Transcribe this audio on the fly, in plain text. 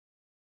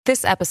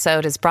This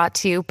episode is brought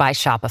to you by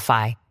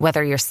Shopify.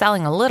 Whether you're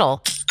selling a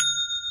little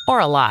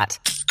or a lot,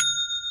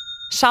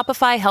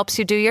 Shopify helps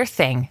you do your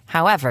thing,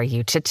 however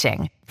you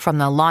cha-ching. From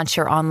the launch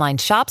your online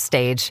shop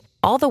stage,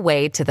 all the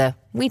way to the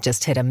we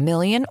just hit 1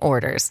 million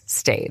orders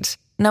stage.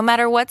 No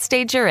matter what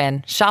stage you're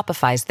in,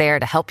 Shopify's there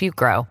to help you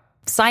grow.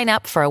 Sign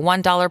up for a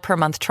 $1 per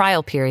month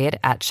trial period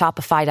at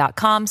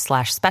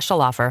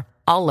shopify.com/special offer,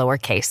 all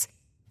lowercase.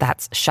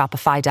 That's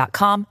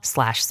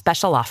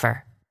shopify.com/special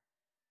offer.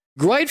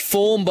 Great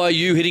form by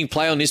you hitting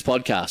play on this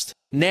podcast.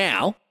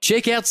 Now,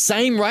 check out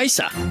Same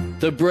Racer,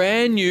 the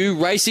brand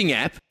new racing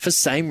app for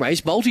same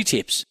race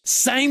multi-tips.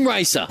 Same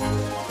Racer.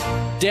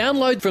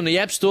 Download from the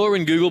App Store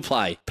and Google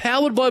Play.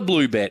 Powered by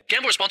Bluebet.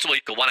 Gamble responsibly.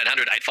 Call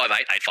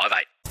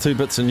 1-800-858-858. 2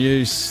 bits of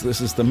news.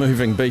 This is the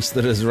moving beast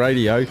that is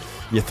radio.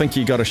 You think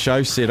you got a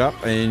show set up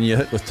and you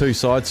hit with 2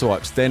 side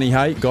swipes. Danny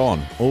Hay,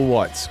 gone. All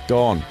whites,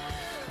 gone.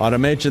 I'd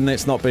imagine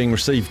that's not being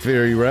received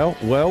very well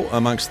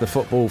amongst the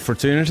football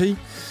fraternity.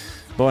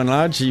 By and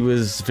large, he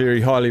was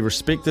very highly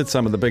respected.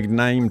 Some of the big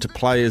named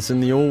players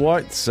in the All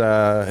Whites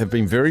have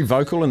been very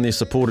vocal in their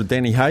support of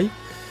Danny Hay.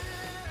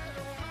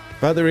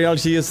 But the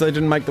reality is they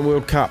didn't make the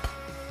World Cup.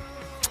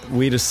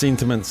 Where does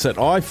sentiment sit?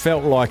 I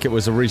felt like it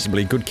was a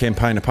reasonably good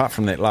campaign apart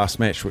from that last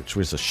match, which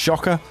was a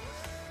shocker.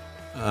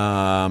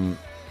 But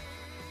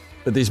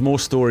there's more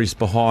stories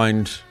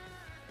behind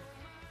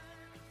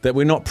that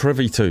we're not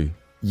privy to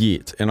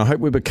yet, and I hope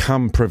we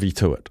become privy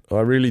to it.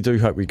 I really do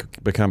hope we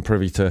become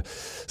privy to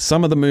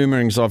some of the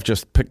murmurings I've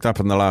just picked up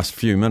in the last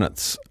few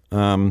minutes.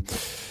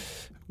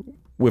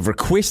 We've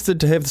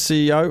requested to have the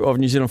CEO of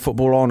New Zealand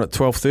Football on at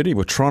 12:30.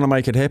 We're trying to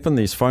make it happen.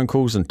 There's phone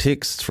calls and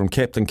texts from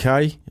Captain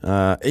K,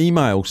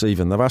 emails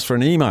even. They've asked for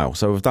an email,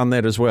 so we've done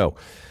that as well.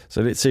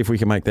 So let's see if we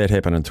can make that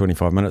happen in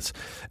 25 minutes.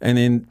 And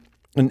then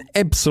an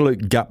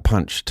absolute gut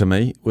punch to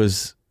me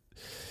was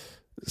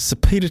Sir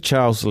Peter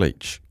Charles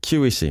Leitch,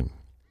 QSM.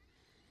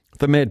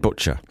 The Mad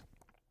Butcher.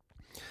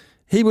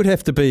 He would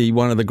have to be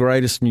one of the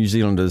greatest New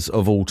Zealanders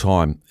of all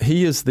time.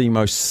 He is the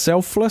most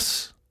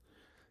selfless,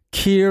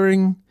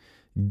 caring,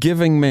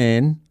 giving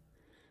man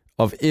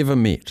I've ever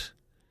met.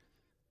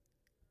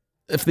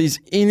 If there's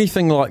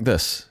anything like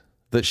this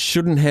that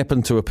shouldn't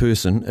happen to a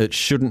person, it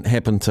shouldn't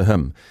happen to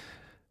him.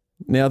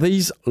 Now,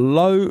 these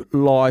low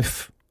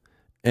life,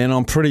 and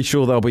I'm pretty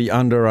sure they'll be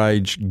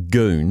underage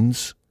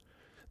goons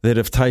that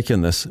have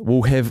taken this,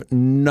 will have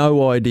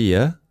no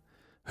idea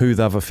who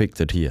they've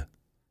affected here.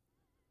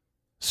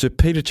 Sir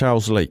Peter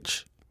Charles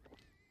Leitch,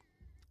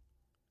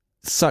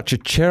 such a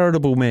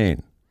charitable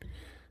man.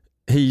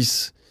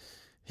 He's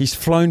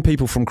flown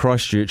people from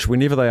Christchurch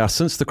whenever they are.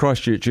 Since the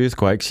Christchurch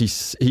earthquakes,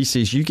 he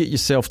says, you get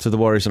yourself to the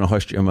Warriors and I'll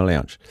host you in my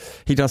lounge.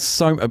 He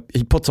does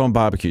he puts on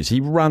barbecues. He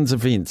runs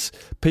events.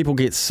 People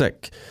get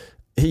sick.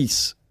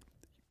 You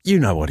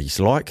know what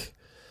he's like.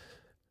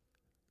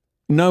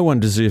 No one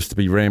deserves to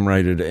be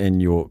ram-raided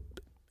and your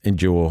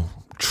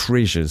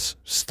treasures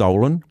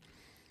stolen.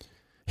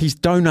 He's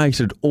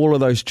donated all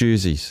of those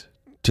jerseys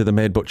to the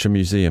Mad Butcher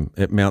Museum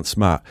at Mount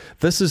Smart.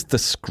 This is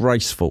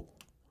disgraceful.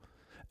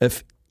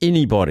 If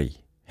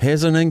anybody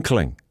has an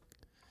inkling,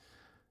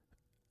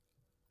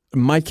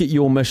 make it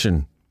your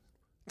mission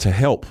to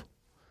help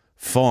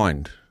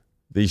find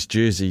these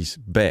jerseys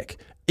back,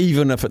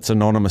 even if it's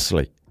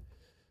anonymously.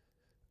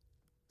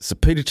 So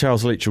Peter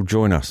Charles Leitch will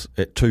join us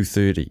at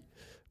 2:30.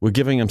 We're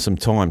giving him some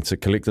time to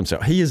collect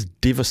himself. He is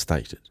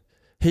devastated.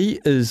 He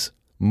is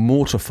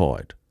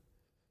mortified.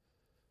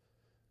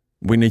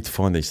 We need to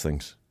find these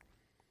things.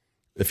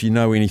 If you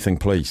know anything,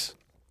 please.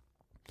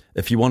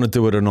 If you want to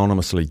do it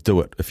anonymously, do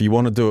it. If you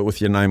want to do it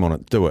with your name on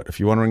it, do it. If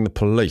you want to ring the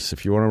police,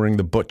 if you want to ring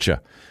the butcher,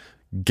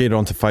 get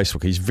onto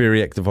Facebook. He's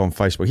very active on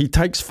Facebook. He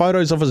takes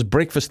photos of his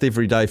breakfast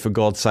every day, for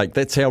God's sake.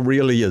 That's how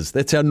real he is.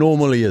 That's how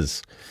normal he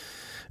is.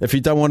 If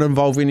you don't want to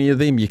involve any of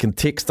them, you can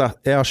text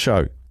our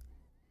show.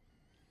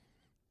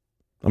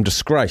 I'm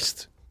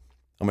disgraced.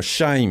 I'm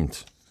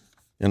ashamed.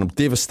 And I'm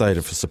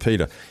devastated for Sir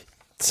Peter.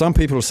 Some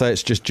people will say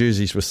it's just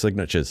jerseys with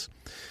signatures.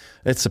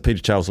 That's Sir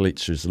Peter Charles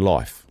Leitch's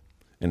life.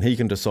 And he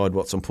can decide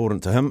what's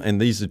important to him.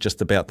 And these are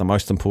just about the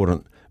most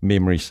important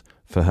memories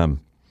for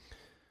him.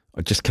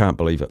 I just can't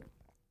believe it.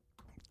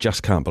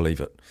 Just can't believe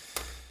it.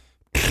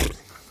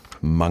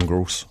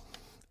 Mongrels.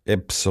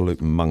 Absolute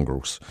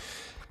mongrels.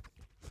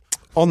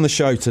 On the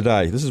show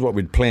today, this is what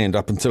we'd planned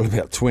up until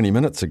about 20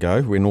 minutes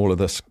ago when all of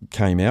this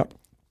came out.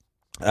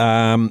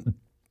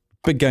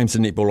 Big games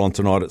of netball on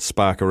tonight at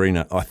Spark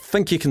Arena. I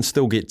think you can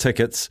still get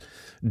tickets.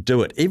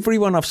 Do it.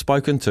 Everyone I've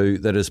spoken to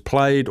that has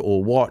played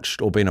or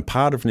watched or been a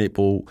part of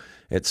netball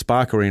at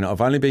Spark Arena,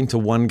 I've only been to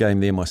one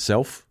game there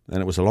myself,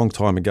 and it was a long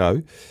time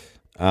ago.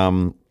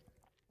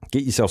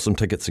 Get yourself some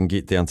tickets and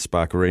get down to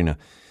Spark Arena.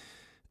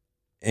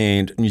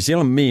 And New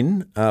Zealand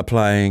men are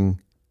playing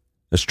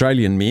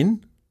Australian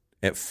men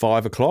at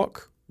 5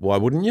 o'clock. Why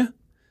wouldn't you?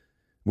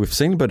 We've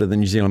seen a bit of the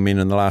New Zealand men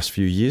in the last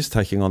few years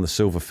taking on the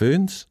Silver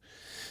Ferns.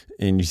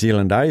 In New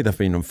Zealand A, they've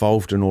been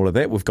involved in all of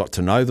that. We've got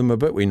to know them a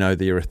bit. We know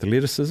their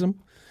athleticism.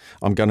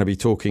 I'm going to be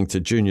talking to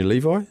Junior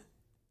Levi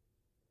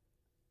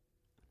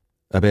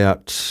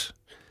about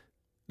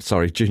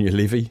Junior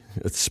Levi.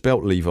 It's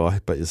spelt Levi,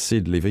 but it's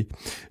said Levi.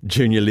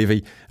 Junior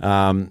Levi.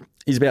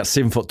 He's about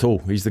 7 foot tall.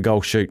 He's the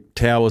goal shoot.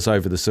 Towers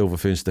over the Silver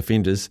Ferns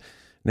defenders.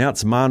 Now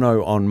it's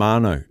mano on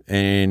mano,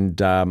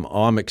 and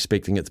I'm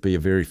expecting it to be a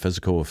very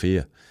physical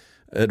affair.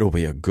 It'll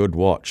be a good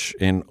watch.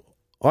 And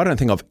I don't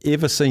think I've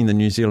ever seen the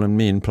New Zealand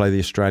men play the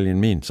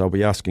Australian men. So I'll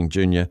be asking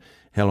Junior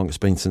how long it's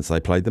been since they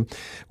played them.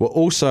 We're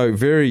also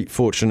very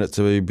fortunate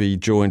to be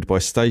joined by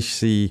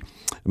Stacey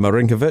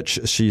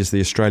Marinkovich. She is the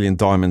Australian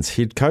Diamonds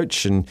head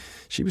coach, and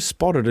she was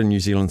spotted in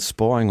New Zealand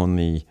spying on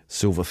the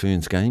Silver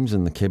Ferns games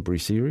in the Cadbury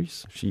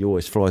series. She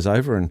always flies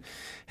over and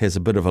has a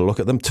bit of a look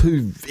at them.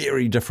 2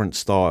 very different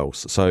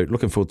styles. So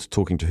looking forward to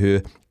talking to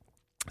her.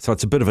 So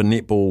it's a bit of a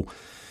netball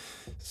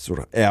sort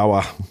of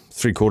hour,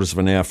 3/4 of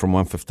an hour from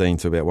 1:15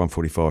 to about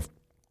 1:45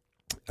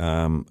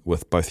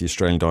 with both the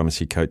Australian Diamonds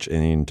head coach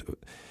and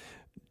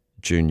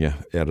Junior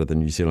out of the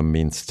New Zealand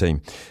men's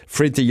team.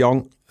 Fred de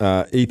Jong,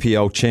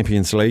 EPL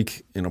Champions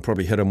League, and I'll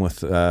probably hit him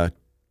with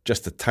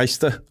just a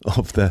taster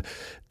of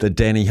the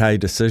Danny Hay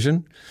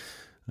decision.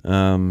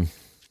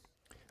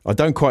 I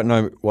don't quite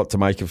know what to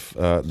make of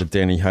the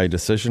Danny Hay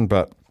decision,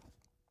 but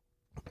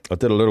I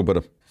did a little bit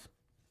of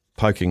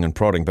poking and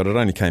prodding, but it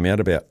only came out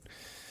about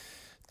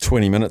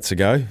 20 minutes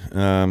ago.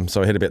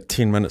 So I had about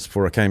 10 minutes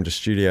before I came to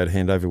studio to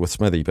hand over with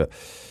Smithy. But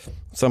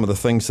some of the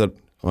things that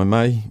I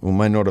may or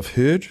may not have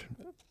heard,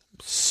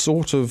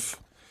 sort of,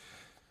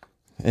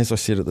 as I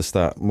said at the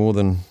start, more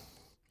than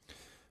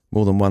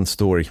one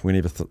story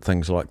whenever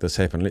things like this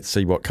happen. Let's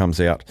see what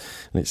comes out.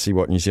 Let's see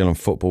what New Zealand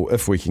football,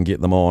 if we can get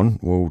them on,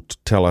 will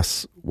tell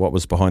us what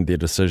was behind their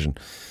decision.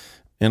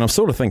 And I'm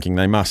sort of thinking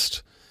they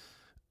must,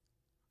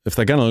 if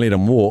they're going to let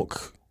him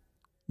walk,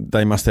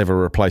 they must have a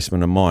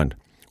replacement in mind.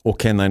 Or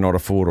can they not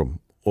afford him?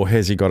 Or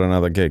has he got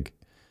another gig?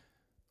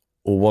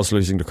 Or was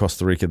losing to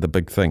Costa Rica the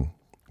big thing?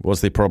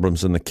 Was there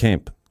problems in the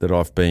camp that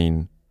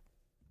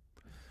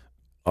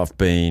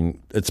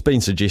it's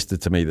been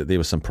suggested to me that there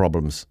were some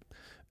problems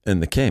in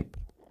the camp.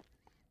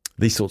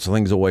 These sorts of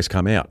things always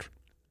come out.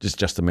 It's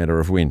just a matter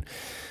of when.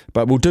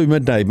 But we'll do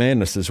Midday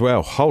Madness as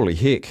well. Holy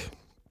heck.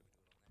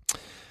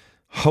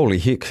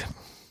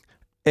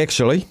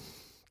 Actually,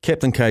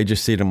 Captain K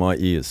just said in my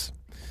ears,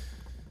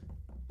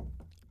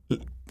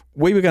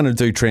 we were going to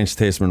do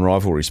Trans-Tasman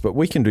rivalries, but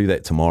we can do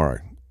that tomorrow.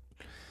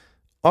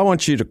 I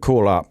want you to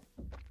call up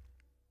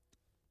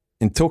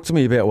and talk to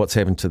me about what's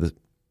happened to the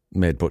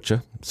Mad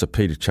Butcher, Sir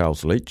Peter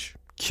Charles Leitch,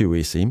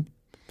 QSM,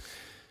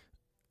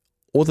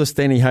 or this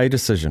Danny Hay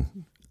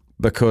decision,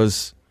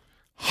 because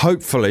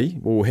hopefully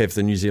we'll have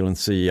the New Zealand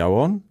CEO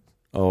on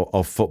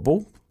of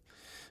football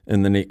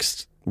in the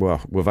next,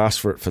 well, we've asked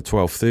for it for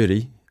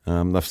 12:30.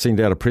 They've sent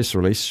out a press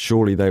release.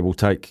 Surely they will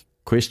take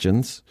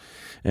questions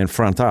and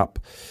front up.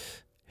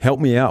 Help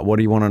me out. What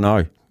do you want to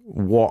know?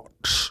 What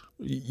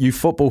you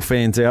football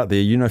fans out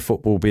there, you know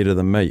football better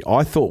than me.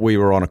 I thought we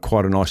were on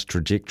quite a nice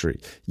trajectory.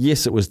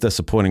 Yes, it was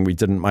disappointing we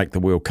didn't make the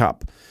World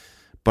Cup,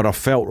 but I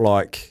felt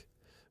like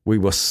we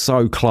were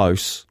so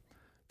close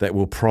that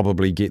we'll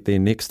probably get there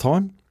next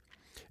time.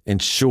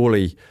 And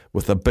surely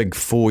with a big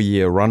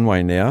 4-year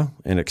runway now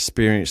and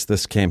experience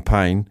this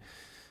campaign,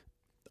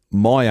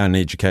 my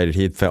uneducated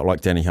head felt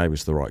like Danny Hay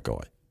was the right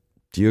guy.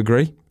 Do you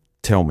agree?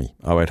 Tell me.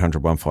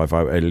 0800 150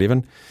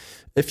 811.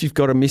 If you've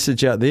got a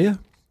message out there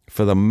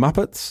for the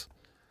Muppets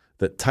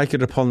that take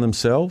it upon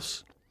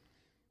themselves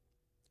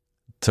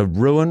to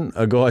ruin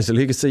a guy's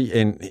legacy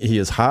and he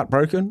is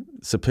heartbroken,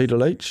 Sir Peter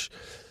Leitch.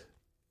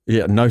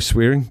 Yeah, no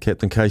swearing.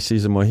 Captain K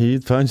says in my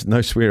headphones,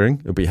 no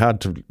swearing. It'd be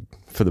hard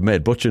for the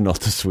Mad Butcher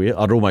not to swear.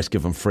 I'd almost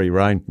give him free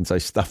rein and say,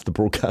 stuff the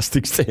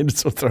broadcasting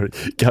standards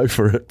authority. Go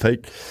for it,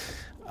 Pete.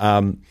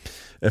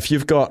 If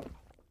you've got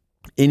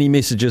any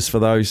messages for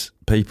those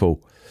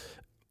people,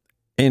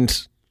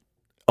 and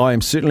I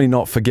am certainly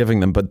not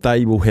forgiving them, but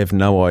they will have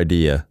no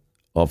idea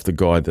of the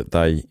guy that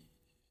they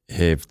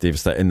have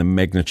devastated and the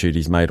magnitude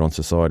he's made on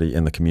society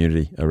and the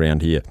community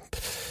around here.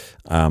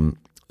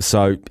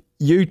 So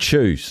you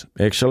choose,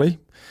 actually.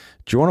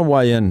 Do you want to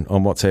weigh in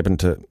on what's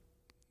happened to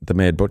the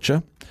Mad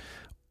Butcher?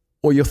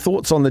 Or your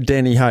thoughts on the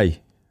Danny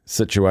Hay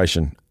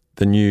situation,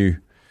 the new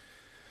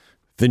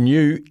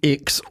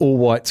ex-All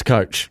Whites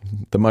coach,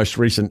 the most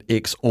recent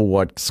ex-All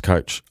Whites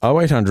coach?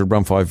 0800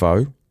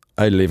 150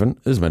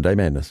 811 is Midday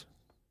Madness.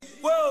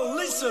 Well,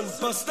 listen,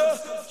 Buster,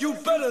 you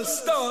better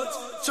start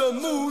to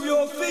move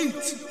your feet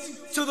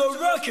to the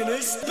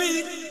rockin'est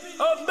beat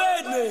of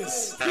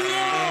madness.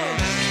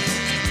 Yeah!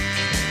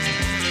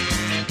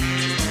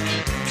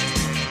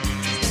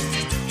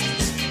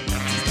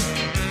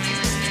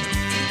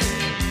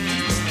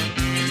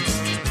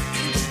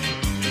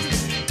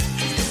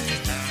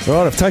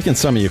 Right, I've taken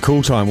some of your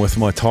cool time with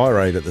my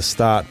tirade at the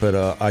start,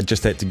 but I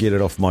just had to get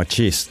it off my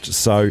chest.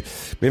 So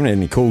we haven't had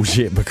any calls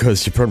yet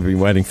because you've probably been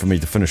waiting for me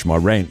to finish my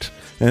rant,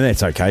 and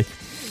that's okay.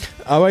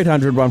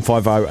 0800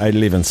 150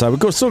 811. So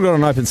we've still got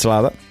an open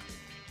slather,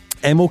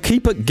 and we'll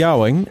keep it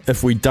going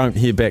if we don't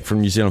hear back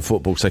from New Zealand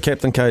football. So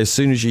Captain K, as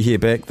soon as you hear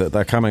back that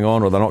they're coming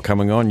on or they're not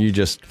coming on, you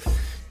just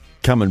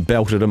come and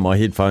belt it in my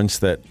headphones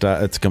that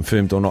it's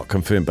confirmed or not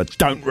confirmed, but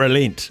don't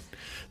relent.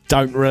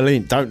 don't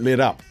relent, don't let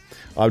up.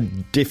 I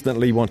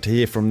definitely want to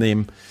hear from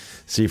them,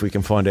 see if we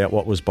can find out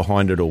what was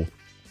behind it all.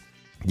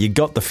 You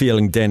got the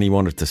feeling Danny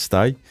wanted to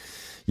stay.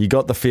 You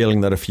got the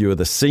feeling that a few of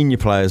the senior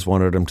players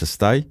wanted him to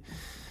stay.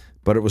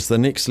 But it was the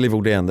next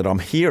level down that I'm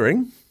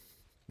hearing.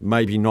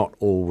 Maybe not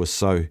all was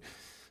so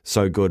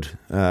good.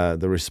 The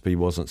recipe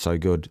wasn't so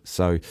good.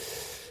 So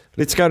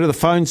let's go to the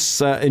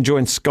phones and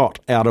join Scott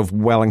out of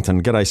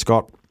Wellington. G'day,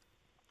 Scott.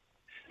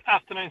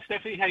 Afternoon,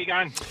 Staffy. How you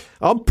going?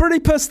 I'm pretty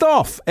pissed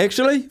off,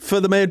 actually, for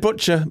the Mad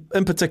Butcher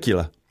in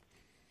particular.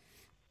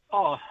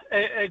 Oh,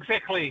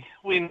 exactly.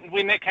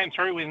 When that came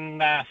through,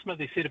 when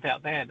Smithy said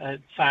about that,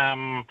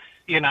 it's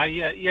you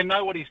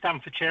know what he's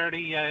done for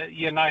charity.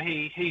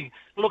 He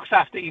looks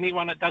after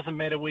anyone. It doesn't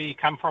matter where you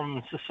come from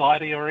in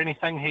society or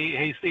anything.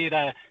 He's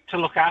there to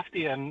look after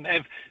you. And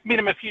I've met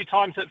him a few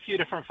times at a few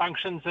different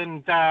functions,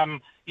 and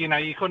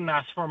you couldn't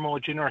ask for a more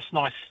generous,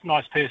 nice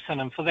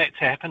person. And for that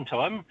to happen to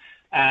him,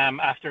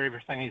 after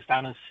everything he's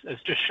done is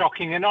just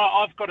shocking. And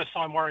I've got a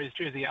signed Warriors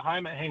jersey at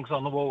home. It hangs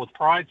on the wall with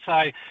pride. So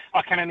I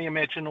can only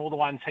imagine all the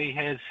ones he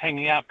has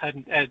hanging up at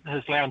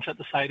his lounge at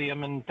the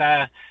stadium. And,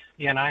 they're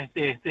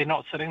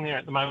not sitting there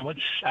at the moment,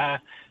 which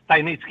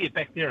they need to get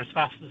back there as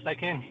fast as they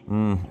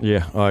can.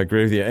 Yeah, I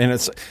agree with you. And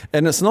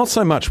it's not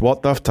so much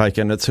what they've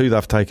taken, it's who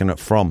they've taken it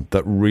from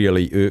that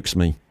really irks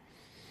me.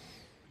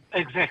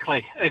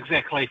 Exactly.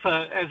 For,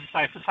 as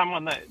I say, for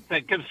someone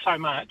that gives so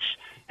much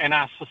and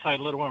asks for so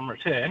little in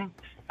return,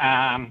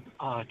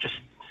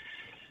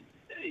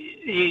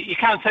 you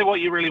can't say what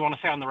you really want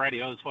to say on the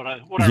radio is what I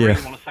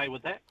really want to say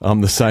with that.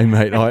 I'm the same,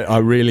 mate. I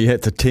really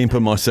had to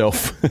temper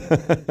myself.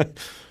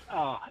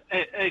 Oh,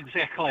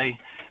 exactly.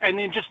 And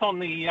then just on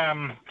the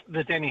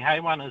Danny Hay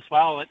one as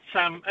well, it's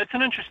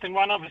an interesting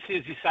one. Obviously,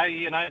 as you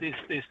say,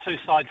 there's two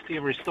sides to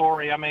every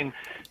story. I mean,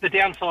 the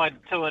downside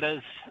to it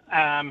is,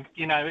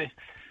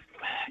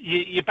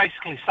 you're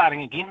basically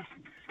starting again.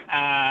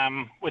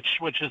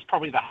 Which is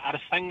probably the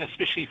hardest thing,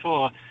 especially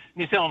for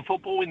New Zealand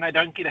football when they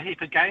don't get a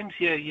heap of games.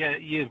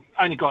 You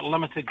only got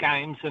limited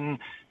games, and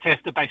to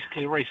have to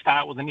basically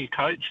restart with a new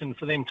coach and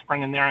for them to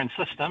bring in their own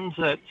systems,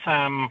 it's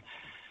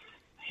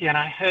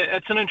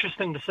an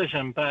interesting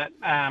decision, but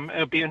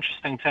it'll be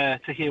interesting to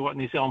hear what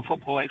New Zealand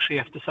football actually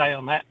have to say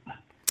on that.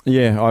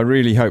 Yeah, I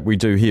really hope we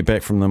do hear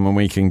back from them and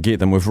we can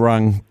get them. We've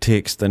rung,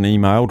 text and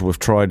emailed. We've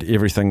tried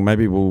everything.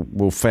 Maybe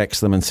we'll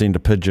fax them and send a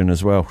pigeon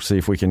as well, see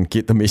if we can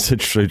get the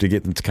message through to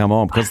get them to come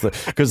on,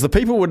 because the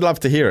people would love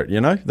to hear it,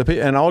 and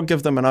I'll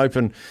give them an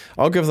open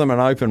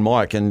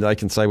mic and they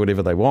can say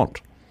whatever they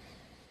want.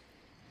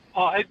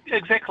 Oh,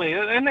 exactly,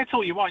 and that's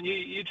all you want.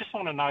 You just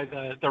want to know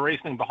the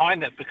reasoning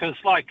behind it, because,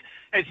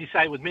 as you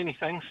say, with many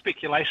things,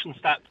 speculation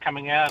starts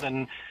coming out,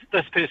 and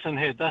this person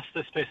heard this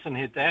person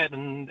heard that,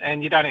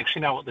 and you don't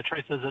actually know what the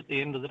truth is at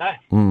the end of the day.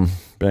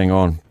 Bang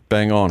on.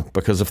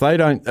 Because if they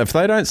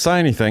don't say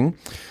anything,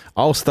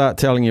 I'll start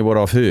telling you what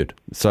I've heard.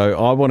 So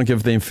I want to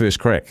give them first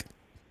crack.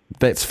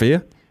 That's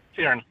fair.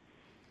 Fair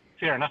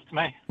enough to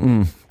me.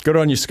 Good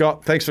on you,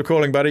 Scott. Thanks for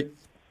calling, buddy.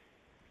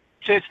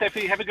 Cheers,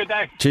 Staffy. Have a good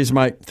day. Cheers,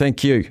 mate.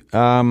 Thank you.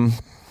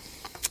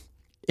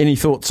 Any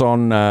thoughts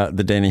on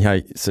the Danny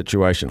Hay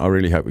situation? I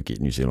really hope we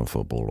get New Zealand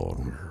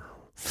football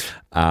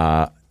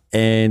on.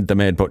 And the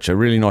Mad Butcher.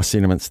 Really nice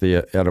sentiments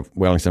there out of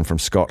Wellington from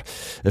Scott.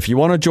 If you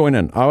want to join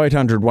in,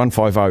 0800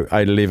 150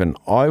 811,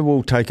 I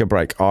will take a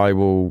break. I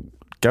will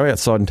go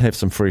outside and have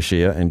some fresh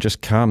air and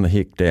just calm the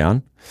heck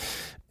down,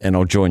 and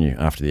I'll join you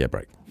after the air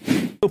break.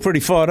 Still pretty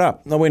fired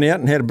up. I went out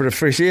and had a bit of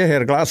fresh air,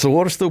 had a glass of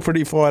water, still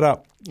pretty fired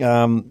up.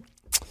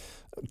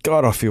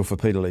 God, I feel for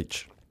Peter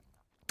Leitch.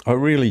 I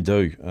really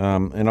do.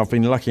 And I've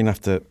been lucky enough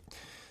to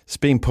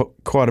spend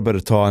quite a bit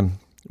of time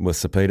with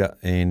Sir Peter,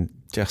 and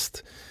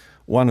just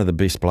one of the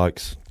best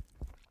blokes.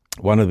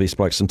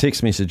 Some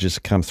text messages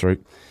come through.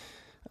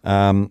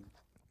 Hi,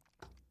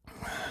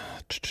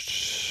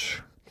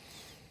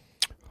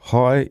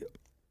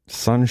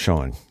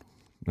 sunshine.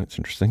 That's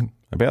interesting.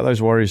 About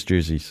those Warriors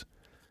jerseys.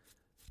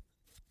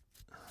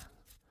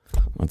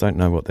 I don't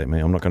know what that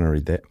means. I'm not going to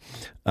read that.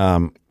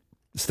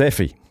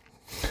 Staffy.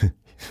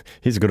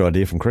 Here's a good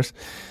idea from Chris.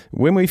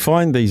 When we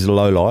find these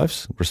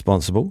lowlives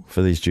responsible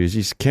for these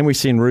jerseys, can we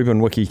send Ruben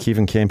Wiki,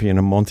 Kevin Campion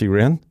and Monty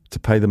round to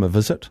pay them a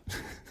visit?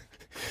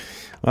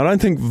 I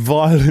don't think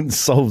violence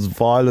solves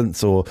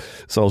violence or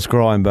solves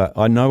crime, but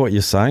I know what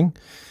you're saying.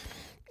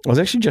 I was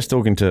actually just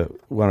talking to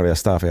one of our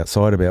staff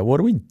outside about what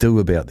do we do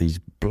about these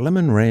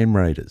blimmin' Ram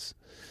Raiders.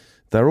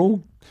 They're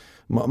all,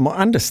 my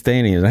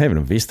understanding is, I haven't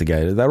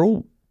investigated, they're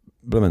all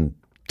blimmin'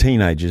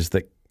 teenagers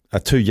that are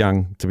too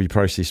young to be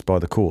processed by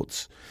the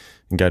courts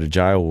and go to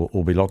jail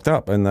or be locked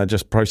up, and they're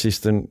just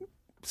processed and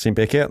sent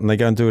back out, and they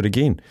go and do it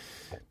again.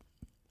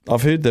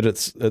 I've heard that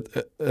it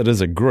is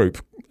a group,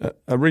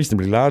 a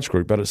reasonably large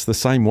group, but it's the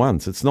same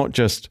ones. It's not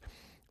just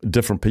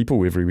different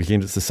people every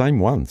weekend, it's the same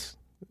ones.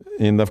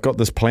 And they've got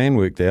this plan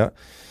worked out,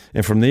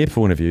 and from their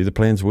point of view, the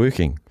plan's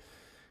working.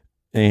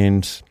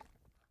 And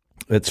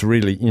it's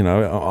really,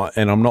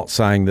 and I'm not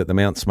saying that the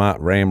Mount Smart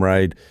Ram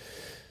Raid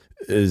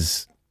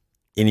is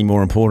any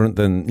more important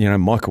than,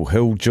 Michael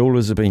Hill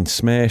jewellers have been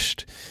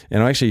smashed.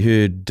 And I actually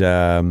heard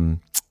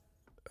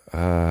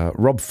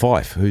Rob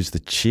Fife, who's the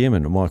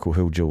chairman of Michael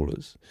Hill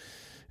Jewellers,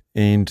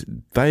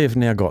 and they have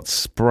now got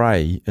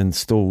spray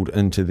installed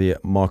into their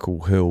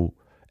Michael Hill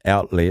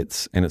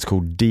outlets, and it's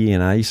called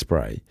DNA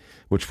spray,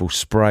 which will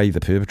spray the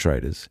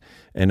perpetrators.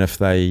 And if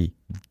they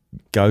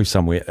go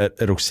somewhere,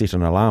 it'll set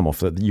an alarm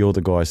off that you're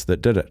the guys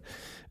that did it.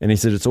 And he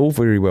said it's all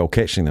very well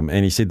catching them.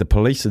 And he said the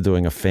police are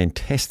doing a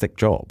fantastic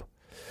job,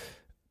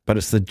 but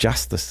it's the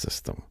justice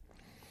system.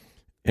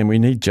 And we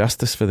need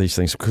justice for these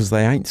things because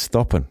they ain't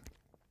stopping.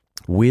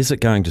 Where's it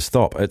going to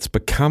stop? It's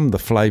become the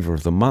flavour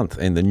of the month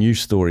and the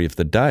news story of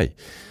the day.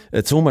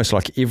 It's almost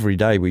like every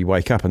day we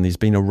wake up and there's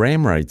been a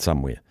ram raid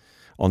somewhere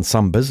on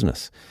some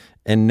business.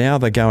 And now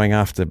they're going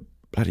after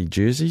bloody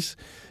jerseys.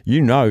 You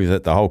know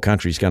that the whole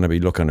country's going to be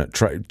looking at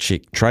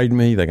Trade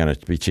Me. They're going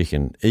to be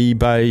checking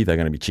eBay. They're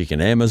going to be checking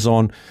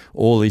Amazon,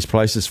 all these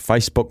places,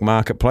 Facebook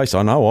Marketplace.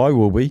 I know I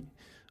will be.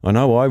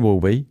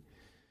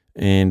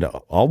 And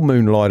I'll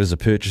moonlight as a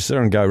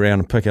purchaser and go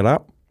around and pick it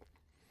up.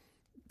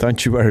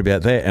 Don't you worry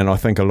about that. And I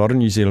think a lot of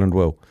New Zealand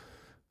will.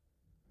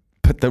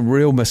 But the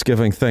real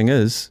misgiving thing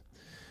is,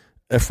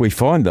 if we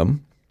find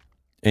them,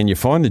 and you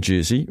find the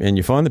jersey, and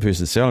you find the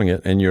person selling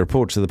it, and you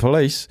report to the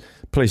police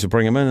will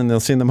bring them in, and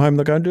they'll send them home,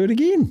 they'll go and do it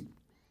again.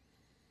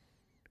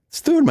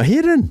 It's doing my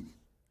head in.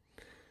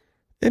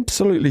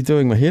 Absolutely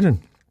doing my head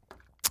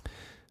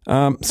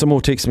in. Some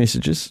more text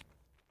messages.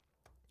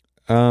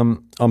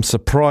 I'm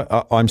surprised.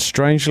 I'm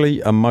strangely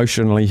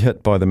emotionally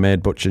hit by the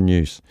Mad Butcher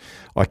news.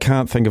 I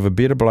can't think of a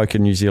better bloke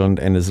in New Zealand,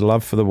 and his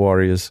love for the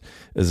Warriors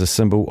is a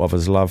symbol of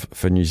his love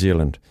for New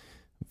Zealand.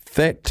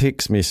 That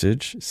text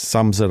message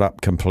sums it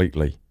up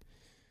completely.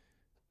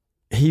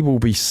 He will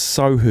be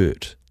so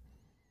hurt.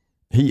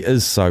 He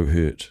is so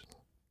hurt.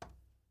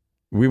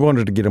 We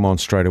wanted to get him on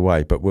straight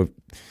away, but we're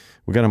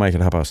going to make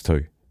it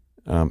 2:30.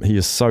 He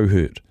is so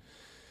hurt.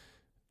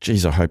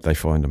 Geez, I hope they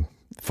find him.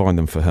 Find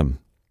them for him.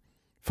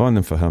 Find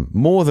them for him.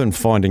 More than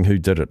finding who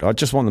did it. I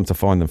just want them to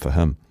find them for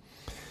him.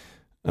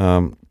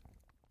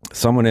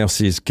 Someone else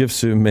says, give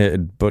Sir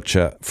Mad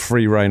Butcher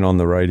free reign on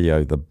the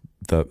radio,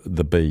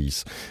 the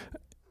bees.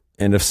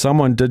 And if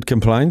someone did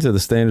complain to the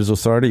Standards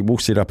Authority, we'll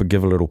set up a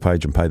give a little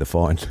page and pay the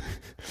fine.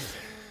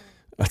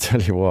 I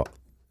tell you what.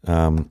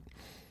 I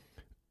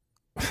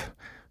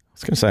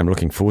was going to say I'm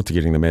looking forward to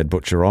getting the Mad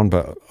Butcher on,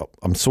 but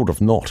I'm sort of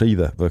not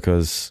either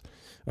because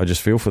I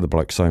just feel for the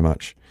bloke so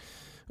much.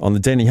 On the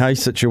Danny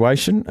Hayes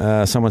situation,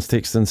 someone's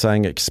texted in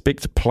saying,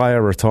 expect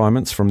player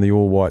retirements from the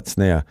All Whites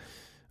now.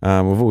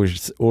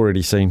 We've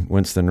already seen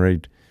Winston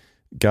Reid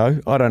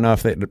go. I don't know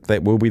if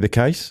that will be the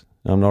case.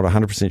 I'm not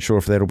 100% sure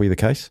if that'll be the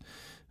case.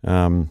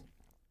 But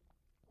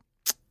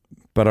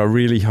I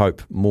really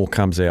hope more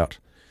comes out.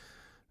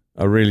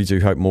 I really do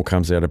hope more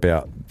comes out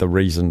about the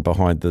reason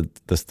behind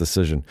this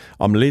decision.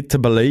 I'm led to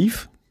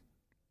believe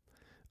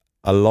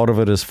a lot of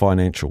it is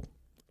financial.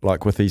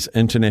 Like with these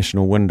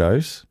international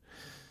windows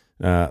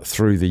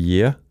through the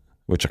year,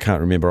 which I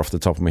can't remember off the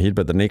top of my head,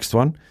 but the next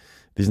one,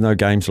 there's no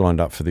games lined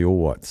up for the All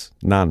Whites.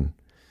 None.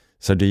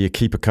 So do you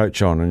keep a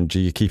coach on and do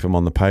you keep him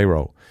on the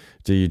payroll?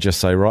 Do you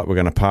just say, right, we're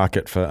going to park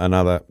it for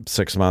another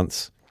 6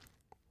 months,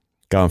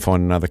 go and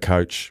find another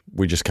coach.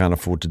 We just can't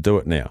afford to do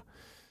it now.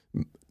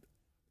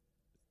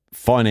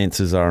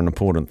 Finances are an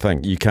important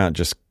thing. You can't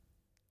just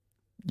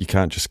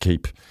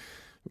keep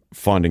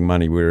finding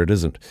money where it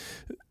isn't.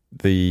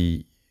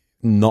 The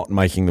not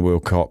making the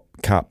World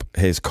Cup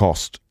has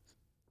cost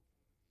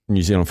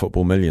New Zealand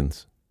football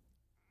millions,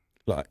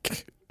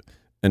 like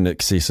in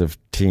excess of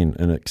 10,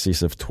 in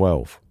excess of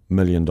 $12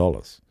 million.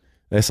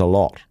 That's a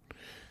lot.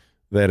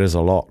 That is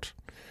a lot.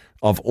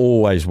 I've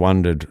always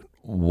wondered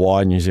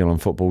why New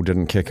Zealand football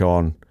didn't kick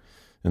on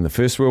in the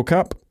first World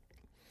Cup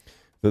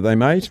that they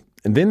made.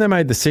 And then they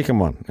made the second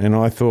one. And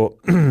I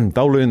thought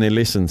they'll learn their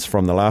lessons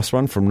from the last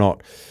one, from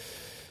not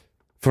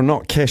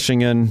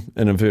cashing in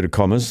inverted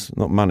commas,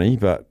 not money,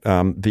 but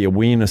the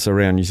awareness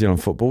around New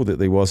Zealand football that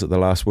there was at the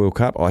last World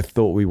Cup. I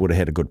thought we would have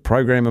had a good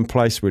program in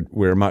place.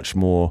 We're a much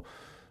more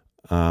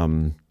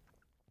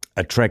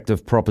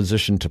attractive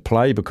proposition to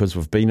play because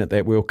we've been at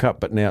that World Cup,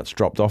 but now it's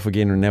dropped off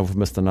again and now we've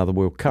missed another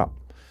World Cup.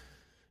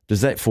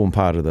 Does that form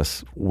part of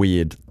this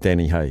weird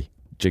Danny Hay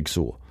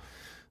jigsaw?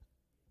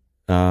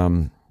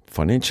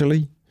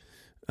 Financially,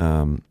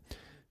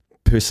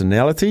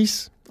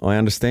 personalities, I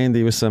understand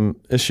there were some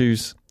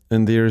issues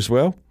in there as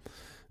well.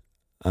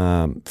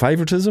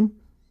 Favouritism,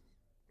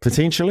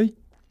 potentially.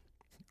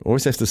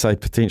 Always have to say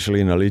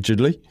potentially and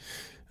allegedly,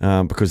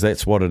 because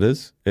that's what it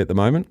is at the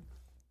moment.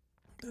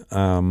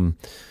 I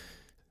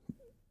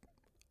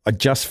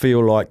just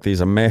feel like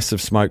there's a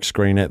massive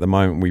smokescreen at the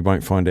moment. We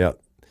won't find out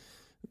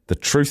the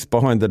truth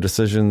behind the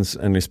decisions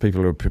unless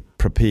people are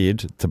prepared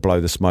to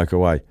blow the smoke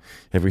away.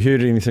 Have we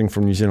heard anything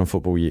from New Zealand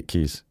football yet,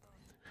 Keys?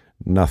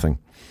 Nothing.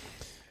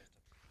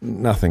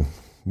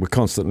 We're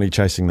constantly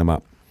chasing them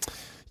up.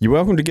 You're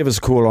welcome to give us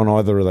a call on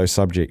either of those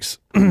subjects.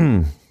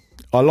 I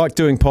like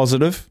doing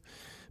positive,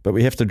 but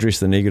we have to address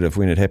the negative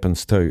when it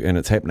happens too, and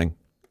it's happening.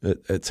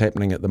 it's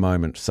happening at the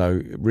moment.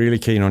 So really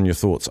keen on your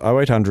thoughts.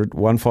 0800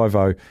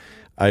 150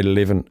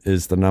 811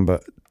 is the number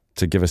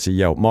to give us a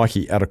yell.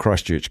 Mikey out of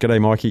Christchurch.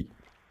 G'day, Mikey.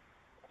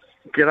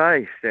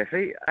 G'day,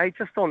 Staffy. Hey,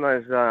 just on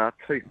those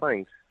two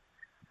things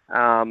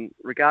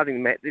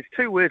regarding Matt, there's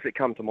two words that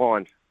come to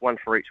mind, one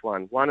for each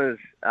one. One is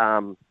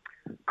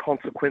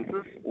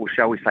consequences, or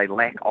shall we say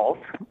lack of.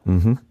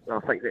 Mm-hmm. And I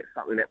think that's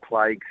something that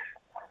plagues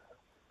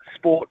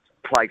sport,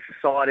 plagues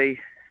society.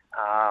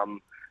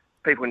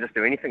 People can just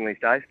do anything these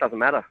days. Doesn't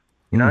matter.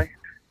 You know,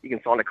 you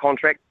can sign a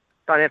contract,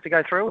 don't have to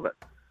go through with it.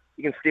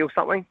 You can steal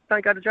something,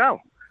 don't go to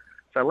jail.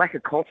 So lack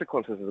of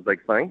consequences is a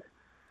big thing.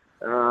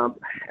 And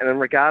then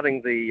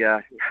regarding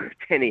the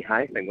Danny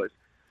Hay thing, which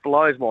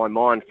blows my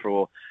mind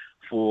for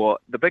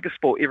the biggest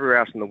sport everywhere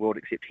else in the world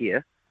except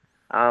here,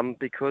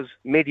 because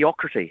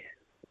mediocrity.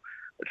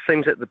 It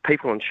seems that the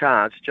people in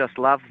charge just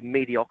love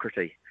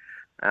mediocrity.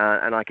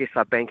 And I guess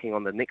they're banking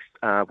on the next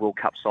World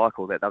Cup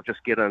cycle that they'll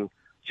just get in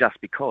just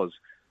because.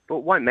 But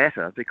it won't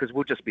matter because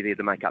we'll just be there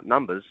to make up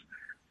numbers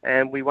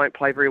and we won't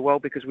play very well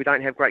because we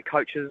don't have great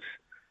coaches.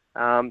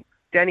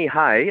 Danny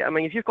Hay, I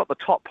mean, if you've got the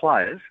top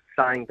players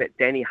saying that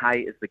Danny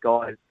Hay is the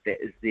guy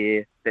that is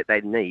there that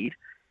they need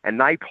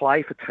and they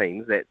play for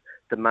teams that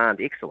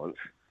demand excellence,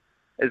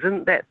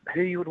 isn't that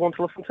who you would want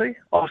to listen to?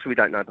 Obviously, we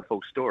don't know the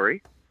full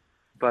story,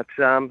 but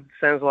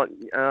sounds like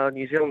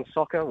New Zealand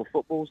soccer or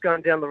football is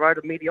going down the road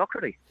of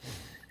mediocrity.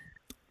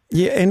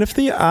 Yeah, and if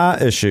there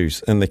are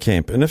issues in the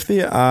camp, and if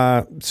there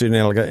are certain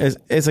allegations,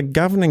 as a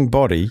governing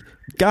body,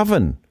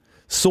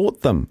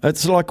 sort them.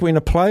 It's like when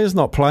a player's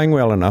not playing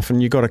well enough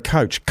and you've got a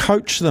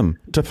coach them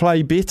to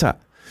play better.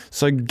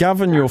 So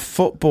govern your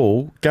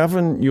football,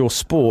 govern your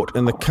sport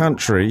in the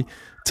country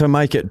to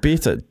make it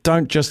better.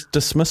 Don't just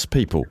dismiss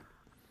people.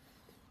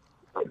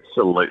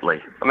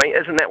 Absolutely. I mean,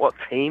 isn't that what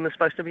team is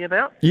supposed to be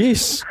about?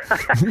 Yes.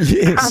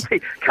 Yes.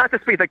 Can't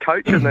just be the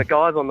coach and the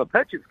guys on the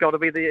pitch. It's got to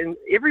be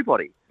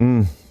everybody.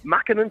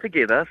 Mucking in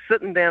together,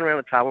 sitting down around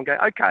a table and go,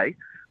 okay,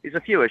 there's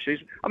a few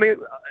issues. I mean,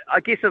 I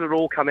guess it'll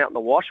all come out in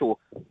the wash, or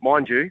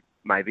mind you,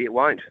 maybe it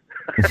won't.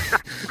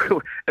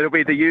 It'll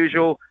be the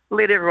usual.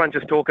 Let everyone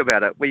just talk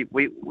about it.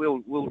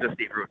 We'll just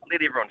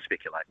let everyone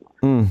speculate.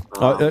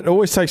 It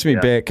always takes me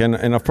back, and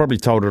I've probably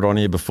told it on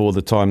here before,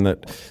 the time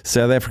that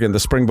South Africa, the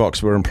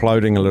Springboks were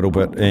imploding a little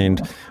bit,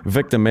 and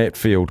Victor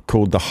Matfield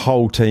called the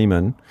whole team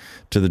in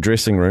to the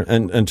dressing room,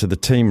 into the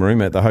team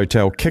room at the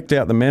hotel, kicked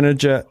out the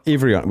manager,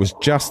 everyone. It was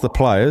just the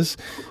players,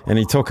 and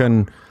he took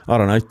in,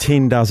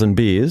 10 dozen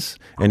beers,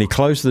 and he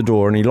closed the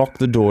door and he locked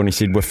the door and he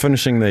said, we're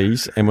finishing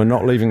these and we're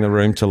not leaving the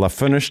room till they're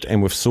finished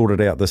and we've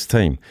sorted out this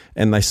team.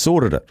 And they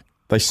sorted it.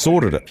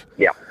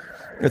 Yeah.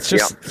 It's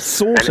just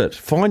sort it.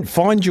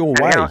 Find your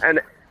way.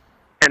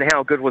 And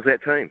how good was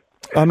that team?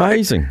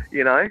 Amazing.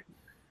 You know,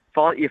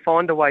 you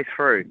find a way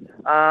through.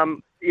 I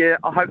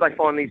hope they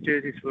find these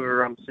jerseys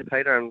for Sir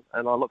Peter, and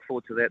I look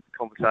forward to that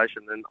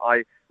conversation. And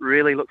I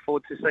really look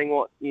forward to seeing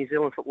what New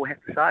Zealand football has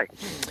to say.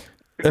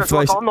 Because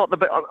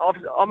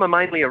I'm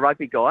mainly a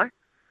rugby guy.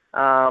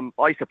 I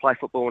used to play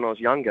football when I was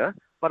younger.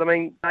 But, I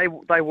mean, they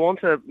want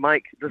to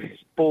make the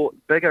sport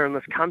bigger in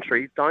this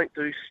country. Don't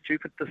do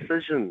stupid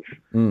decisions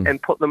and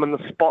put them in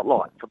the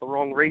spotlight for the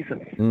wrong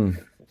reasons.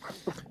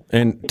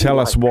 And tell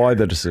us why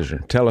the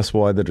decision.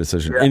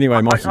 Yeah.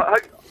 Anyway, Mikey. I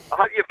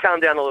hope you've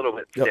calmed down a little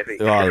bit, Staffy.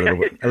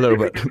 A little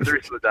bit. For the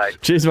rest of the day.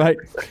 Cheers, mate.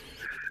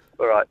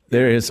 All right.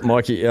 There is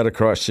Mikey out of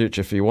Christchurch.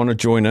 If you want to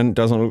join in,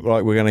 doesn't look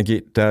like we're going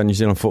to get New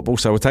Zealand football,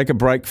 so we'll take a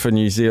break for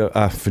New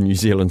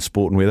Zealand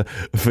sport and weather,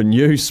 for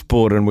new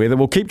sport and weather.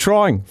 We'll keep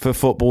trying for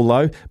football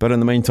though, but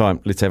in the meantime,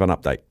 let's have an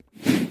update.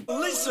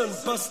 Listen,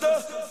 Buster,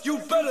 you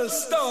better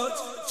start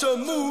to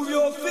move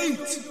your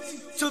feet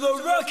to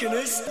the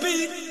rockin'est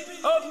beat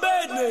of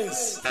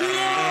madness.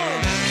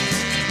 Yeah!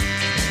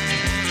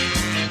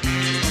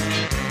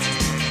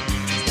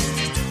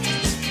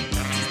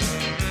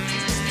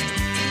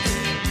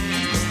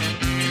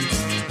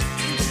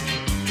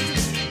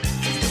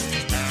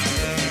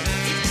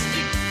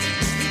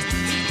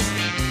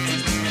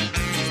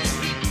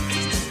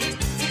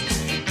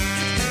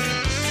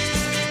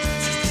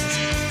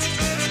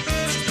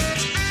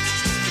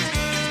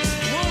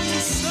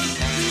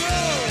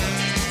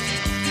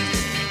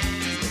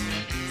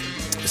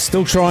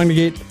 Still trying to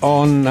get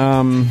on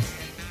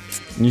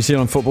New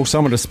Zealand football.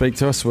 Someone to speak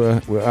to us.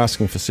 We're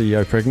asking for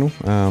CEO Pregnell.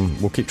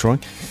 We'll keep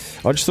trying.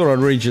 I just thought I'd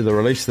read you the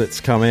release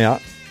that's come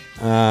out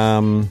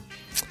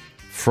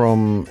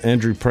from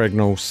Andrew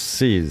Pregnell.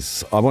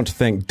 Says, I want to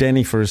thank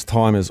Danny for his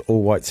time as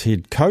All Whites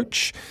head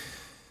coach.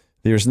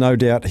 There is no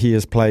doubt he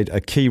has played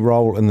a key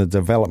role in the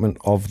development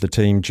of the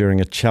team during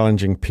a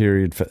challenging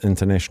period for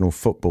international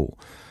football.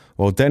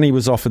 While Danny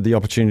was offered the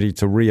opportunity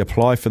to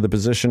reapply for the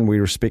position, we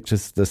respect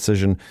his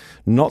decision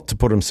not to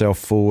put himself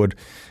forward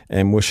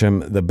and wish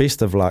him the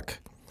best of luck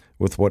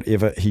with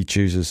whatever he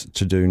chooses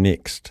to do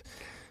next.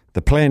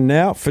 The plan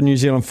now for New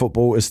Zealand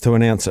football is to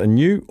announce a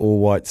new All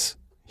Whites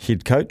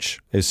head coach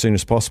as soon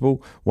as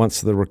possible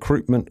once the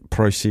recruitment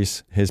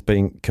process has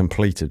been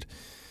completed.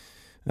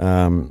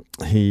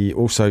 He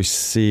also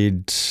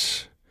said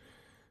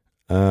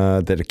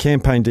that a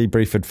campaign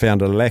debrief had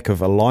found a lack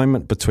of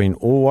alignment between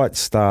All White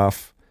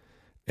staff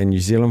and New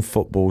Zealand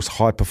football's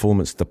high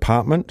performance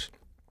department,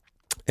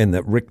 and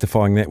that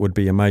rectifying that would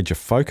be a major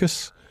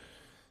focus.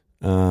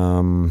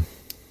 Danny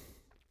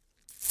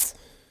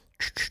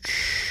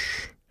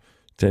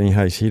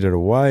Hay's headed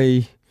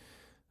away.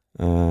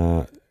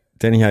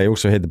 Danny Hay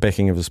also had the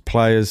backing of his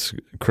players,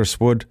 Chris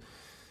Wood.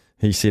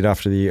 He said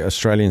after the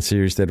Australian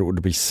series that it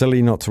would be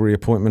silly not to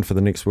reappointment for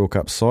the next World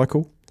Cup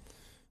cycle.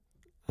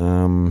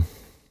 Danny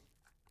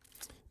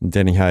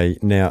Hay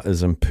now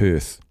is in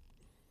Perth.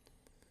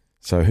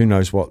 So who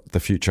knows what the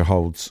future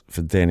holds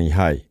for Danny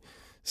Hay.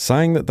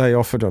 Saying that they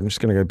offered, I'm just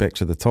going to go back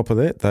to the top of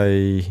that,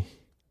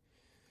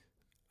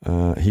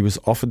 he was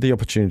offered the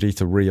opportunity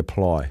to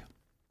reapply.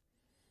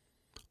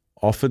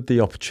 Offered the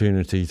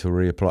opportunity to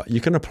reapply.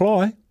 You can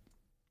apply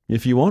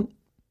if you want,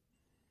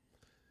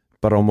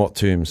 but on what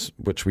terms,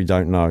 which we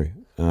don't know.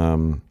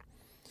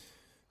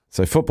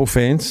 So football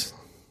fans,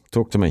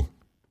 talk to me.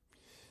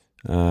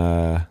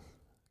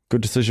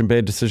 Good decision,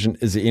 bad decision.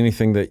 Is there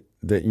anything that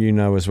you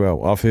know as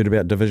well? I've heard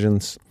about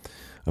divisions.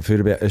 I've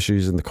heard about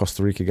issues in the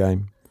Costa Rica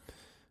game.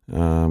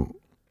 But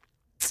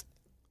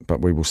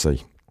we will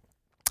see.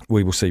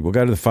 We will see. We'll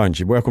go to the phones.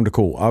 You're welcome to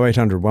call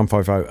 0800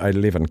 150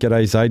 811.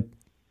 G'day, Zaid.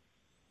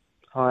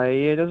 Hi,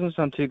 yeah, it doesn't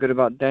sound too good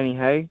about Danny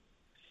Hay.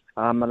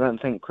 I don't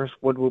think Chris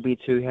Wood will be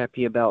too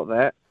happy about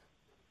that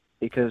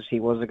because he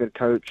was a good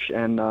coach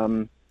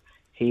and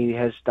he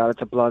has started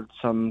to blood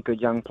some good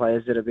young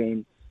players that have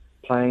been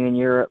playing in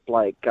Europe,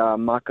 like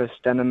Marko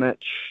Stanovic,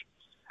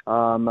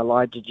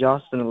 Elijah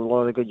Just, and a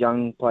lot of the good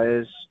young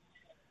players,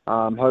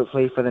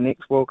 hopefully for the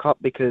next World Cup,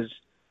 because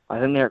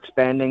I think they're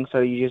expanding, so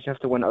you just have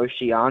to win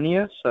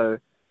Oceania. So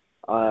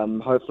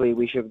hopefully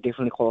we should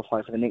definitely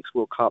qualify for the next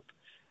World Cup.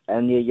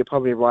 And yeah, you're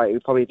probably right. We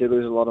probably do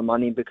lose a lot of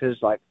money because,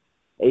 like,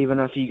 even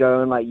if you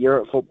go in like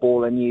Europe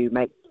football and you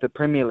make the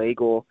Premier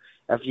League, or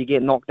if you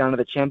get knocked down to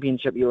the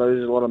Championship, you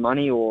lose a lot of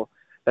money. Or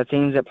the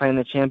teams that play in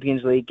the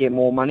Champions League get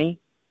more money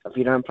if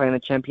you don't play in the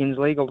Champions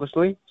League,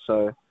 obviously.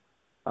 So,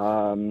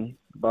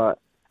 but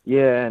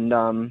yeah,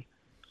 and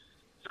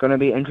it's going to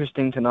be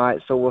interesting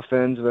tonight. Silver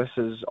Ferns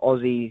versus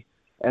Aussie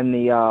in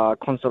the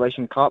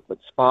Constellation Cup at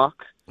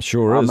Spark.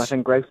 Sure is. I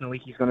think Grayson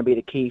Leakey is going to be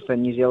the key for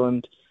New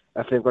Zealand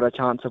if they've got a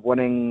chance of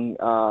winning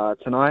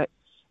tonight.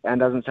 And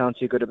doesn't sound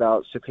too good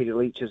about Sir Peter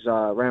Leitch's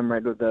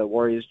Ramrad with the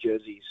Warriors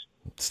jerseys.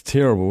 It's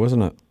terrible,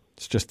 isn't it?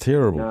 It's just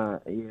terrible.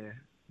 Yeah,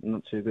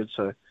 not too good.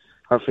 So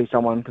hopefully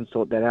someone can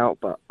sort that out.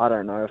 But I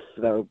don't know if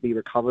they'll be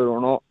recovered or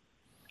not.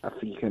 I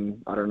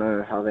don't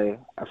know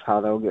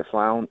how they'll get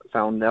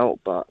found out.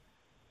 But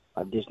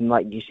just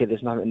like you said,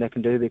 there's nothing they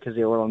can do because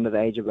they're all under the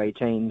age of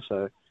 18.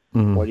 So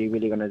what are you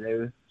really going to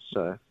do?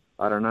 So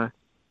I don't know.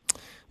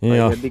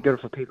 Yeah, it'd be good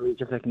for Peter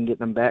Leitch if they can get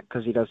them back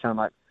because he does sound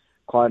like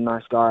quite a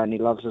nice guy and he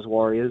loves his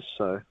Warriors.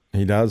 So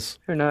he does.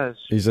 Who knows?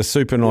 He's a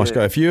super nice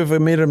guy. If you ever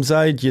met him,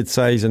 Zaid, you'd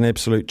say he's an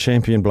absolute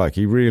champion bloke.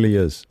 He really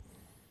is.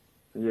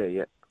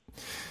 Yeah.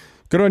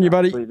 Good on you,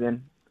 buddy.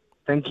 Then.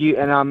 Thank you,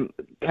 and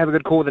have a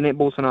good call with the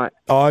netball tonight.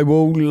 I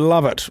will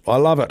love it. I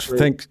love it.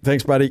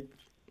 Thanks, buddy.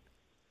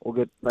 All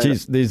good. Later.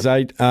 Cheers. There's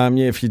Zaid.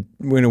 If you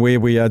weren't aware,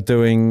 we are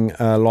doing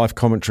live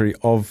commentary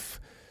of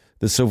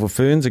the Silver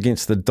Ferns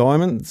against the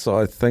Diamonds.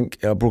 I think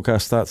our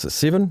broadcast starts at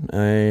 7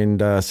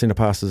 and centre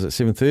passes at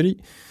 7:30.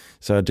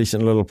 So a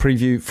decent little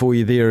preview for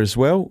you there as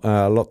well.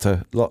 A lot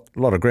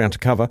of ground to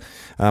cover.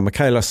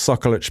 Michaela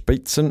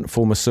Sokolic-Beatson,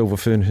 former Silver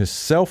Fern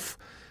herself,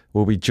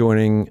 will be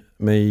joining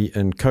me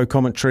in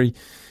co-commentary.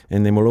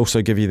 And then we'll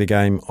also give you the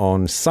game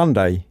on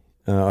Sunday.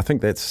 I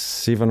think that's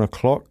 7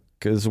 o'clock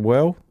as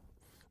well.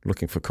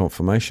 Looking for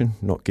confirmation,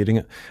 not getting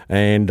it.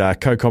 And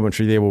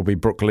co-commentary there will be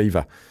Brooke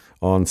Lever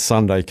on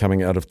Sunday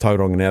coming out of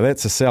Tauranga. Now,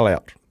 that's a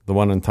sellout, the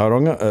one in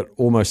Tauranga. It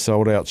almost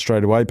sold out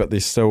straight away, but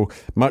there's still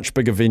much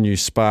bigger venue,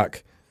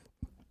 Spark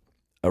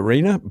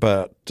Arena.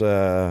 But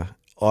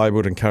I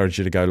would encourage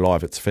you to go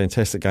live. It's a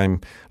fantastic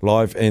game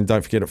live. And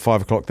don't forget, at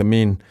 5 o'clock, the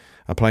men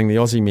are playing the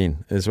Aussie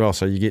men as well.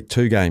 So you get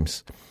 2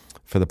 games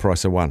for the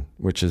price of 1,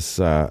 which is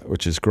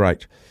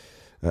great.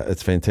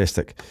 It's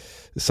fantastic.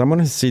 Someone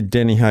has said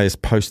Danny Hay has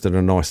posted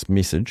a nice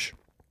message.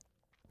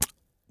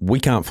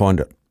 We can't find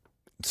it.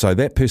 So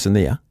that person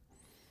there,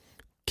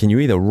 can you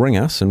either ring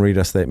us and read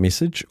us that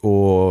message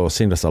or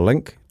send us a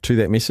link to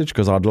that message?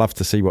 Because I'd love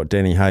to see what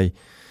Danny Hay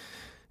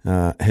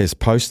has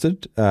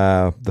posted.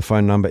 The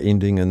phone number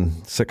ending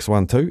in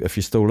 612, if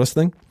you're still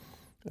listening.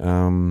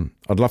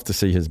 I'd love to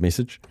see his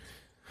message.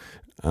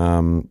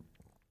 Kes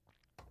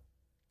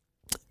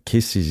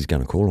says he's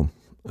going to call him.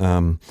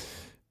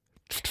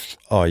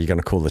 You're going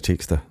to call the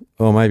texter.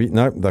 Oh, maybe.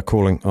 No, they're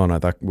calling. Oh, no,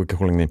 we're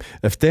calling them.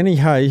 If Danny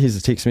Hay, here's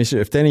a text message.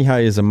 If Danny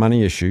Hay is a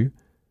money issue,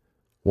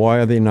 why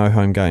are there no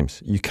home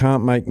games? You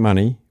can't make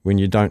money when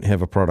you don't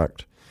have a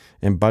product.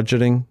 And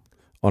budgeting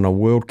on a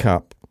World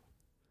Cup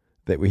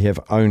that we have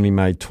only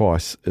made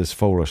twice is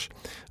foolish.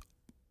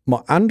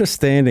 My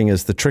understanding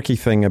is the tricky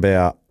thing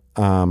about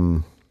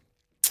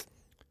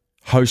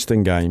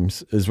hosting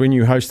games is when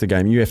you host a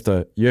game, you have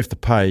to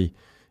pay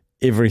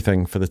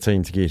everything for the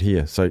team to get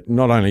here. So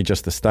not only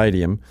just the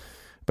stadium,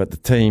 but the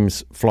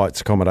team's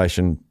flights,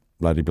 accommodation,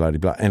 bloody, bloody,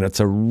 blah. And it's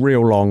a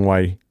real long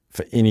way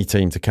for any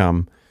team to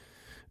come,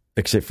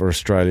 except for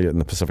Australia and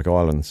the Pacific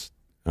Islands.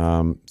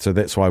 So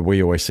that's why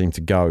we always seem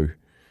to go.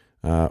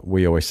 So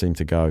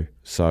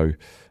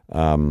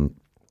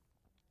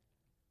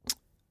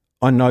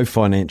I know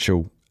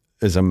financial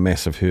is a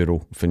massive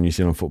hurdle for New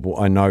Zealand football.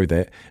 I know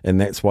that, and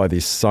that's why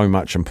there's so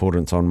much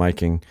importance on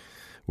making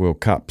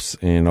World Cups.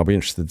 And I'll be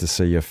interested to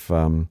see if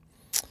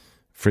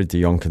Fred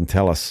de Jong can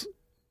tell us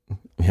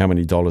how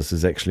many dollars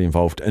is actually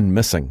involved in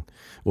missing,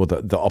 or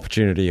the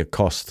opportunity or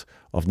cost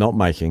of not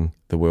making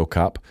the World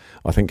Cup.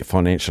 I think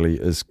financially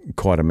is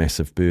quite a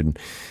massive burden.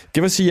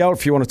 Give us a yell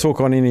if you want to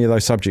talk on any of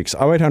those subjects.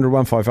 0800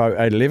 150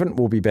 811.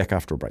 We'll be back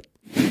after a break.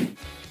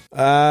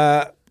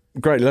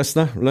 Great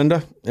listener,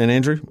 Linda and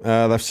Andrew.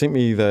 They've sent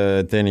me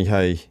the Danny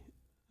Hay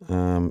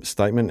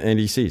statement, and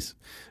he says,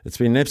 "It's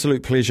been an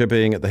absolute pleasure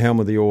being at the helm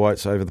of the All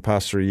Whites over the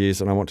past 3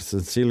 years, and I want to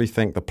sincerely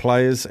thank the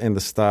players and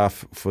the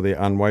staff for their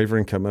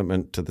unwavering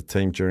commitment to the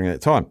team during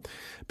that time.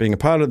 Being a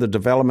part of the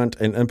development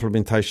and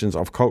implementations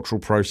of cultural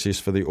process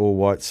for the All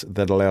Whites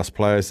that allows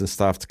players and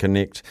staff to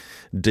connect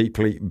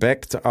deeply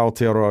back to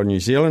Aotearoa New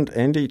Zealand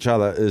and each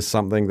other is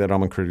something that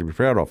I'm incredibly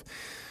proud of.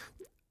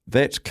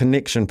 That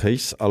connection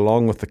piece,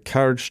 along with the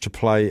courage to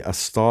play a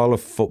style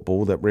of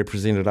football that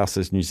represented us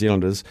as New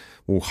Zealanders,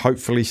 will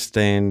hopefully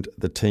stand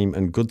the team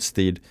in good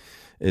stead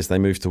as they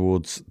move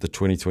towards the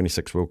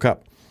 2026 World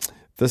Cup.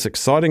 This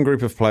exciting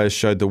group of players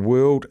showed the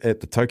world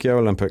at the Tokyo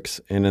Olympics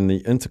and in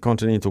the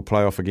Intercontinental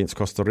Playoff against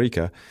Costa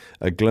Rica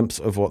a glimpse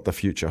of what the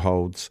future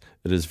holds.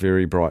 It is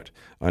very bright.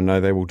 I know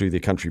they will do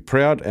their country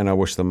proud, and I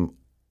wish them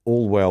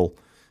all well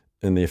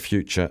in their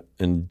future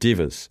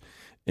endeavours."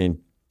 And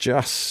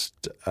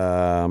just,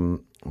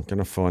 I'm going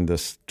to find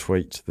this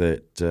tweet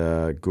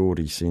that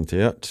Gordy sent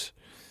out.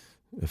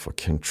 If I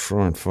can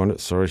try and find it.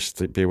 Sorry,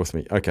 just bear with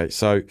me. Okay,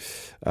 so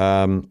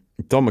Don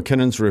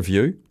McKinnon's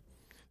review.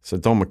 So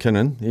Don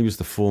McKinnon, he was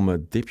the former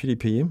Deputy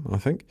PM, I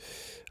think.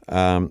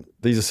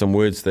 These are some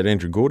words that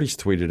Andrew Gordy's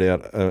tweeted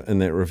out in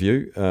that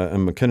review.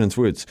 In McKinnon's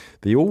words,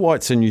 "The All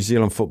Whites and New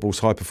Zealand football's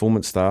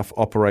high-performance staff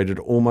operated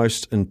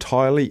almost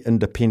entirely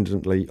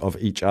independently of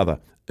each other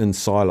in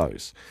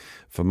silos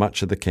for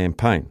much of the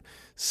campaign.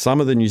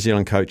 Some of the New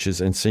Zealand coaches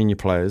and senior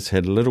players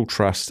had little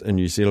trust in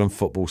New Zealand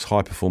football's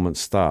high-performance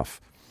staff,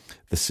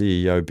 the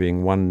CEO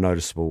being one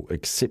noticeable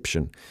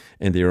exception,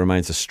 and there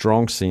remains a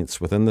strong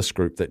sense within this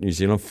group that New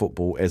Zealand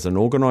football as an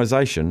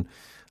organisation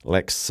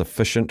lacks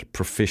sufficient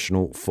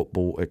professional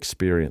football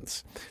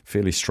experience."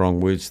 Fairly strong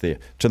words there.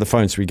 To the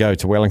phones we go,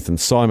 to Wellington.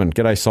 Simon.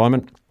 G'day,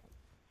 Simon.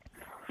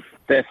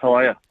 Steph, how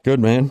are you? Good,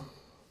 man.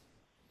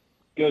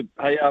 Good.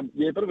 Hey, a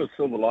bit of a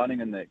silver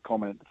lining in that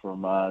comment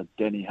from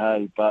Danny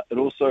Hay, but it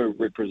also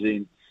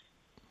represents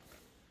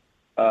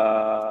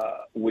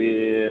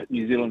where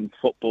New Zealand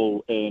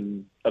football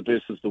and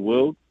versus the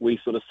world we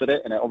sort of sit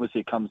at, and it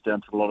obviously comes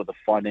down to a lot of the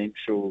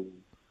financial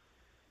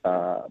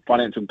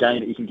gain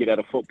that you can get out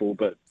of football,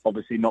 but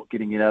obviously not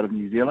getting it out of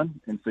New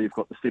Zealand. And so you've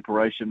got the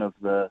separation of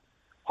the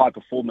high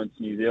performance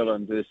New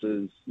Zealand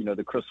versus,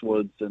 the Chris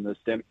Woods and the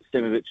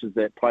Stamoviches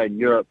that play in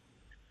Europe,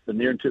 and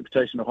their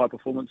interpretation of high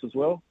performance as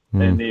well.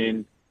 And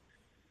then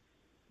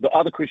the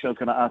other question I was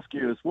going to ask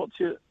you is, what's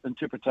your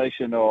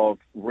interpretation of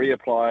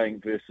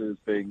reapplying versus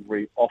being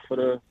re-offered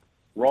a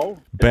role?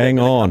 Bang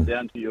on.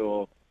 Down to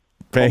your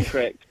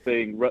contract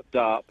being ripped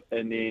up,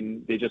 and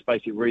then they're just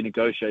basically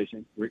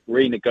renegotiating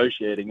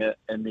it,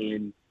 and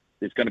then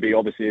there's going to be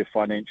obviously a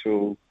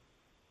financial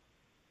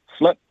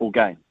slip or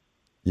gain.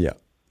 Yeah.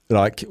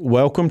 Like,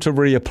 welcome to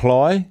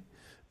reapply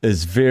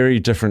is very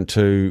different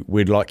to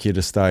we'd like you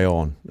to stay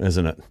on,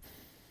 isn't it?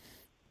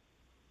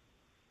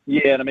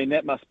 Yeah, and I mean,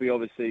 that must be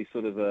obviously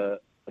sort of a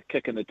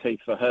kick in the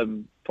teeth for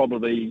him,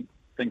 probably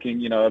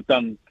thinking, I've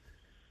done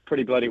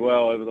pretty bloody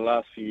well over the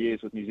last few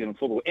years with New Zealand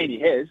football, and he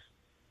has,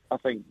 I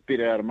think,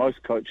 better out of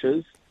most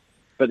coaches,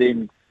 but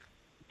then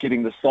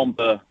getting the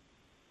somber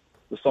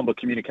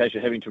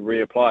communication, having to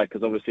reapply,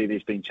 because obviously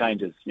there's been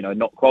changes,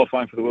 not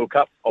qualifying for the World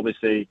Cup,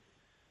 obviously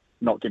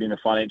not getting the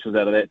financials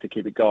out of that to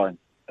keep it going,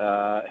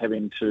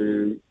 having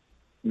to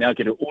now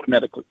get an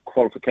automatic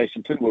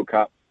qualification to the World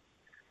Cup.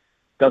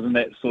 Doesn't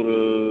that sort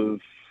of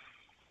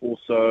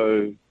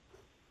also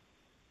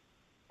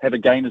have a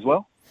gain as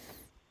well?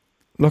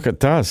 Look, it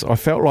does. I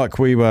felt like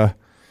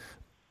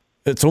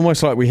it's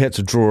almost like we had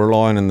to draw a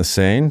line in the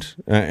sand,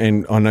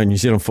 and I know New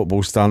Zealand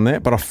football's done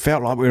that, but I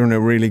felt like we were in a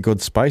really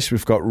good space.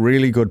 We've got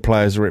really good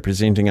players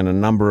representing in a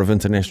number of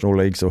international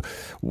leagues or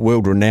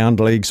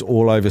world-renowned leagues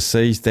all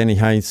overseas. Danny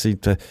Hayes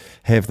seemed to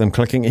have them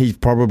clicking. He's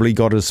probably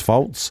got his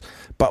faults,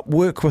 but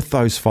work with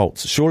those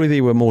faults. Surely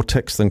there were more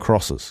ticks than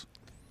crosses.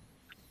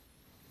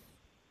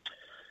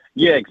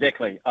 Yeah,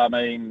 exactly. I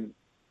mean,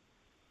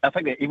 I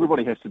think that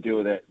everybody has to deal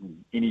with that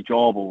in any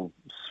job or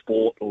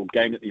sport or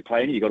game that you're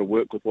playing. You've got to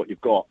work with what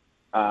you've got.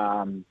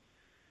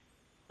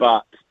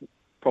 But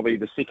probably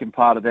the second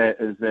part of that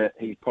is that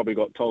he probably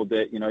got told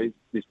that,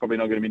 there's probably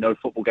not going to be no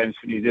football games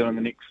for New Zealand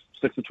in the next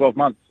 6 to 12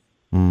 months.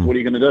 So what are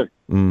you going to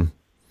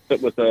do?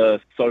 sit with a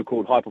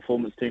so-called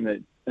high-performance team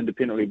that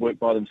independently work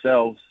by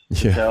themselves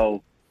to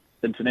tell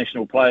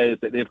international players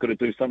that they've got to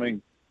do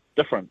something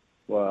different.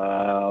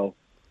 Well,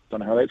 don't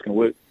know how that's going to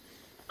work.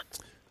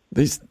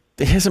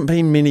 There hasn't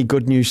been many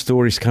good news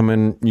stories come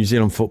in New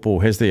Zealand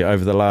football, has there,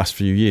 over the last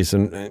few years?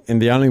 And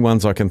the only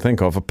ones I can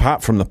think of,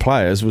 apart from the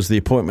players, was the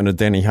appointment of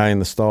Danny Hay and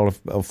the style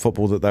of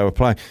football that they were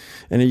playing.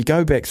 And you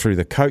go back through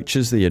the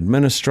coaches, the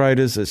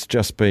administrators, it's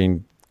just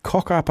been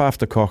cock-up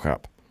after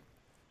cock-up.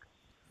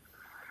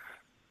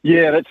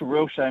 Yeah, that's a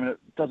real shame. It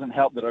doesn't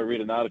help that I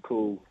read an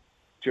article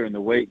during the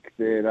week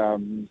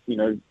that,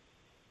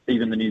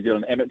 even the New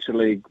Zealand Amateur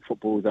League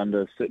football is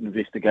under certain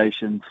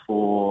investigations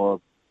for,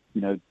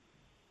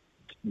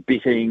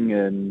 betting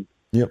and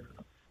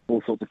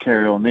all sorts of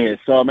carry on there.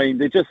 So, I mean,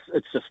 it's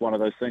just one of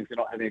those things. They're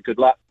not having a good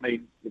luck. I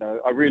mean,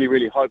 I really,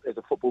 really hope as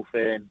a football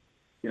fan,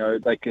 they're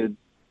going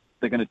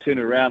to turn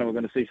it around and we're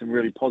going to see some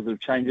really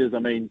positive changes. I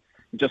mean,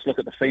 just look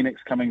at the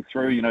Phoenix coming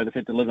through. They've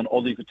had to live in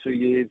Aussie for 2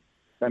 years.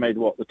 They made,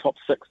 the top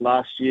 6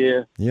 last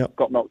year,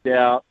 got knocked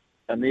out,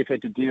 and they've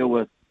had to deal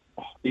with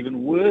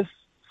even worse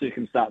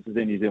circumstances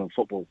than New Zealand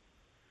football.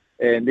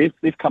 And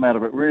they've come out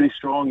of it really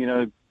strong.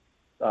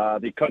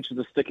 Their coaches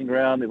are sticking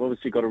around. They've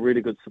obviously got a really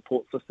good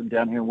support system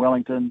down here in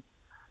Wellington.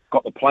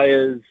 Got the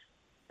players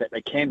that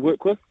they can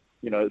work with.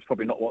 It's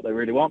probably not what they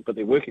really want, but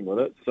they're working with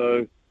it.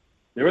 So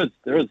there's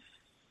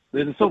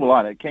a silver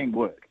lining. It can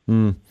work.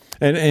 And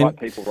right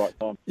people, right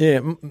time. Yeah,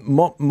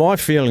 my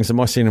feelings and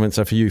my sentiments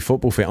are for you,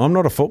 football fan. I'm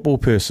not a football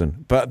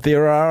person, but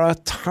there are a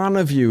ton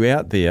of you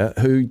out there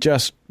who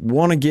just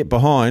want to get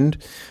behind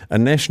a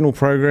national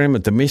program, a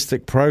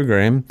domestic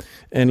program,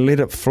 and let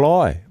it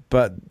fly.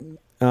 But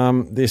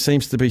there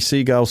seems to be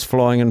seagulls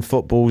flying in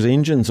football's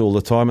engines all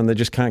the time, and they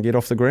just can't get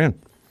off the ground.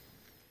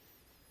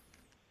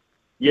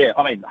 Yeah,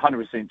 I mean,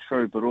 100%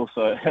 true, but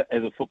also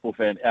as a football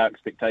fan, our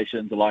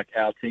expectations are like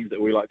our teams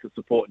that we like to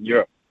support in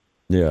Europe.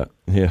 Yeah.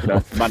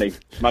 Money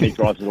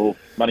drives it all.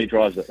 Money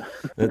drives it.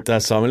 It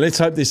does, Simon. Let's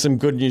hope there's some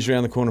good news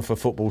around the corner for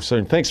football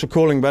soon. Thanks for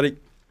calling, buddy.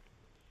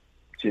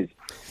 Cheers.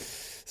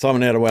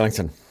 Simon out of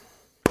Wellington.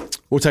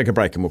 We'll take a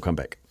break and we'll come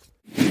back.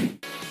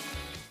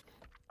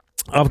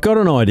 I've got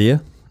an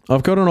idea.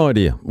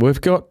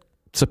 We've got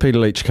Sir Peter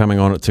Leitch coming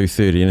on at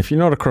 2:30, and if you're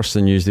not across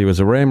the news, there was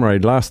a ram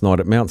raid last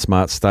night at Mount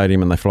Smart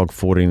Stadium and they flogged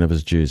 14 of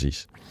his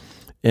jerseys.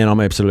 And I'm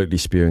absolutely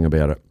spewing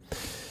about it.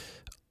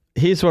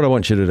 Here's what I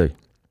want you to do.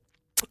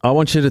 I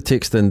want you to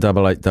text in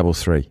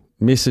 8833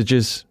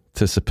 messages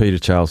to Sir Peter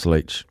Charles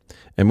Leitch,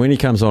 and when he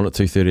comes on at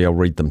 2:30, I'll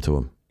read them to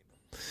him.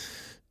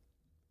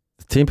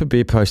 The Temper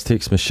Beer Post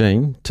text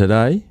machine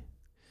today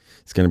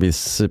is going to be the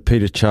Sir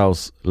Peter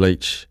Charles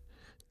Leitch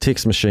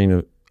text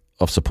machine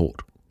of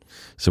support.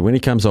 So when he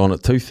comes on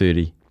at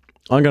 2:30,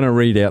 I'm going to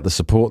read out the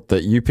support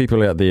that you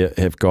people out there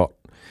have got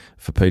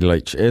for Peter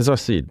Leitch. As I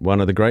said,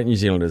 one of the great New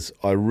Zealanders.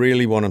 I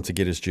really want him to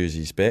get his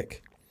jerseys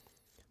back.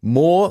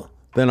 More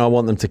than I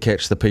want them to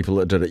catch the people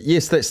that did it.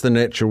 Yes, that's the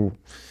natural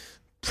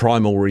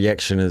primal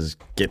reaction, is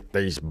get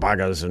these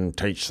buggers and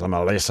teach them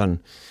a lesson.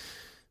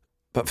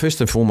 But first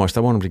and foremost,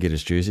 I want him to get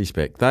his jerseys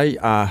back. They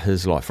are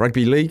his life.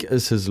 Rugby league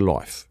is his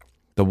life.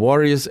 The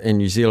Warriors and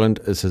New Zealand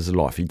is his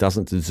life. He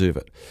doesn't deserve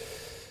it.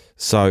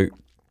 So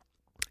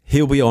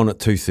he'll be on at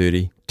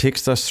 2:30.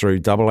 Text us through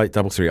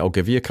 8833. I'll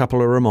give you a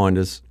couple of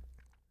reminders,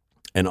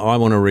 and I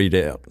want to read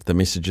out the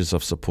messages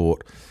of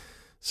support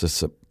to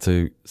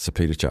Sir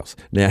Peter Charles.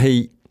 Now,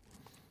 he'd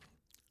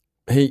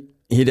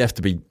have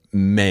to be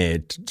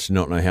mad to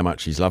not know how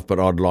much he's loved, but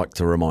I'd like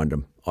to remind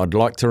him. I'd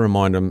like to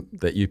remind him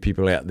that you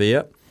people out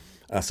there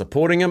are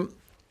supporting him,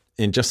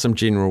 and just some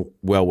general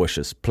well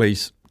wishes.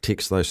 Please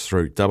text those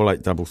through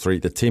 8833.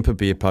 The Temper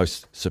Beer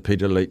Post Sir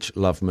Peter Leitch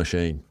Love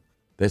Machine.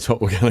 That's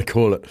what we're going to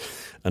call it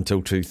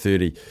until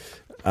 2:30.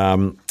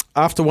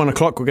 After 1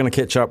 o'clock, we're going to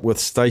catch up with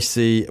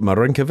Stacey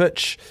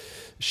Marinkovich.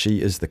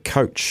 She is the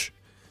coach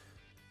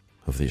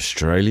of the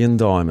Australian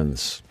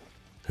Diamonds,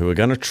 who are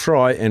going to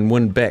try and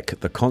win back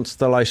the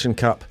Constellation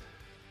Cup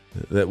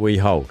that we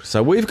hold.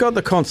 So we've got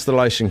the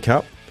Constellation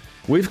Cup,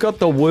 we've got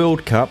the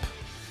World Cup,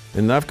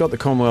 and they've got the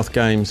Commonwealth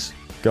Games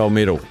gold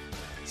medal.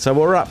 So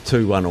we're up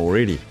 2-1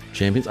 already,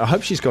 champions. I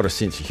hope she's got a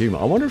sense of humour.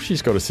 I wonder if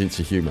she's got a sense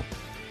of humour.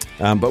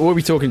 But we'll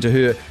be talking to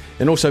her,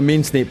 and also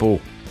men's netball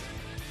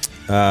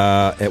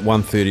at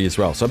 1:30 as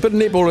well. So a bit of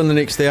netball in the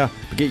next hour,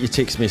 but get your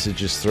text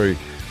messages through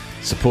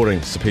supporting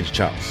Sir Peter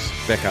Charles.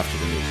 Back after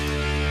the news.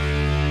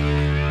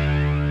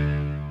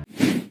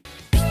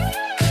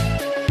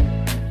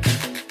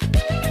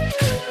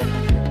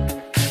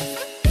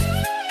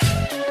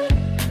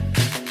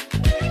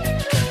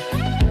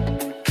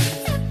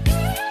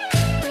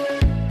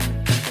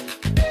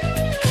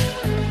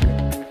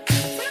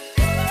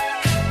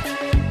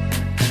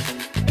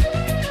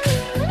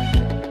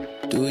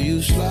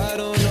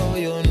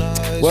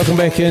 Welcome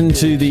back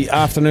into the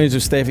afternoons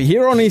of Staffy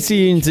here on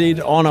SENZ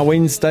on a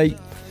Wednesday.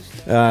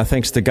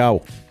 Thanks to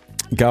Gull.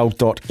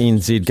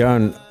 Gull.nz. Go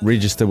and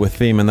register with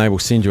them and they will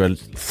send you a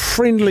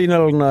friendly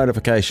little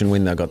notification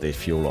when they've got their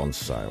fuel on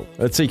sale.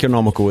 It's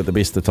economical at the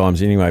best of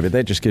times anyway, but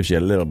that just gives you a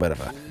little bit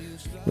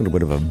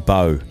of a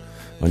bow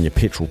on your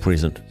petrol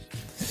present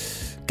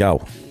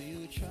Go.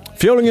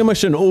 Fueling your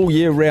mission all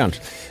year round.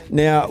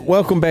 Now,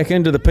 welcome back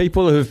into the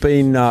people who've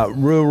been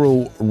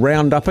rural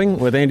round-upping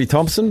with Andy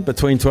Thompson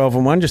between 12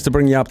 and 1, just to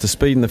bring you up to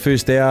speed in the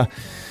first hour.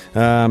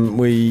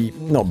 We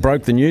not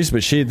broke the news,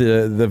 but shared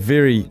the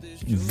very,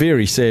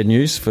 very sad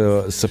news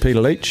for Sir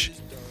Peter Leitch,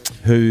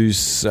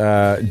 whose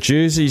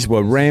jerseys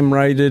were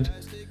ram-raided.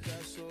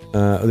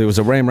 There was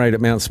a ram raid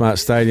at Mount Smart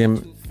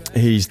Stadium.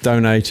 He's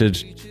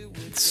donated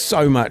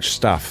so much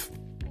stuff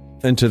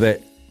into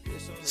that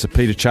Sir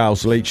Peter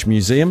Charles Leitch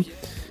Museum,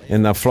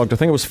 and they've flogged, I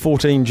think it was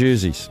 14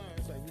 jerseys.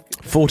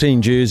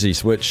 14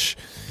 jerseys, which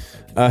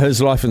are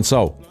his life and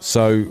soul.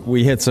 So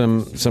we had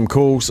some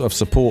calls of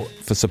support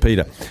for Sir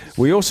Peter.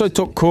 We also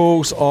took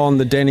calls on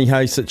the Danny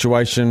Hay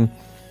situation,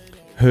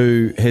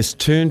 who has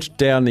turned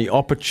down the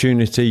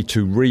opportunity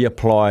to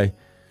reapply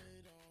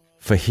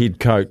for head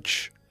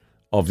coach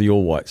of the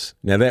All Whites.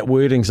 Now that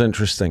wording's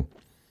interesting.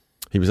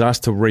 He was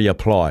asked to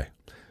reapply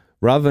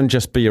rather than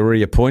just be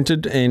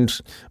reappointed. And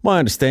my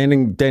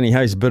understanding, Danny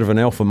Hay's a bit of an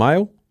alpha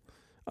male.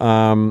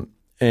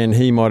 And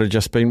he might have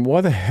just been,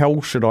 why the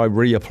hell should I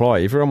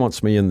reapply? Everyone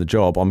wants me in the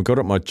job. I'm good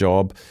at my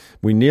job.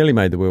 We nearly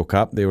made the World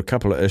Cup. There were a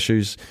couple of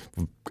issues.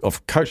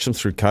 I've coached them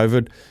through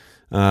COVID.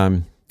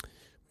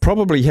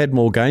 Probably had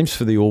more games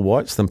for the All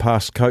Whites than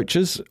past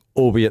coaches,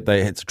 albeit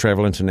they had to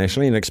travel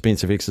internationally, an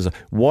expensive exercise.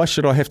 Why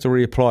should I have to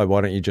reapply?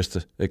 Why don't you just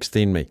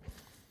extend me?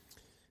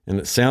 And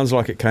it sounds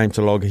like it came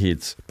to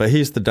loggerheads. But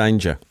here's the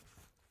danger.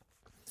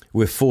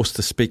 We're forced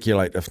to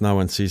speculate if no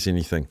one says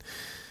anything.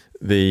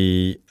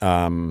 The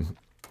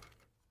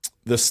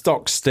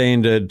stock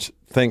standard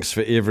thanks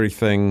for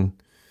everything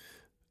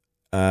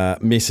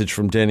message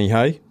from Danny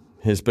Hay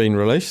has been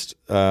released.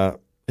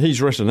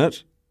 He's written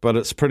it, but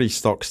it's pretty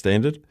stock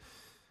standard.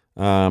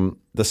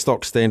 The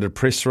stock standard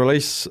press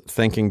release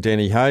thanking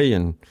Danny Hay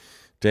and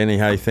Danny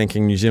Hay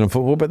thanking New Zealand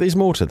football, but there's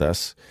more to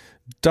this.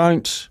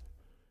 Don't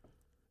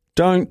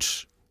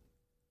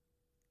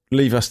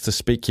leave us to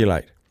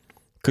speculate,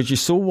 because you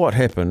saw what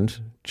happened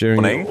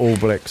during the All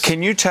Blacks.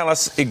 Can you tell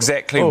us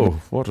exactly?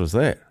 Oh, what was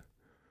that?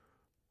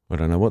 I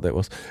don't know what that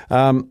was.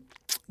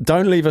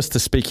 Don't leave us to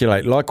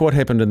speculate, like what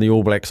happened in the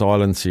All Blacks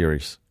Island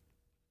series,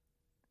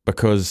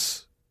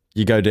 because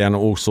you go down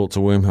all sorts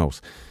of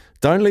wormholes.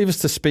 Don't leave us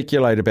to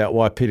speculate about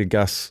why Peter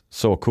Gus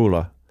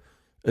Soakula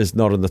is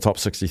not in the top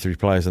 63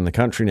 players in the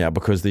country now,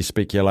 because there's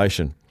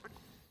speculation.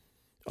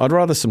 I'd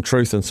rather some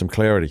truth and some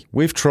clarity.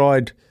 We've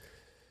tried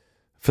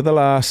for the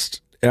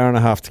last hour and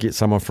a half to get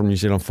someone from New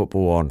Zealand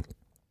football on.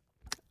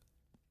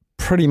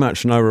 Pretty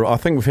much no. I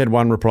think we've had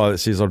one reply that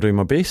says, I'll do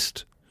my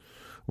best,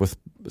 with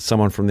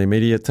someone from the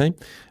media team,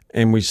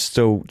 and we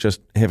still just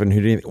haven't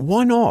heard anything.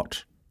 Why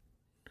not?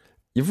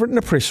 You've written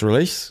a press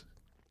release.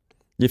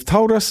 You've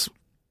told us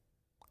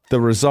the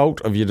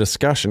result of your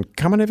discussion.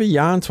 Come and have a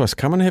yarn to us.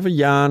 Come and have a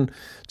yarn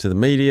to the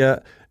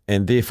media.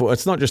 And therefore,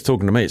 it's not just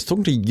talking to me. It's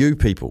talking to you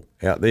people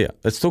out there.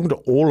 It's talking to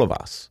all of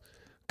us.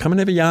 Come and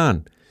have a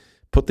yarn.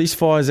 Put these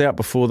fires out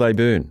before they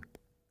burn.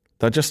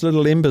 They're just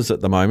little embers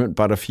at the moment,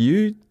 but if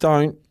you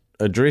don't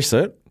address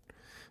it,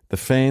 the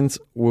fans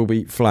will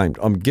be flamed.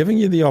 I'm giving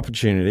you the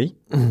opportunity,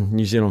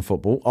 New Zealand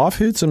football. I've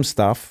heard some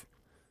stuff.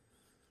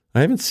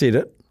 I haven't said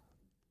it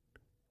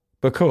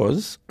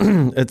because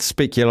it's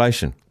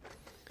speculation.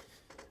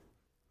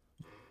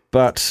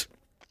 But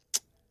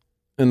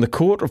in the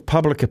court of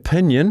public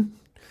opinion,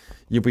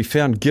 you'll be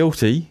found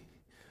guilty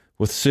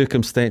with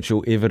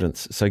circumstantial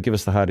evidence. So give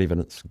us the hard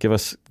evidence. Tell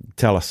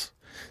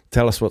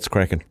us what's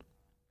cracking.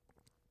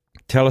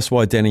 Tell us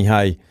why Danny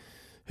Hay,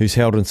 who's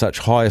held in such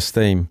high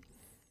esteem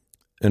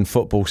in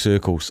football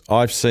circles.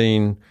 I've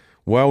seen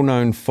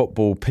well-known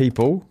football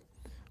people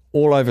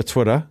all over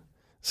Twitter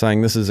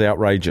saying this is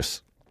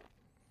outrageous.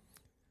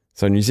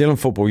 So New Zealand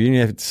football, you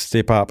have to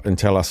step up and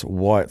tell us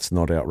why it's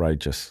not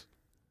outrageous.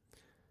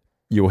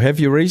 You'll have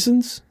your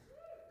reasons,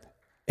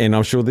 and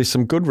I'm sure there's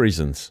some good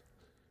reasons.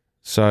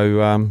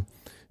 So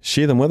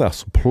share them with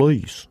us,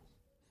 please.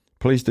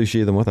 Please do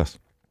share them with us.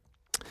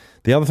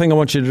 The other thing I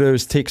want you to do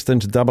is text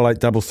into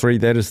 8833.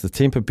 That is the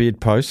Temper Bed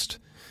post.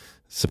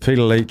 Sir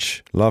Peter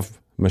Leitch, love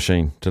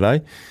machine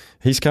today.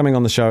 He's coming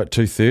on the show at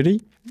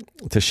 2:30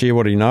 to share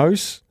what he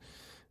knows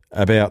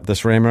about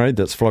this ram raid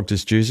that's flogged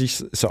his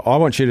jerseys. So I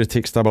want you to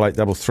text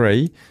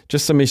 8833,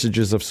 just some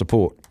messages of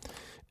support,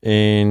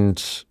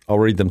 and I'll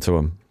read them to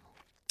him.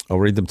 I'll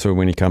read them to him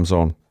when he comes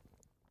on.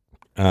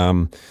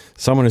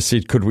 Someone has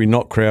said, could we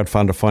not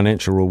crowdfund a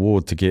financial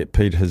reward to get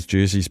Pete his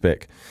jerseys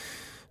back?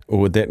 Or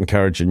would that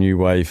encourage a new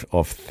wave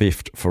of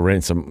theft for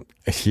ransom?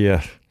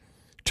 Yeah,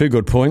 two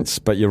good points,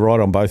 but you're right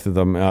on both of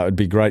them. It'd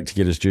be great to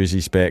get his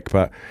jerseys back,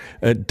 but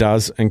it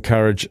does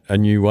encourage a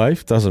new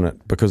wave, doesn't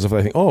it? Because if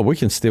they think, we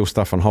can steal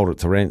stuff and hold it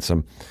to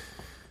ransom,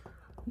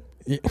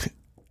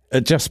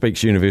 it just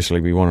speaks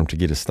universally. We want him to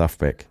get his stuff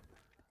back.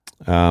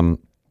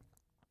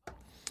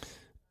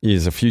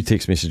 There's a few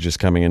text messages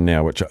coming in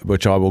now,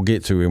 which I will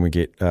get to when we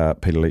get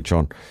Peter Leitch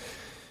on.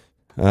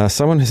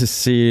 Someone has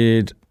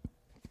said,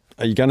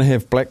 are you going to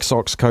have Black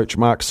Sox coach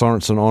Mark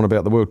Sorensen on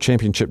about the World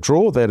Championship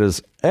draw? That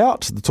is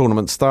out. The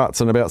tournament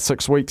starts in about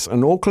 6 weeks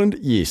in Auckland.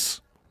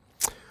 Yes.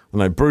 I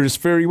know Brutus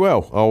very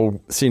well.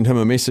 I'll send him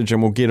a message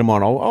and we'll get him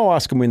on. I'll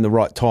ask him when the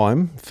right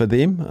time for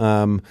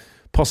them.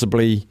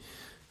 Possibly,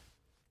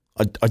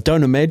 I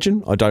don't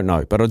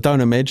know, but I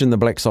don't imagine the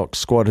Black Sox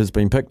squad has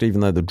been picked,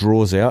 even though the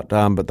draw's out.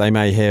 But they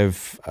may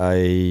have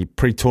a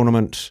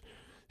pre-tournament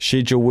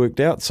schedule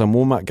worked out, some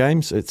warm-up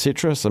games,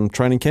 etc., some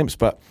training camps.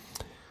 But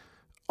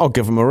I'll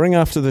give them a ring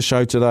after the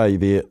show today,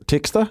 their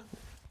texter.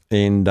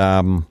 And,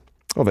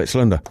 that's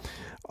Linda.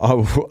 I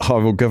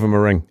will give him a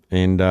ring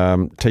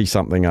and tee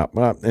something up.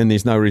 And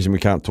there's no reason we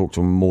can't talk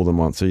to him more than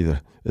once either,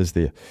 is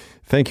there?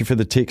 Thank you for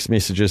the text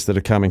messages that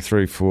are coming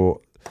through for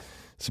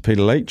Sir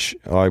Peter Leitch.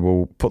 I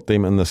will put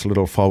them in this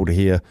little folder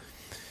here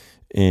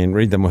and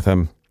read them with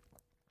him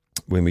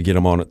when we get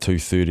him on at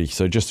 2:30.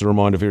 So just a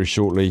reminder very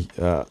shortly,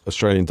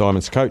 Australian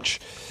Diamonds coach,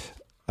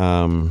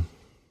 Junior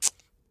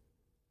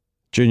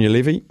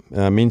Levi,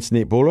 men's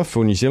netballer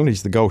for New Zealand.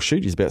 He's the goal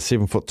shoot. He's about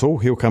 7 foot tall.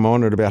 He'll come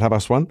on at about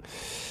 1:30.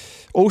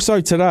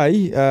 Also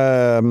today,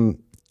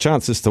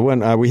 chances to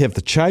win. We have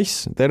the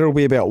chase. That'll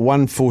be about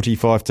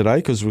 1:45 today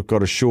because we've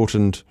got a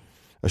shortened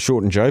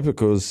show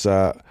because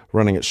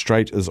running it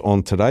straight is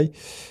on today.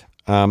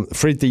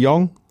 Fred de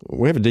Jong,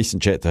 we have a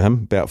decent chat to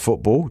him about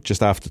football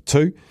just after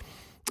 2.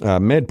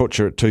 Mad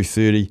Butcher at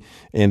 2:30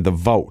 and the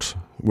Vault.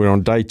 We're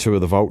on day 2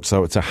 of the Vault,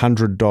 so it's a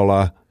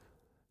 $100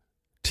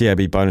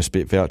 TAB bonus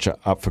bet voucher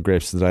up for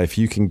grabs today. If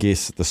you can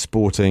guess the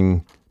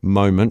sporting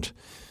moment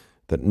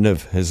that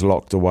Niv has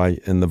locked away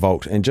in the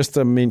Vault. And just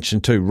to mention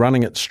too,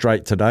 running it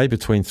straight today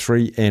between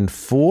 3 and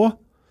 4,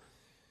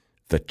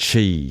 the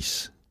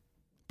Cheese.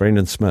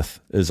 Brendan Smith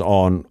is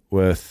on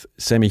with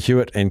Sammy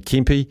Hewitt and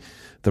Kempy,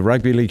 the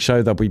Rugby League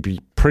show. They'll be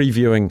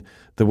previewing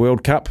the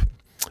World Cup.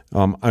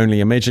 I'm only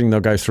imagining they'll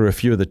go through a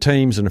few of the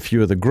teams and a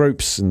few of the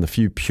groups and a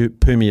few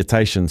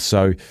permutations.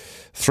 So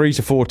 3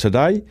 to 4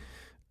 today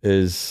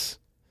is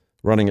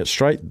running it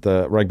straight,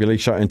 the Rugby League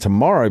show. And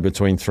tomorrow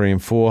between 3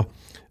 and 4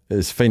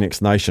 is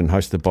Phoenix Nation,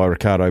 hosted by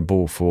Ricardo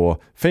Ball for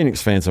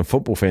Phoenix fans and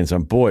football fans.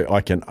 And boy,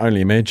 I can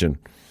only imagine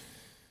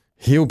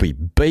he'll be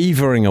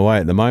beavering away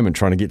at the moment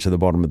trying to get to the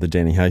bottom of the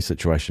Danny Hay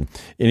situation.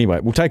 Anyway,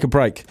 we'll take a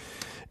break.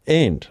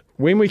 And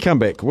when we come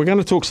back, we're going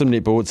to talk some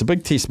netball. It's a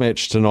big test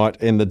match tonight,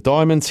 and the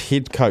Diamonds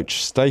head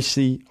coach,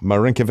 Stacey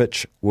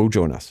Marinkovich, will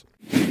join us.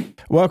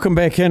 Welcome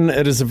back in.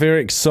 It is a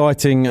very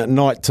exciting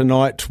night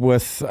tonight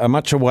with a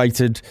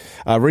much-awaited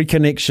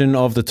reconnection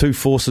of the two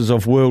forces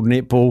of world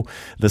netball.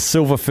 The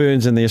Silver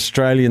Ferns and the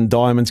Australian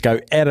Diamonds go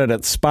at it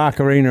at Spark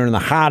Arena in the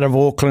heart of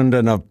Auckland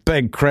in a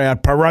big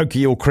crowd,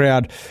 parochial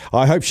crowd.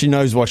 I hope she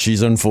knows what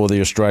she's in for, the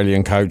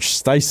Australian coach.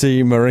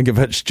 Stacey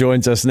Marinkovich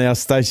joins us now.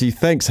 Stacey,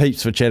 thanks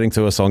heaps for chatting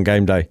to us on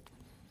game day.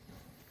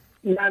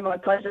 No, my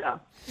pleasure.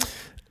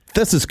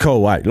 This is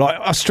cool, eh? Like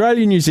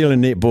Australia-New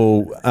Zealand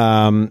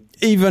netball,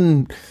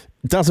 even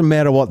doesn't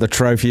matter what the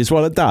trophy is.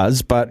 Well, it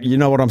does, but you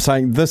know what I'm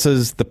saying? This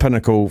is the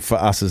pinnacle for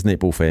us as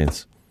netball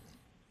fans.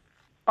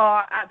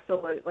 Oh,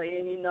 absolutely.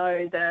 And you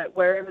know that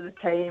wherever the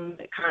team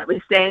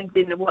currently stands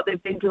in and what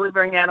they've been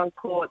delivering out on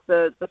court,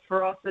 the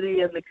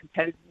ferocity and the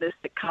competitiveness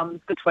that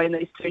comes between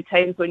these two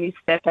teams when you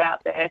step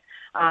out there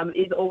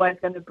is always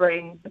going to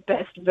bring the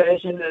best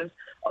version of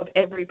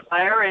every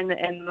player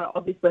and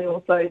obviously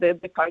also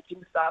the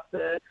coaching staff,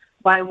 the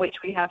way in which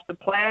we have to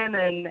plan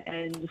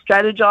and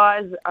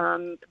strategise,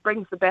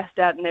 brings the best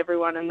out in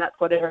everyone, and that's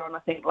what everyone, I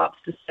think, loves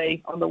to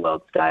see on the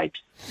world stage.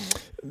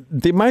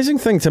 The amazing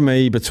thing to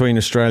me between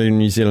Australia and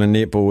New Zealand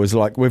netball is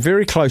like we're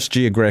very close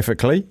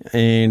geographically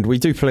and we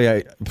do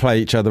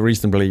play each other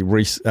reasonably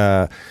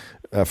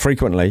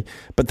frequently,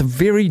 but the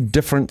very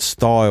different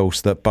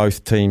styles that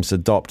both teams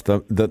adopt,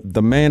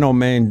 the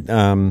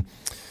man-on-man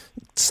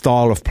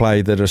style of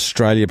play that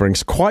Australia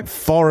brings, quite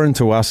foreign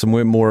to us, and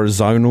we're more a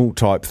zonal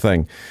type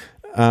thing.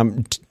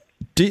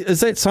 Is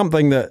that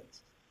something that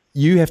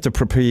you have to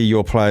prepare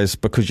your players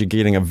because you're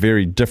getting a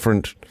very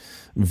different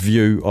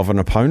view of an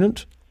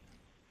opponent?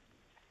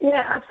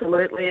 Yeah,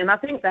 absolutely. And I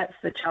think that's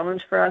the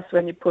challenge for us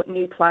when you put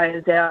new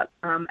players out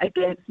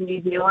against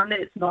New Zealand.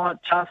 It's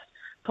not just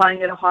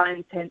playing at a high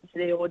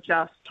intensity or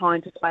just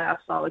trying to play our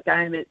style of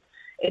game. It's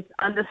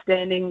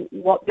understanding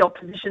what the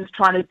opposition's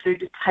trying to do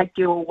to take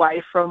you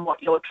away from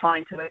what you're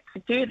trying to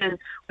execute. And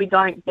we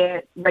don't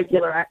get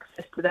regular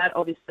access to that,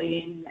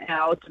 obviously, in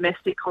our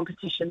domestic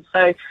competition.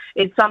 So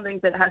it's something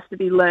that has to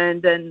be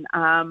learned and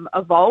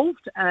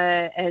evolved.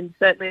 And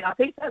certainly I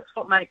think that's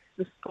what makes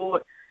the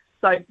sport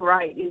so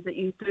great, is that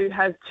you do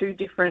have two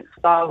different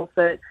styles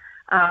that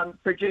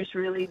produce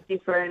really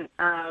different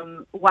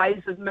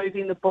ways of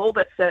moving the ball,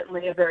 but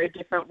certainly are very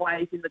different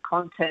ways in the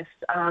contest,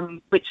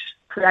 which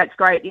creates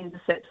great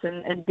intercepts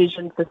and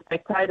vision for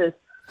spectators.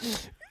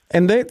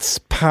 And that's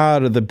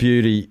part of the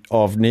beauty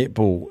of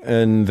netball,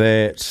 in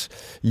that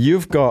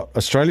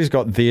Australia's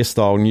got their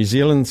style, New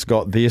Zealand's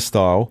got their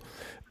style,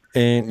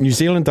 and New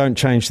Zealand don't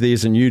change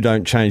theirs and you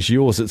don't change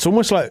yours. It's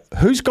almost like,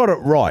 who's got it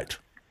right?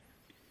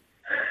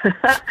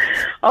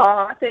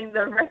 I think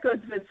the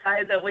records would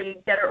say that we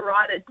get it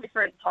right at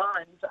different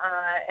times,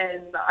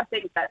 and I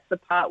think that's the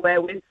part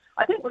where we've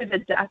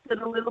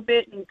adapted a little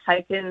bit and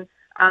taken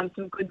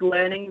some good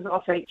learnings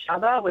off each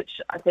other,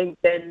 which I think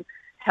then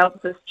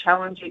helps us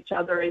challenge each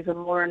other even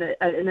more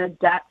and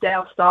adapt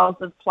our styles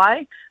of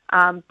play.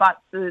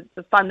 But the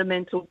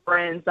fundamental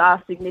brands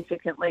are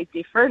significantly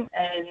different,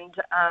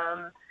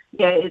 and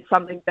it's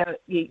something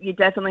that you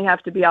definitely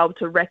have to be able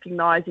to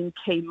recognise in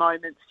key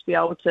moments to be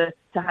able to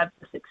have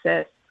the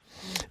success.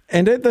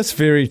 And at this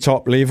very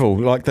top level,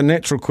 like the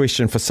natural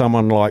question for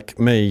someone like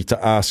me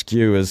to ask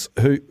you is,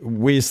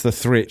 where's the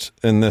threat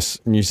in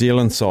this New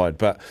Zealand side?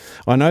 But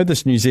I know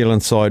this New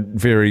Zealand side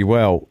very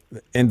well,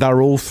 and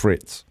they're all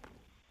threats.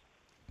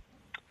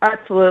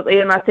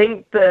 Absolutely, and I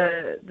think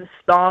the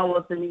style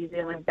of the New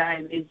Zealand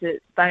game is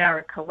that they are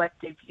a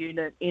collective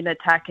unit in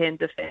attack and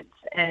defence.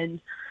 And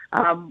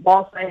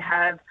whilst they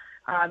have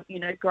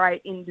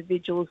great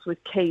individuals with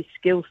key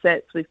skill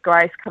sets, with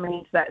Grace coming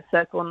into that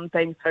circle and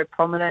being so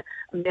prominent,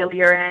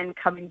 Amelia Ann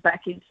coming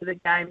back into the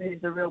game,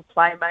 who's a real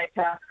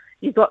playmaker.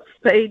 You've got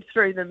speed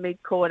through the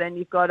mid-court, and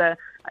you've got a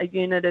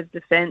unit of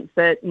defence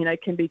that,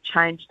 can be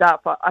changed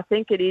up. I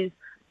think it is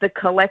the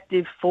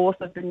collective force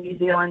of the New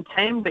Zealand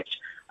team, which,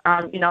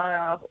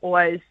 I've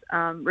always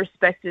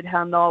respected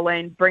how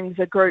Nolene brings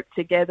a group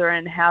together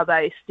and how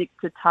they stick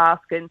to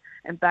task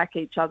and back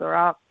each other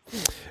up.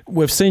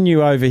 We've seen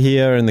you over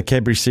here in the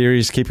Cadbury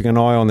Series keeping an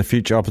eye on the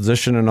future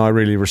opposition, and I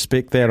really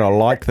respect that. I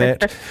like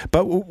that.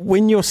 But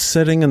when you're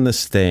sitting in the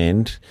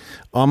stand,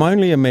 I'm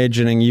only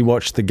imagining you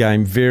watch the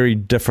game very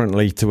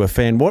differently to a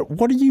fan.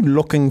 What are you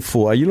looking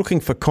for? Are you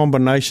looking for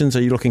combinations?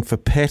 Are you looking for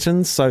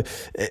patterns? So,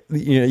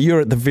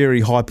 you're at the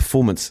very high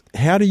performance.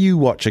 How do you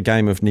watch a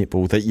game of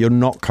netball that you're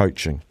not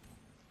coaching?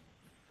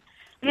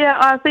 Yeah,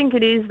 I think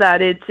it is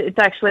that. It's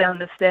actually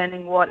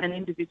understanding what an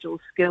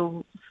individual's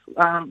skills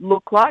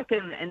look like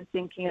and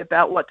thinking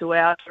about what do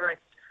our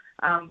direct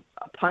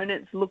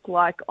opponents look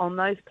like on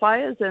those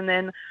players. And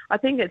then I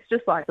think it's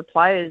just like the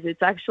players.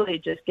 It's actually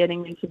just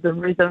getting into the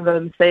rhythm of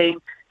them, seeing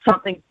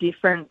something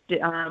different,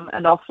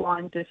 an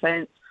offline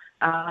defence,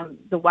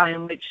 the way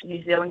in which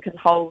New Zealand can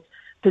hold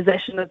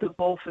possession of the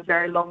ball for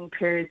very long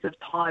periods of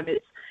time.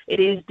 It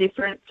is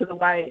different to the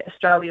way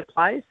Australia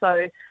plays.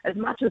 So as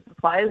much as the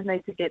players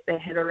need to get their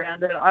head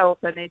around it, I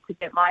also need to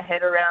get my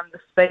head around the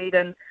speed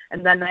and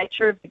the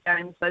nature of the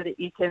game so that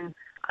you can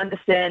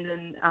understand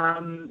and,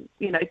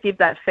 give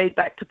that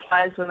feedback to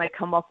players when they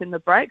come off in the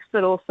breaks,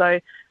 but also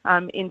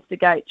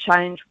instigate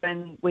change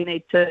when we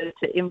need to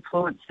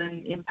influence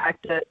and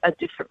impact at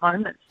different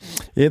moments.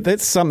 Yeah,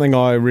 that's something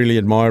I really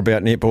admire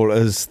about netball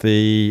is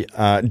the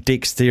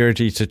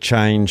dexterity to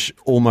change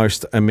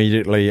almost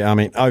immediately. I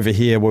mean, over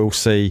here we'll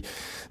see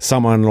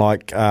someone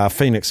like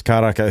Phoenix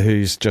Karaka,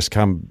 who's just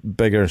come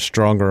bigger,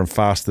 stronger and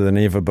faster than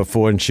ever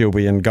before, and she'll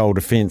be in goal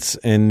defence.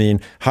 And then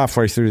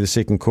halfway through the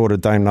second quarter,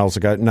 Dame Knowles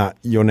will go, nah,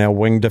 you're now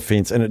wing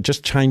defence. And it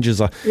just changes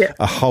a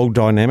whole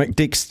dynamic.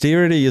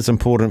 Dexterity is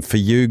important for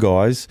you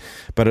guys,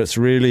 but it's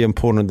really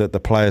important that the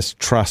players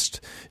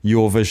trust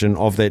your vision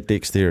of that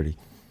dexterity.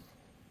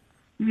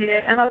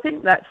 Yeah, and I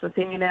think that's the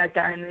thing in our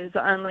game. There's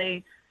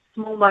only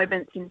small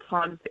moments in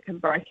time that can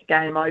break a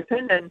game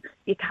open, and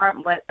you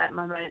can't let that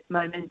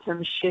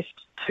momentum shift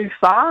too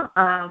far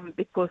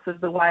because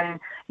of the way,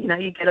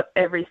 you get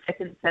every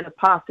second centre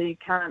pass, so you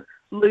can't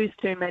lose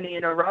too many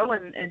in a row,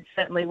 and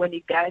certainly when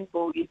you gain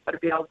ball, you've got to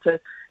be able to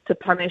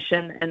punish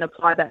and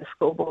apply that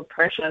scoreboard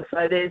pressure.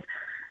 So there's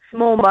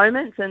small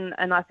moments,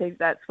 and I think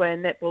that's where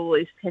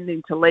netball is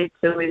tending to lead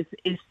to is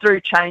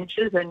through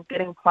changes and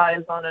getting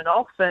players on and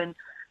off, and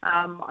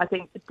I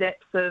think the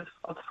depth of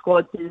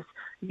squads is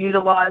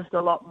utilised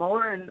a lot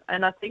more,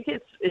 and I think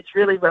it's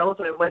really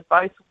relevant. We're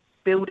both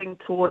building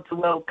towards the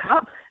World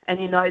Cup,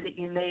 and you know that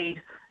you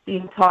need the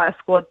entire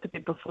squad to be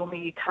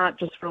performing. You can't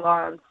just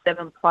rely on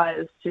 7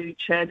 players to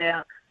churn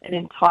out an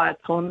entire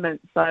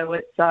tournament. So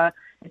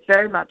it's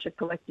very much a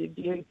collective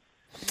view.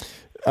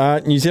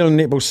 New Zealand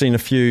netball's seen a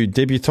few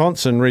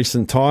debutantes in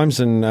recent times,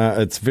 and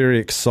it's very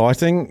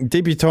exciting.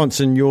 Debutantes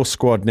in your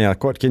squad now,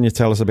 what can you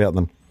tell us about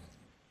them?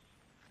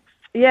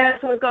 Yeah,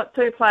 so we've got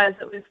 2 players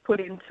that we've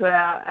put into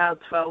our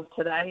 12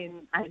 today,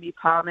 in Amy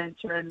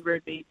Parmenter and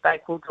Ruby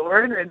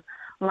Bakewell-Doran, and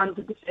one's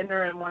a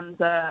defender and one's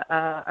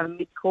a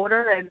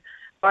mid-quarter, and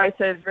both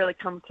have really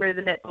come through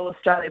the Netball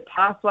Australia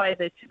pathway.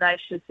 They're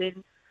tenacious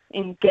in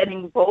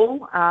getting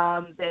ball.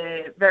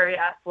 They're very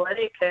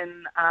athletic,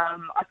 and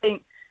I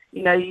think,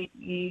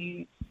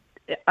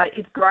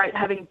 it's great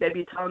having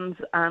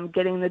debutants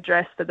getting the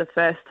dress for the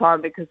first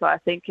time, because I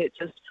think it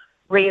just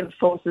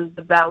reinforces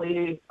the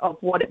value of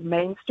what it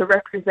means to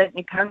represent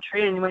your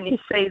country. And when you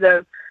see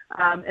them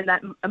and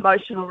that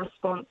emotional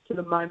response to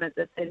the moment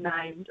that they're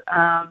named,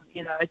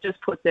 it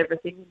just puts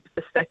everything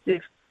into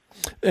perspective.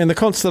 And the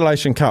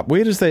Constellation Cup,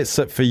 where does that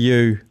sit for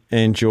you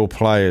and your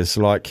players?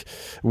 Like,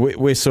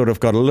 we're sort of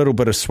got a little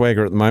bit of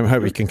swagger at the moment.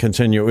 Hope we can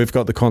continue. We've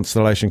got the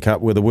Constellation Cup.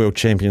 We're the world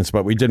champions,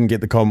 but we didn't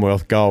get the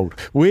Commonwealth gold.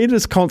 Where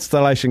does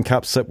Constellation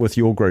Cup sit with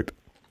your group?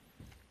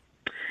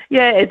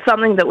 Yeah, it's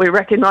something that we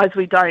recognise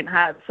we don't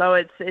have. So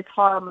it's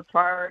high on the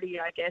priority,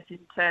 I guess, in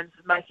terms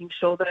of making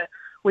sure that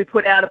we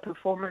put out a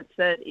performance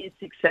that is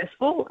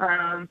successful.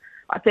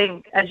 I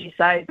think, as you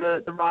say,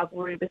 the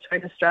rivalry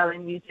between Australia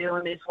and New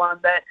Zealand is one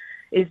that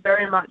is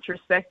very much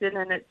respected,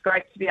 and it's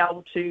great to be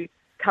able to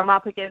come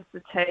up against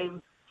the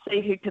team,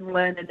 see who can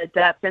learn and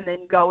adapt, and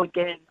then go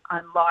again,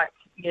 unlike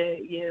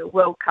your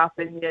World Cup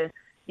and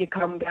your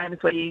common games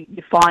where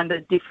you find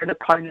a different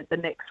opponent the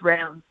next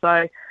round.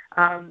 So,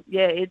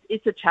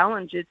 it's a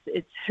challenge.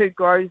 It's who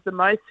grows the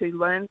most, who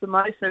learns the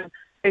most, and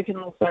who can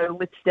also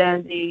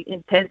withstand the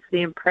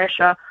intensity and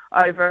pressure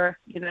over,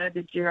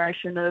 the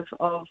duration of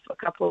a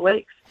couple of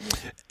weeks.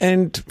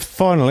 And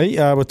finally,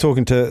 we're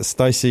talking to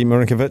Stacey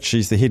Marinkovich.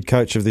 She's the head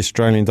coach of the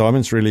Australian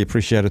Diamonds. Really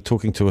appreciated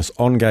talking to us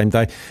on game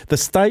day. The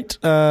state,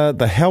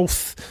 the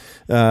health,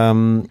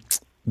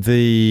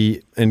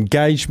 the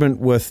engagement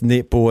with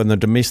netball and the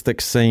domestic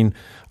scene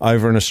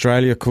over in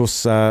Australia. Of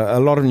course, a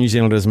lot of New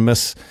Zealanders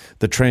miss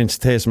the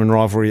Trans-Tasman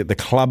rivalry at the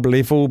club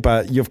level,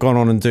 but you've gone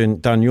on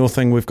and done your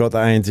thing. We've got the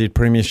ANZ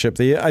Premiership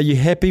there. Are you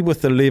happy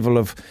with the level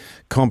of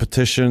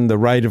competition, the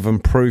rate of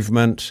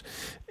improvement,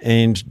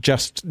 and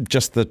just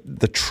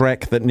the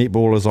track that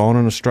netball is on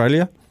in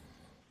Australia?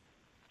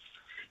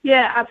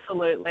 Yeah,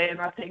 absolutely.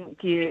 And I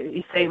think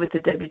you see with the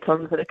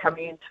debutants that are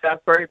coming into our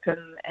group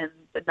and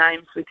the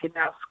names within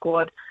our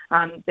squad,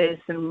 there's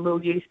some real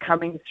youth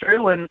coming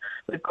through, and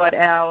we've got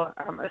our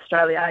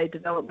Australia A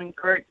development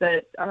group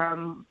that,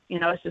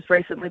 has just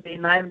recently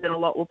been named, and a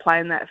lot will play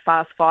in that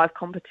Fast Five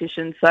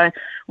competition. So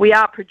we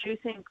are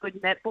producing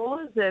good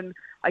netballers, and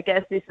I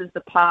guess this is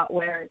the part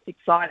where it's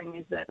exciting,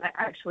 is that they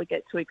actually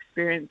get to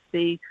experience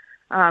the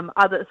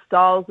other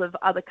styles of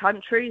other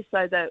countries,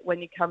 so that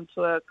when you come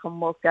to a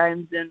Commonwealth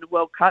Games and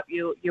World Cup,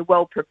 you're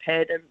well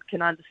prepared and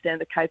can understand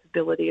the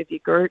capability of your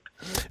group.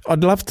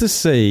 I'd love to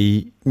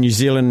see New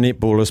Zealand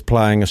netballers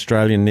playing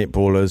Australian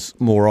netballers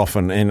more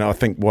often, and I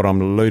think what I'm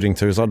alluding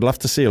to is I'd love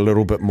to see a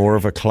little bit more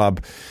of a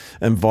club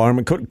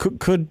environment.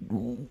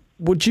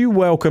 Would you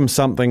welcome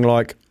something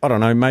like, I don't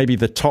know, maybe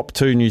the top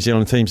two New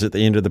Zealand teams at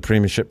the end of the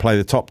Premiership play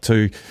the top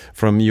two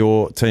from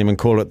your team and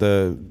call it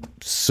the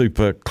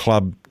Super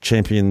Club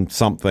Champion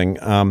something?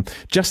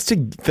 Just to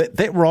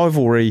that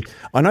rivalry,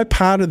 I know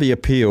part of the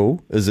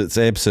appeal is its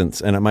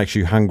absence and it makes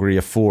you hungrier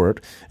for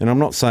it. And I'm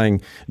not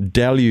saying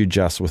deluge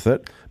us with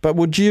it, but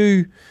would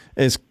you,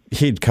 as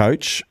head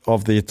coach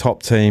of the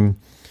top team,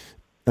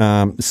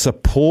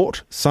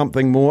 support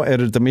something more at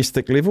a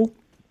domestic level?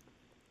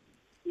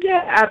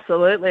 Yeah,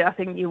 absolutely. I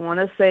think you want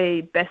to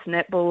see best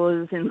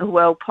netballers in the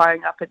world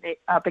playing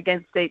up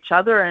against each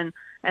other,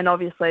 and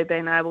obviously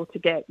being able to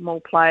get more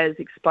players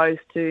exposed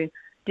to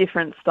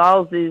different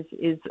styles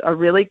is a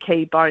really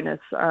key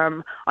bonus.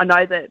 I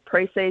know that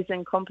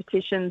pre-season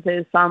competitions,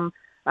 there's some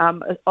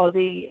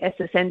Aussie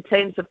SSN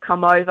teams have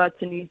come over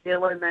to New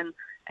Zealand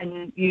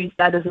and use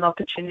that as an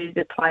opportunity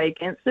to play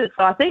against it.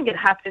 So I think it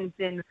happens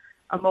in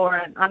a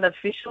more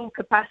unofficial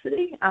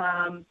capacity,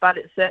 but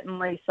it's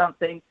certainly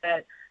something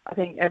that I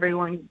think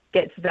everyone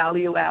gets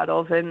value out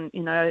of, and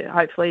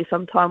hopefully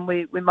sometime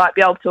we might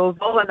be able to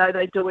evolve. I know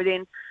they do it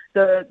in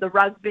the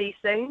rugby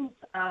scenes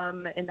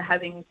and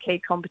having key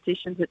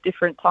competitions at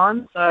different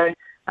times, so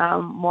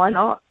why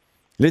not?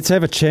 Let's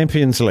have a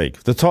Champions League.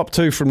 The top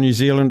two from New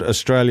Zealand,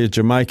 Australia,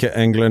 Jamaica,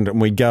 England, and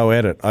we go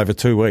at it over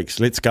 2 weeks.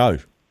 Let's go.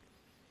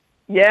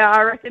 Yeah,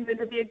 I reckon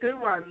it'd be a good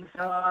one.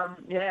 So,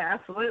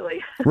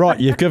 absolutely. Right,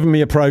 you've given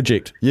me a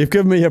project.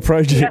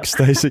 Yep.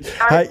 Stacey.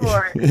 Go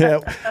for it. Yeah.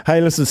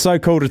 Hey, listen, so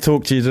cool to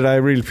talk to you today. I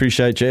really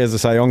appreciate you. As I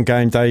say, on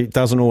game day, it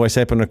doesn't always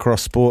happen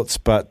across sports,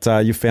 but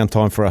you've found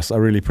time for us. I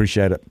really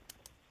appreciate it.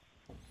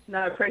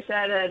 No,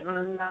 appreciate it.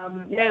 And,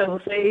 we'll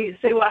see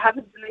what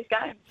happens in these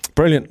games.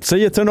 Brilliant.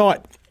 See you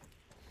tonight.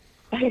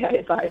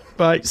 Okay, bye.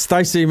 Bye.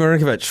 Stacey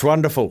Marinkovich.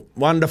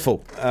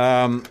 Wonderful.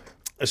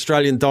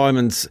 Australian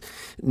Diamonds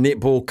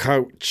netball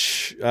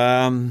coach.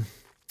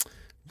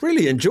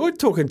 Really enjoyed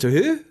talking to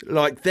her.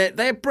 Like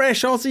that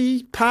brash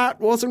Aussie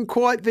part wasn't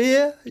quite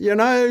there,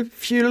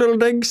 few little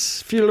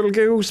digs, few little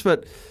giggles,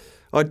 but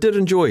I did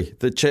enjoy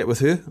the chat with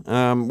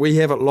her. We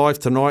have it live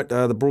tonight.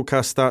 The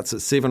broadcast starts at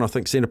 7. I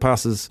think centre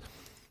passes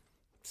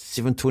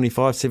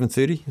 7:25,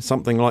 7:30,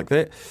 something like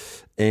that.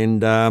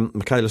 And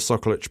Michaela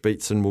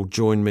Sokolic-Beatson will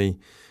join me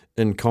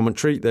in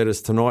commentary. That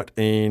is tonight.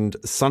 And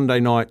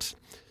Sunday night,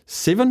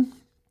 7?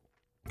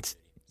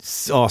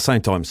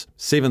 Same times,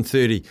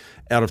 7:30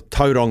 out of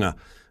Tauranga.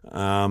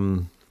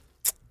 And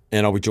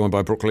I'll be joined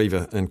by Brooke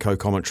Lever in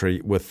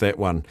co-commentary with that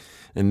one.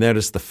 And that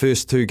is the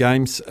first 2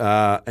 games.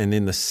 And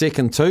then the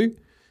second 2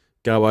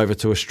 go over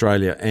to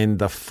Australia. And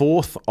the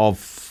fourth of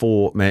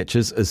 4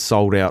 matches is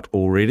sold out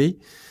already.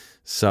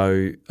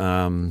 So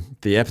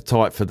the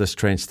appetite for this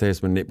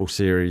Trans-Tasman Netball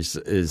Series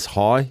is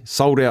high.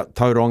 Sold out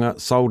Tauranga,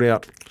 sold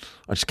out,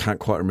 I just can't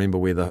quite remember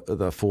where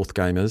the fourth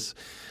game is.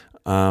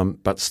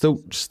 But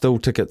still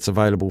tickets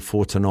available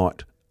for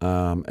tonight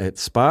at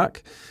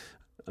Spark.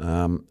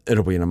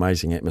 It'll be an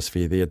amazing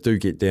atmosphere there. Do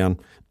get down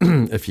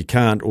if you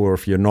can't, or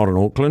if you're not in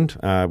Auckland.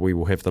 We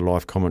will have the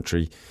live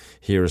commentary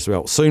here as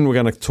well. Soon we're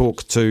going to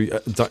talk to,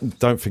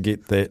 don't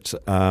forget that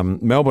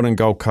Melbourne and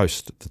Gold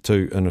Coast, the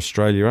 2 in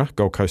Australia are.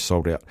 Gold Coast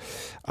sold out.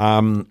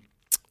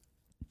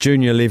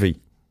 Junior Levi.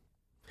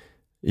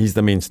 He's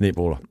the men's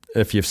netballer.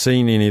 If you've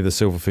seen any of the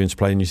Silver Ferns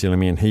play New Zealand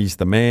men, he's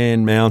the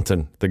man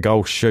mountain, the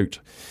goal shoot.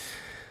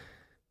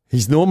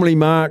 He's normally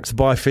marked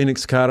by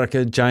Phoenix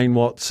Karaka, Jane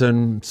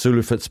Watson,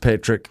 Sulu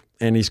Fitzpatrick,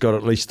 and he's got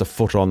at least a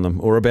foot on them,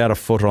 or about a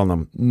foot on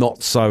them.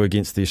 Not so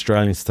against the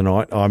Australians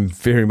tonight.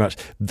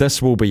 This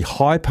will be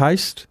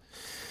high-paced.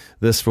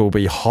 This will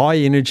be high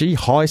energy,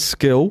 high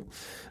skill.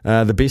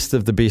 The best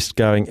of the best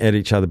going at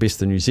each other. Best of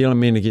the New Zealand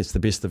men against the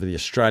best of the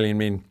Australian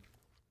men.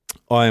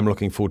 I am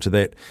looking forward to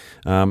that,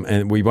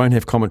 and we won't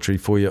have commentary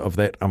for you of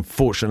that,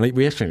 unfortunately.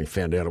 We actually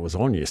found out it was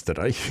on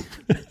yesterday,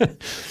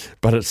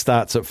 but it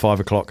starts at 5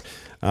 o'clock.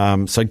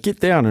 So get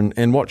down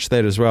and watch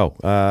that as well,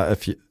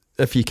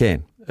 if you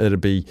can. It'll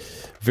be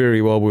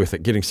very well worth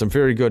it. Getting some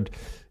very good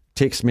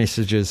text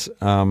messages,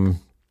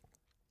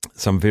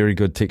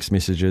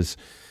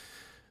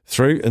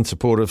 through in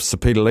support of Sir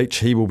Peter Leitch.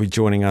 He will be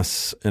joining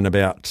us in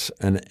about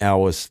an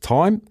hour's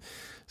time.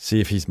 See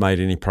if he's made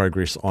any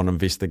progress on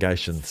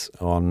investigations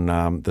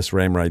on this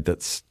ram raid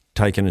that's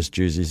taken his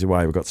jerseys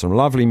away. We've got some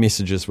lovely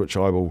messages which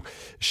I will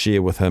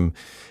share with him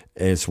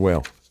as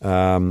well.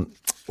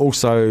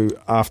 Also,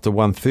 after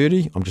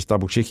 1:30, I'm just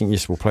double-checking.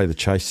 Yes, we'll play the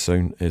chase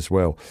soon as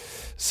well.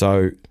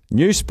 So,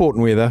 new sport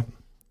and weather,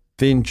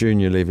 then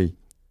Junior Levi,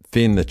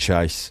 then the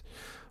chase.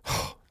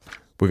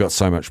 We've got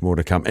so much more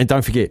to come. And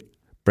don't forget,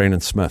 Brandon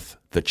Smith,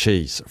 the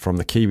cheese from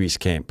the Kiwis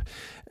camp,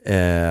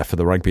 for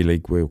the Rugby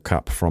League World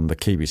Cup from the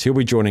Kiwis. He'll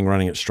be joining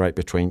Running It Straight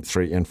between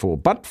 3 and 4.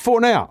 But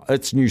for now,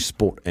 it's new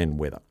sport and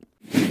weather.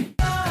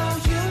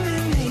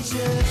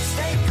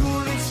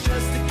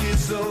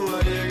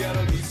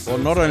 Well,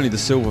 not only the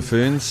Silver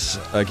Ferns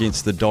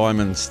against the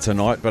Diamonds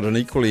tonight, but an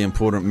equally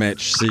important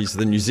match sees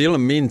the New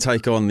Zealand men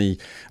take on the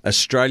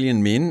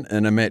Australian men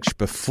in a match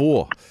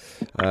before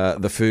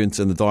the Ferns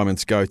and the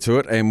Diamonds go to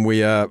it. And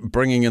we are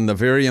bringing in the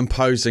very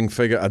imposing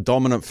figure, a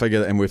dominant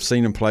figure, and we've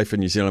seen him play for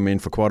New Zealand men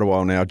for quite a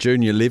while now.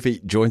 Junior Levi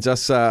joins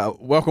us.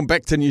 Welcome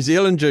back to New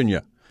Zealand,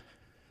 Junior.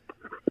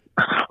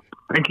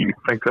 Thank you.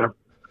 Thanks,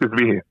 good to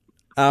be here.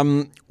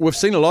 We've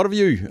seen a lot of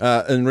you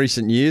in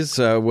recent years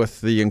with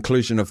the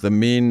inclusion of the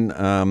men.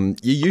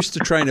 You used to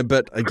train a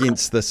bit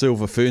against the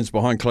Silver Ferns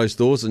behind closed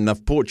doors, and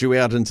they've brought you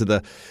out into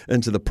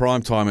the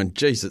prime time. And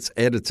geez, it's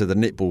added to the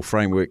netball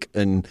framework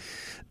in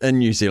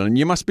New Zealand.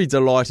 You must be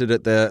delighted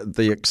at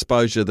the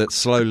exposure that's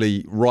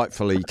slowly,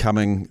 rightfully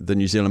coming the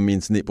New Zealand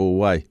men's netball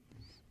way.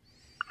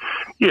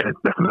 Yeah,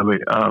 definitely.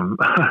 I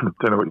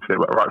don't know what you say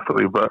about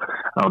rightfully, but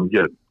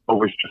yeah,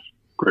 always just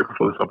grateful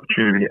for this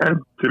opportunity.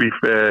 And to be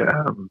fair,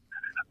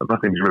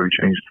 nothing's really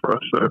changed for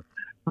us, so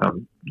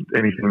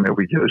anything that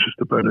we get is just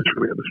a bonus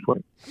really at this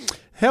point.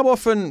 How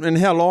often and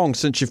how long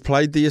since you've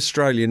played the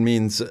Australian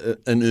men's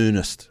in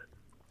earnest?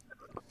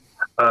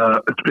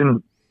 It's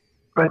been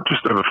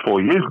just over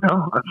 4 years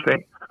now, I'd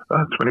say.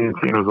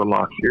 2018 was the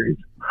last series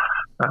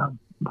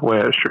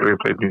where Australia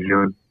played New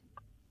Zealand.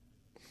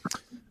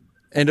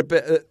 And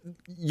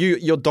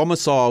you're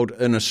domiciled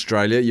in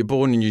Australia. You're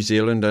born in New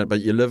Zealand,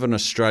 but you live in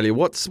Australia.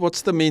 What's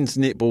the men's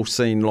netball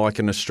scene like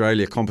in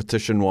Australia,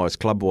 competition-wise,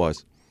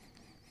 club-wise?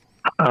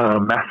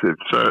 Massive.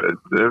 So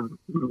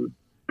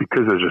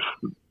because there's just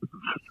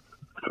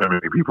so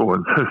many people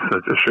and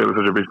Australia's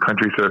such a big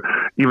country. So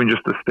even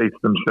just the states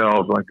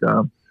themselves, like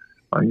I'm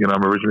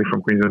originally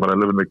from Queensland, but I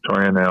live in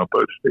Victoria now.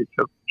 Both states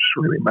have just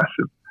really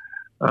massive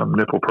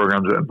netball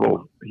programs that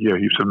involve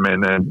heaps of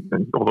men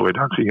and all the way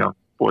down to young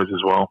boys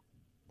as well.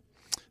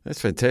 That's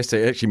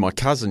fantastic. Actually, my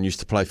cousin used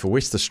to play for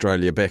West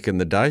Australia back in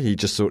the day. He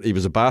just thought he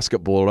was a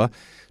basketballer,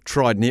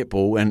 tried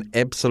netball, and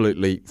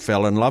absolutely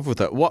fell in love with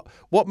it. What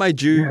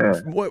made you? Yeah.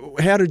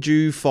 How did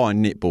you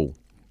find netball?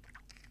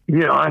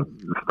 Yeah, I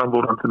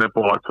stumbled onto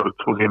netball sort of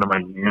towards the end of my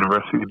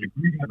university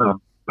degree,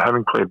 and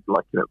having played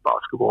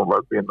basketball and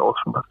rugby and all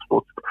some other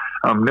sports,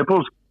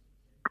 netball's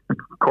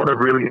quite a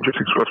really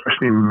interesting sport,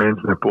 especially men's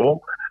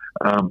netball.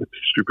 It's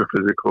super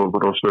physical,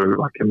 but also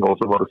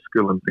involves a lot of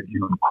skill and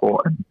thinking on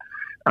court. And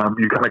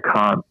you kind of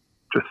can't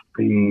just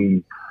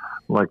be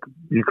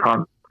you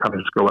can't kind of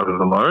just go at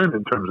it alone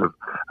in terms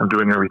of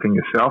doing everything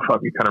yourself.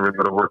 You kind of really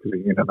got to work as a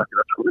unit. I think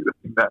that's really the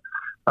thing that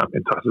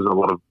entices a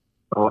lot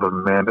of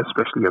men,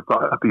 especially at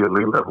the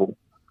elite level.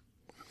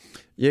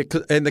 Yeah,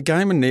 and the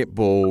game of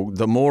netball,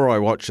 the more I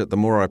watch it, the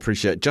more I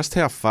appreciate just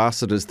how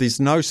fast it is. There's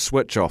no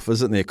switch off,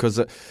 isn't there? Because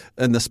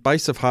in the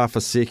space of half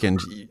a second,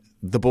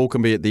 the ball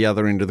can be at the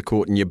other end of the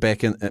court and you're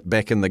back in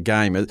the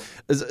game.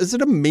 Is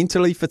it a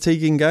mentally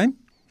fatiguing game?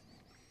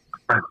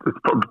 It's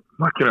probably,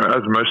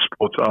 as most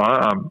sports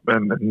are,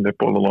 and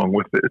netball along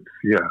with it,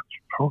 it's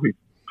probably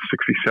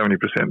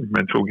 60-70%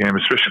 mental game,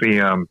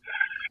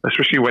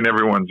 especially when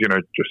everyone's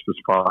just as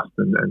fast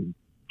and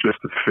just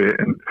as fit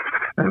and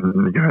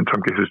in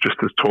some cases just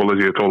as tall as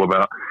you. It's all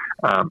about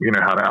how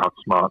to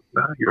outsmart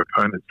your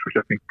opponents, which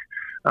I think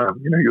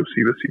you'll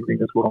see this evening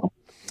as well.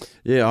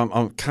 Yeah,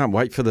 I can't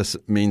wait for this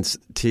men's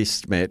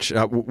test match.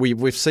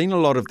 We've seen a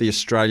lot of the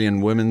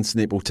Australian women's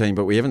netball team,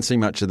 but we haven't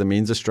seen much of the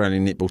men's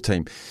Australian netball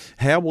team.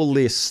 How will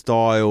their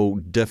style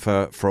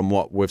differ from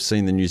what we've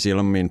seen the New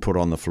Zealand men put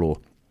on the floor?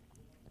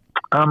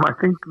 I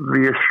think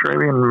the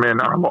Australian men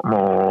are a lot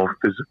more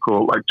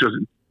physical,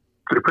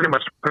 they pretty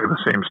much play the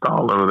same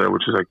style over there,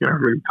 which is like,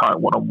 really tight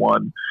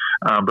one-on-one.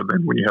 But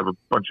then when you have a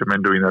bunch of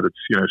men doing that, it's,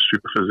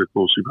 super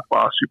physical, super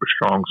fast, super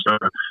strong. So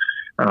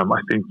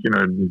I think,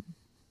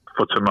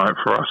 for tonight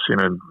for us,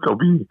 there'll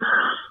be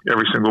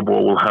every single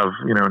ball will have,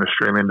 an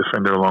Australian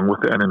defender along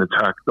with it, and in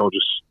attack,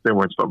 they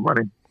won't stop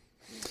running.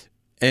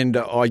 And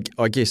I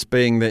guess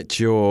being that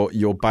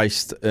you're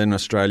based in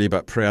Australia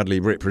but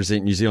proudly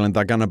represent New Zealand,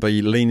 they're going to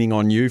be leaning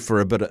on you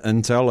for a bit of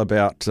intel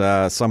about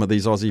some of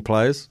these Aussie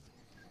players?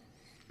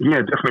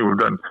 Yeah, definitely. We've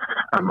done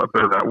a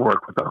bit of that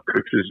work with our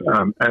coaches,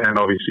 and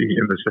obviously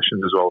in the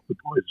sessions as well with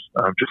the boys.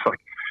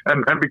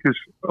 And because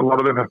a lot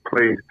of them have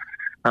played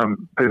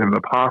in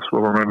the past,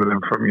 we'll remember them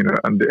from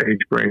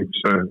underage grades.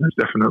 So there's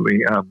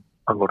definitely a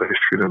lot of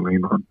history to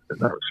lean on in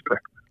that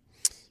respect.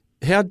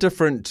 How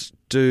different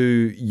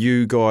do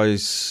you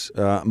guys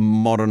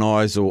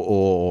modernise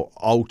or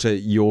alter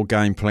your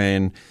game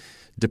plan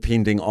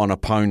depending on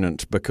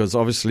opponent? Because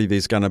obviously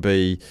there's going to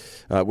be,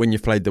 when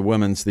you've played the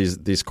women's,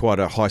 there's quite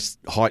a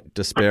height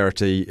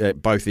disparity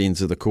at both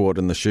ends of the court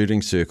in the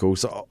shooting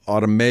circles.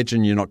 I'd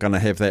imagine you're not going to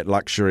have that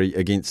luxury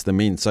against the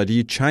men. So do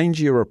you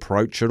change your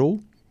approach at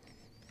all?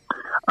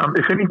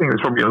 If anything,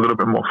 there's probably a little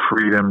bit more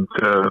freedom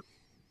to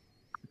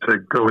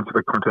go into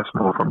the contest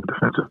more from a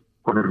defensive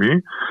point of view.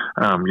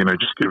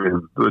 Just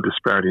given the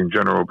disparity in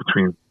general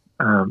between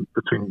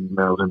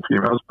males and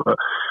females. But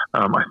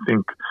I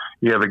think,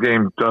 the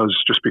game does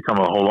just become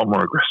a whole lot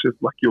more aggressive.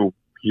 Like you'll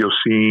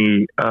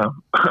see a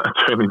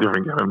totally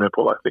different game of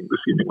netball, I think, this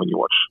evening when you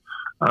watch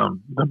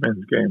the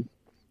men's game.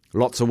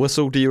 Lots of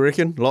whistle, do you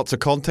reckon? Lots of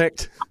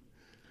contact?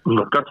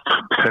 Look, that's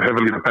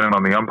heavily dependent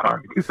on the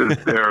umpire, because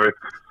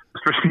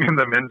especially in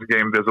the men's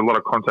game, there's a lot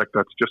of contact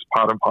that's just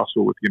part and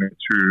parcel with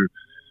two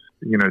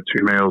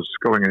males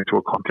going into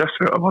a contest.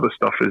 So a lot of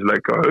stuff is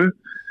let go.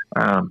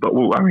 But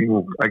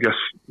I guess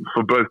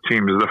for both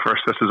teams, the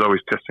first test is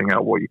always testing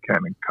out what you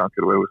can and can't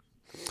get away with.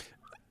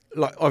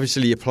 Like,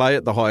 obviously, you play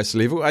at the highest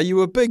level. Are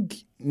you a big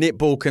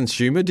netball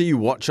consumer? Do you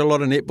watch a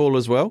lot of netball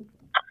as well?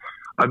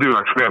 I do,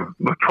 actually. I'm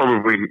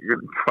probably,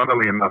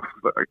 funnily enough,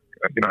 I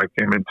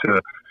came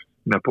into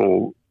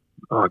netball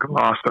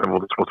last level.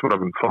 That's what I've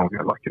been following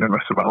it,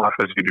 most of my life,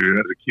 as you do as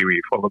a Kiwi,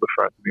 you follow the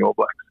France and the All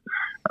Blacks.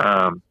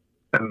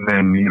 And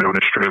then, in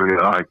Australia,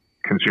 I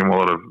consume a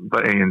lot of the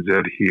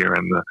ANZ here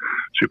and the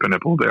Super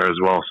Netball there as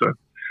well. So,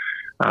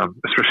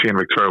 especially in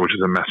Victoria, which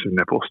is a massive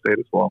netball state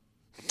as well.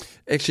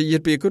 Actually,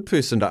 you'd be a good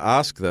person to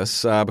ask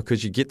this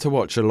because you get to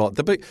watch a lot.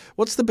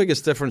 What's the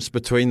biggest difference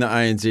between the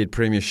ANZ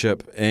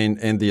Premiership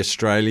and the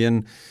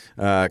Australian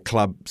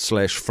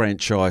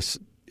club/franchise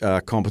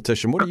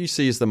competition? What do you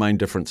see as the main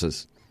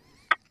differences?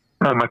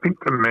 I think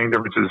the main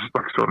difference is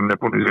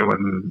Netball New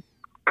Zealand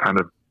kind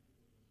of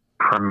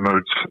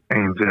promotes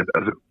ANZ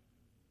as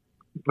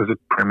a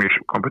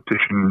premiership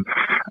competition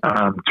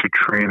to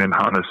train and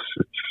harness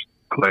its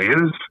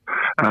players,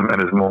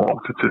 and is more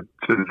altered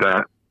to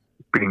that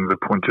being the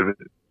point of it,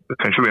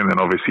 essentially. And then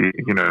obviously,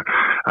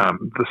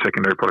 the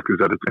secondary product is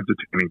that it's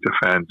entertaining to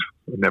fans,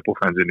 netball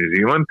fans in New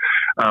Zealand,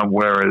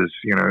 whereas,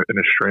 in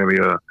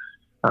Australia,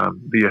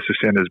 the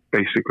SSN is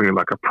basically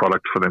like a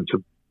product for them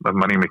a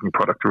money-making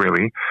product,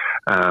 really,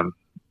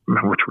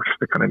 which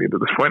they kind of need at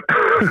this point. So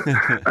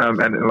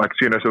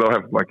they'll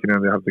have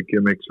they have the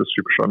gimmicks, the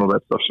super shot, and all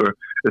that stuff. So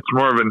it's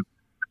more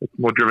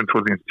driven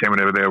towards the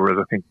entertainment over there. Whereas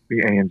I think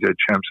the ANZ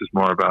Champs is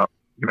more about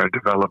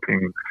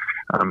developing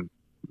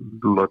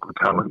local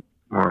talent,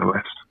 more or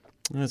less.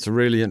 That's a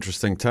really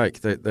interesting take.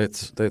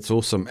 That's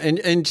awesome.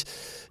 And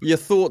your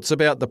thoughts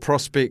about the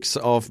prospects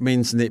of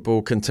men's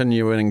netball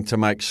continuing to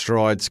make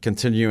strides,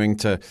 continuing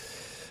to.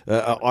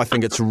 I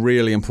think it's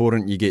really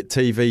important you get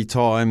TV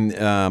time.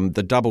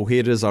 The double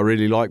headers I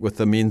really like with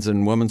the men's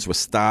and women's. We're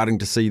starting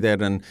to see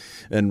that in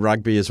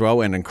rugby as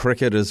well and in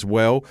cricket as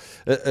well.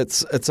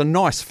 It's a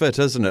nice fit,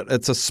 isn't it?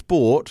 It's a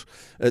sport.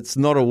 It's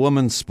not a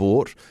women's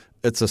sport.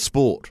 It's a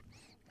sport.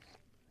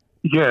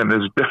 Yeah, and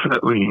there's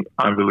definitely,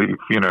 I believe,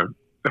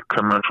 a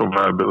commercial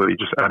viability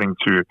just adding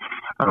to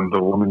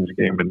the women's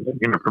game and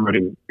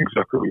promoting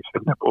exactly what you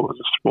said, netball as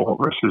a sport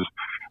versus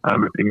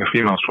it being a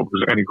female sport,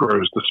 because it only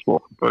grows the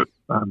sport for both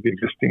the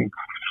existing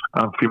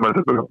female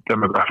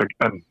demographic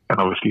and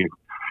obviously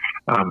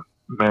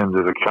men's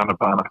as a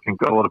counterpart. I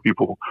think a lot of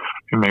people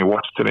who may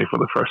watch today for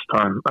the first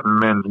time a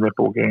men's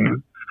netball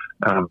game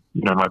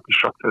might be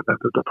shocked at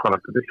the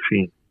product that they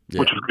see. Yeah.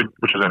 Which is good,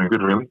 which is only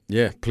good, really.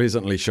 Yeah,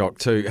 pleasantly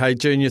shocked too. Hey,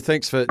 Junior,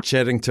 thanks for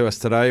chatting to us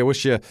today. I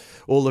wish you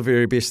all the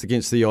very best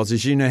against the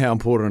Aussies. You know how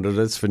important it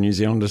is for New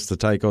Zealanders to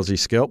take Aussie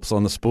scalps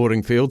on the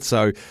sporting field,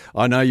 so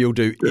I know you'll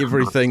do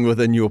everything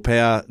within your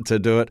power to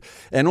do it.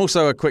 And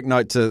also a quick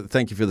note to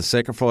thank you for the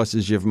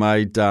sacrifices you've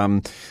made,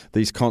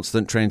 these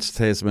constant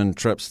Trans-Tasman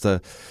trips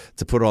to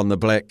put on the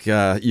black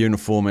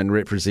uniform and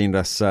represent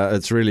us.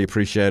 It's really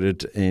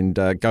appreciated, and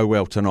go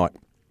well tonight.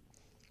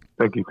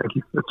 Thank you.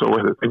 It's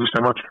always it. Thank you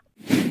so much.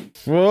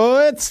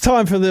 Well, it's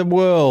time for the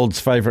world's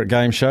favourite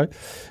game show.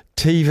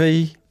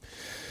 TV,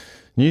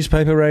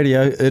 newspaper,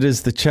 radio. It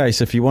is The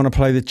Chase. If you want to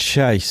play The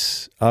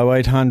Chase,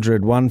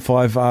 0800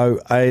 150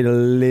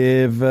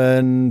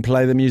 811.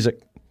 Play the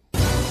music.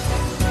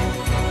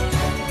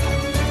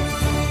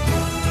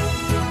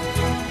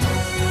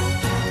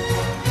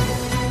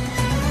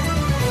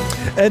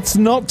 It's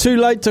not too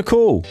late to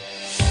call.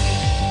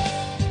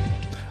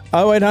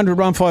 0800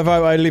 150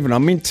 811. I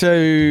meant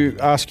to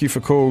ask you for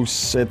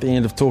calls at the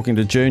end of talking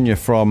to Junior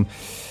from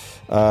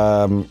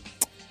the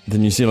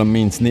New Zealand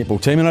men's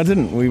netball team, and I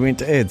didn't. We went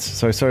to ads,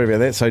 so sorry about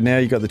that. So now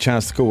you got the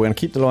chance to call. We're going to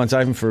keep the lines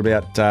open for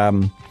about,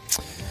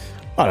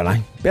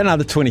 about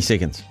another 20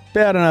 seconds.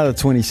 About another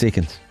 20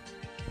 seconds.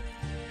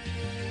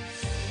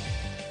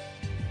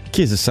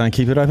 Kids are saying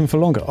keep it open for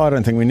longer. I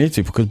don't think we need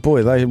to, because,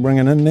 boy, they're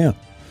ringing in now.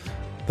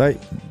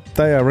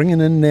 They are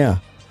ringing in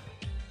now.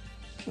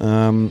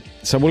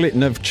 So we'll let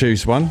Niv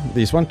choose one.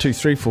 There's 1, 2,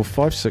 3, 4,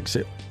 5, 6.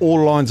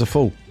 All lines are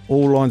full.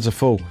 All lines are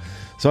full.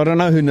 So I don't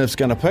know who Niv's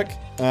going to pick.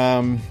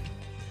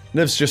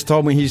 Niv's just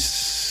told me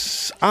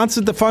he's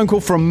answered the phone call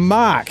from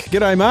Mark.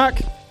 G'day, Mark.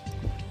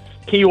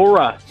 Kia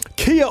ora.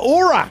 Kia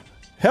ora.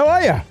 How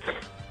are you?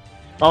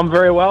 I'm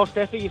very well,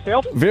 Staffy.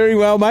 Yourself? Very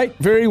well, mate.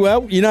 Very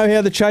well. You know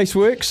how the chase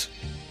works?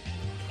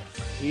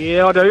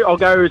 Yeah, I do. I'll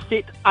go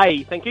set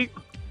A. Thank you.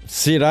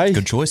 Set A.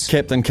 Good choice.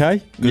 Captain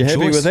K. You happy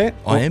with that?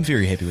 I am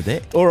very happy with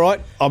that. All right.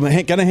 I'm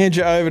going to hand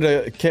you over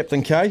to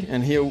Captain K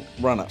and he'll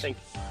run it. Thanks.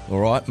 All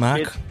right, Mark.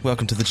 Yes.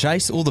 Welcome to the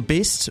chase. All the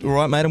best. All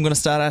right, mate. I'm going to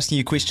start asking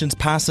you questions.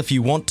 Pass if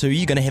you want to.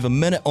 You're going to have a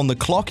minute on the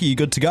clock. Are you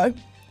good to go?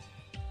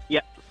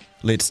 Yep.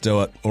 Let's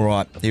do it. All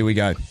right. Here we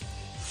go.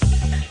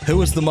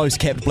 Who is the most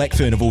capped black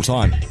fern of all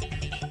time?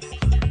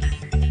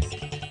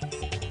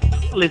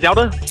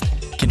 Lizalda.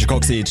 Kendra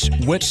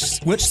Coxedge.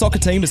 Which soccer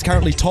team is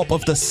currently top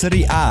of the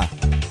City A?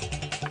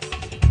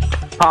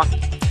 Pass.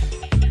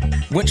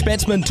 Which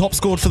batsman top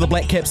scored for the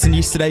Black Caps in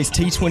yesterday's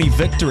T20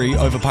 victory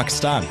over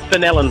Pakistan?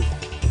 Finn Allen.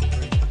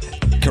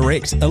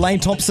 Correct. Elaine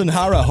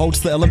Thompson-Hara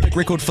holds the Olympic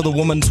record for the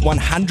women's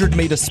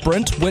 100-metre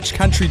sprint. Which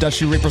country does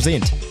she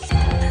represent?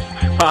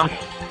 Pass.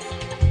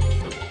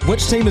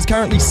 Which team is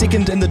currently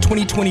second in the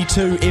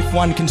 2022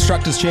 F1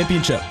 Constructors'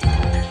 Championship?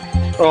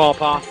 Oh,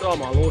 pass. Oh,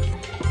 my lord.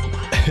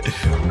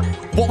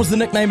 What was the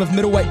nickname of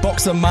middleweight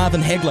boxer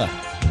Marvin Hagler?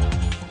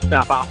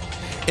 Nah, pass.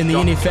 In the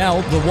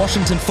NFL, the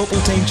Washington football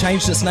team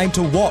changed its name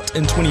to what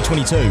in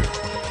 2022?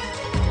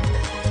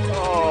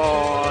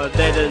 Oh,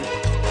 that is...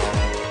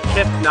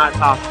 No,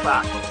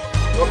 pass.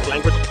 What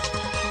language?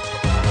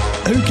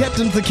 Who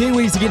captained the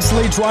Kiwis against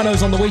Leitch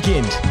Rhinos on the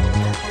weekend?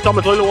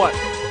 Thomas Lula-White.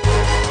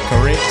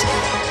 Correct.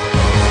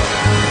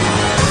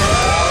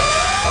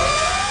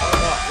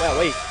 Oh,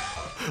 wow,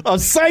 I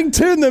was saying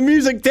turn the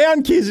music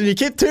down, Kez, and you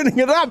kept turning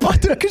it up.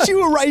 Because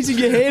you were raising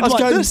your hand like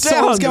going this. So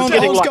I was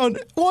going,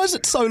 why is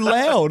it so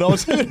loud? I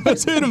was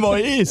turning my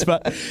ears.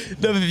 But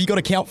no, have you got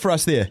a count for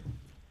us there?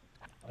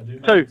 I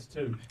do.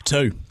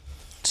 Two.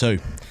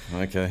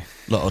 Okay.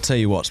 Look, I'll tell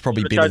you what, it's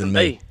probably better than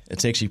me.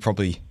 It's actually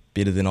probably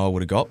better than I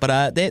would have got.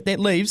 But that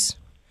leaves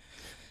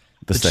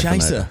the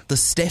chaser, the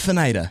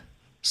Staffinator.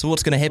 So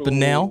what's going to happen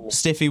now,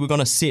 Staffy? We're going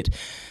to set...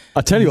 I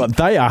tell you what,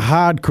 they are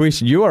hard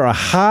questions. You are a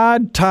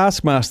hard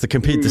taskmaster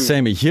compared to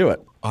Sammy Hewitt.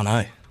 I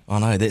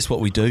know. That's what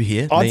we do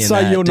here. I'd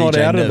say you're not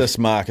DJ out Niv. of this,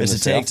 Mark. It's a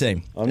tag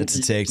team. It's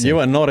a tag team. You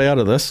are not out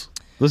of this.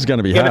 This is going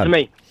to be Give hard. it to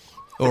me.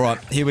 All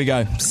right, here we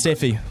go.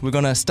 Staffy, we're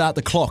going to start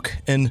the clock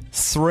in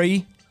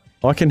 3.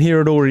 I can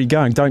hear it already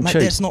going. Don't Mate,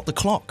 cheat. that's not the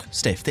clock,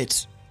 Steph.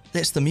 That's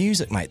the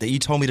music, mate, that you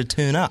told me to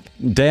turn up.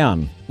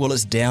 Down. Well,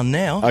 it's down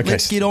now. Okay.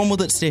 Let's get on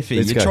with it, Steffi.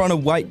 Let's You're go. trying to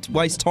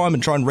waste time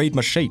and try and read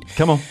my sheet.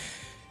 Come on.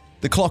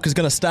 The clock is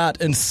going to start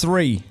in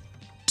 3,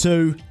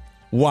 2,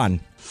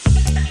 1.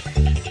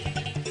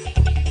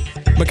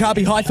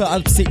 Maccabi Haifa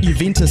upset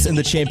Juventus in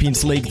the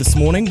Champions League this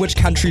morning. Which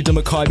country do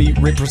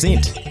Maccabi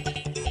represent?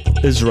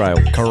 Israel.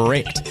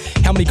 Correct.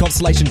 How many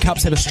Constellation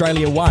Cups have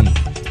Australia won?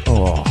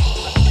 Oh.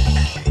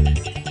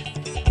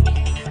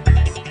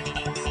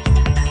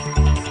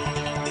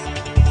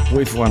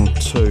 We've won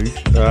 2.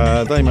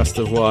 They must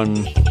have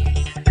won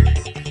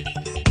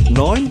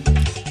 9.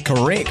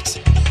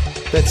 Correct.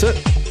 That's it.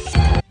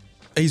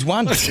 He's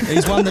won.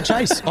 He's won the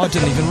chase. I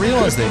didn't even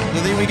realise that.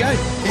 Well, there we go.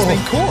 He's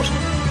been caught.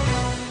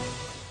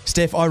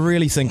 Steph, I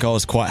really think I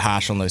was quite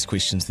harsh on those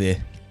questions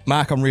there.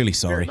 Mark, I'm really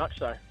sorry. Very much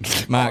so.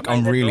 Mark, Oh, mate,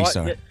 I'm that's really right.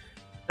 sorry.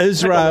 Yeah.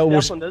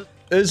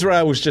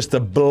 Israel was just a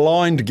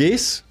blind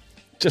guess,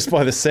 just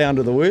by the sound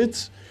of the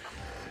words.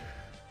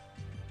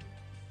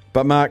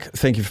 But Mark,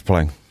 thank you for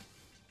playing.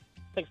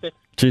 Thanks, Steph.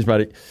 Cheers,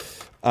 buddy.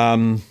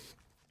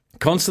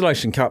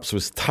 Constellation Cups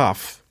was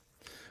tough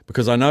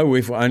because I know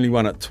we've only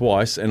won it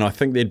twice, and I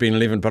think there'd been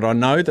 11, but I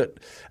know that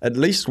at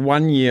least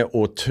 1 year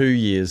or 2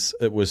 years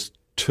it was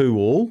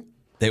 2-2.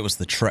 That was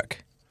the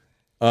trick.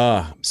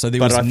 So there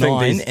but was I think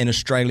 9 and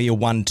Australia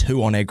won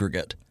 2 on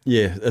aggregate.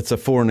 Yeah, it's a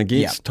for and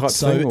against type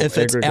so thing. So if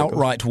it's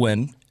outright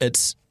win,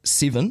 it's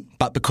 7,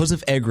 but because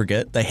of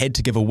aggregate, they had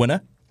to give a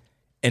winner,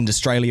 and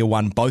Australia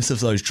won both of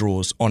those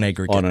draws on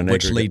aggregate,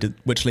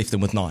 which left them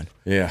with 9.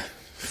 Yeah.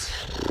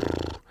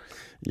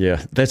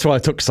 Yeah, that's why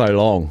it took so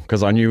long,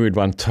 because I knew we'd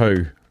won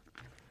 2,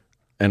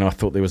 and I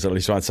thought there was at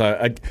least 1.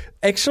 So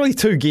actually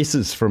 2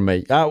 guesses from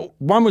me.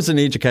 One was an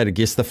educated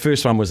guess. The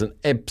first one was an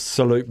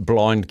absolute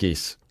blind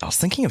guess. I was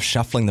thinking of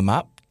shuffling them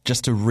up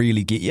just to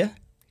really get you,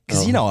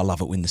 because you know I love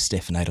it when the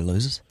Staffinator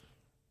loses.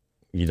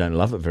 You don't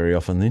love it very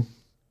often then?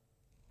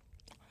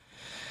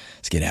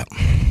 Let's get out.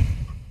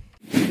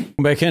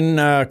 Back in,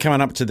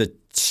 coming up to the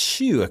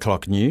 2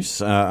 o'clock news.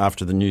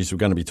 After the news, we're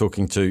going to be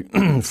talking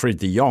to Fred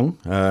de Jong.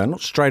 Not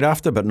straight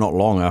after, but not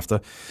long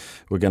after.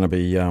 We're going to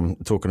be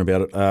talking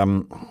about it.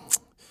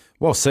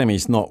 Well,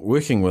 Sammy's not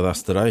working with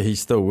us today.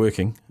 He's still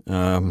working.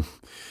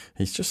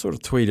 He's just sort of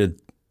tweeted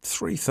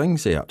 3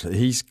 things out.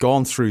 He's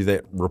gone through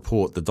that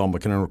report, the Don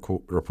McKinnon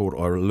report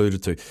I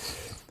alluded to, and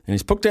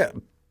he's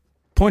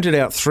pointed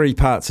out 3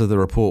 parts of the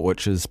report,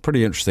 which is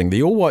pretty interesting.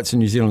 The All Whites and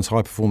New Zealand's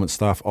high-performance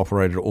staff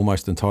operated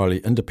almost entirely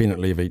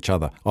independently of each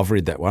other. I've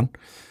read that one.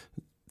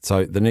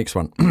 So the next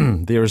one.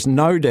 There is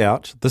no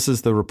doubt, this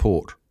is the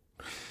report,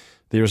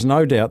 there is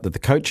no doubt that the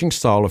coaching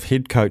style of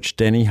head coach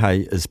Danny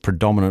Hay is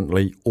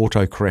predominantly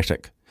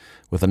autocratic,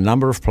 with a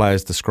number of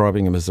players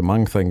describing him as,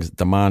 among things,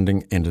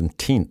 demanding and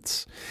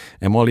intense.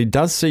 And while he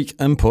does seek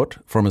input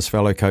from his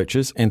fellow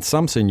coaches and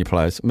some senior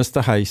players,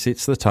 Mr. Hay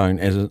sets the tone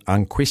as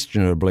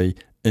unquestionably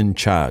in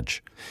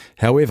charge.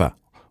 However,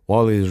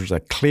 while there is a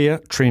clear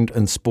trend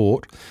in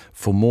sport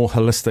for more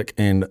holistic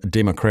and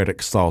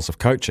democratic styles of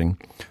coaching,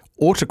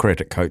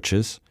 autocratic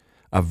coaches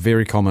are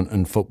very common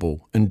in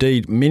football.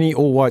 Indeed, many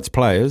All Whites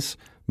players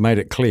made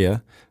it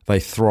clear they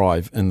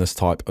thrive in this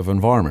type of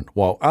environment,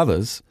 while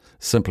others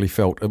simply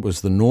felt it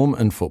was the norm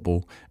in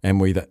football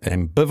and were either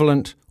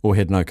ambivalent or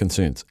had no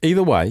concerns.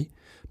 Either way,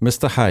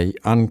 Mr. Hay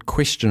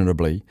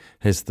unquestionably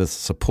has the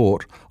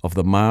support of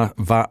the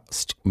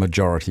vast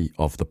majority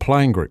of the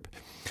playing group.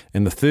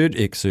 And the third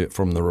excerpt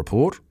from the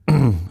report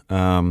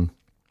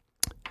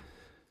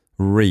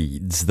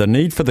reads, the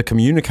need for the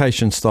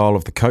communication style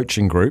of the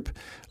coaching group,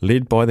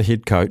 led by the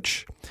head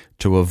coach,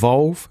 to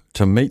evolve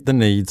to meet the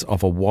needs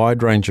of a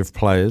wide range of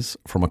players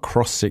from a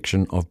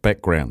cross-section of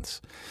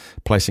backgrounds,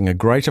 placing a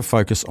greater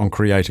focus on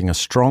creating a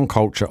strong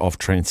culture of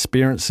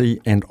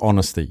transparency and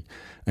honesty,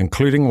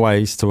 including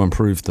ways to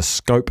improve the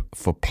scope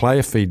for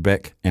player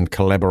feedback and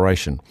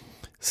collaboration,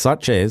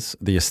 such as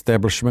the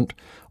establishment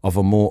of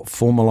a more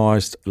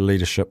formalised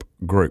leadership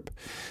group.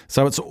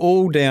 So it's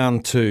all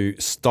down to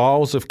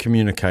styles of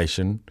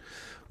communication,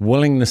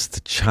 willingness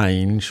to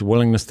change,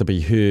 willingness to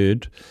be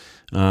heard.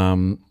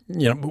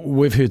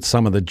 We've heard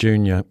some of the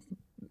junior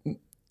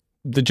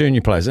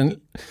players,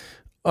 and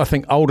I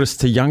think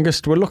oldest to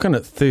youngest, we're looking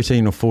at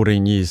 13 or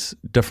 14 years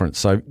difference.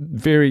 So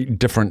very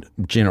different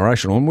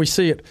generational, and we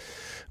see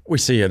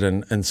it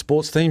in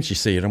sports teams. You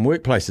see it in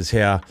workplaces,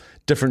 how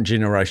different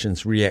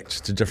generations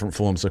react to different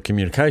forms of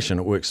communication.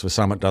 It works for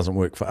some, it doesn't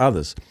work for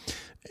others.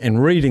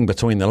 And reading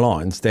between the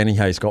lines, Danny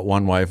Hay's got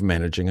one way of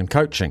managing and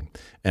coaching,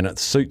 and it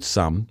suits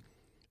some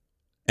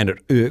and it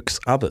irks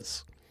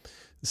others.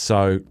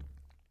 So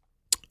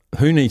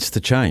who needs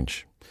to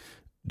change?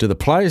 Do the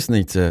players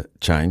need to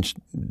change?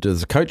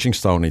 Does the coaching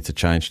style need to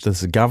change? Does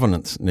the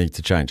governance need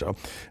to change?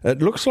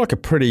 It looks like a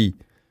pretty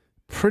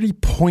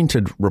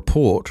pointed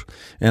report,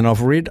 and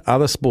I've read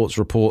other sports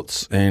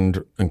reports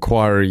and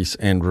inquiries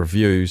and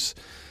reviews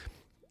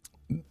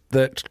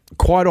that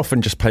quite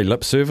often just pay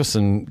lip service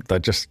and they're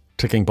just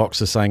ticking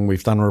boxes saying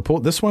we've done a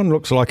report. This one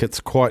looks like it's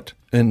quite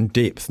in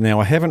depth. Now,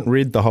 I haven't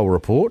read the whole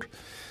report,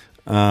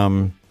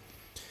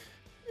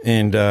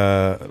 and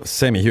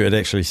Sammy Hewitt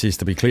actually says,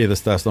 to be clear,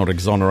 this does not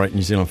exonerate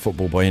New Zealand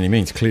football by any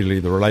means. Clearly,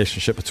 the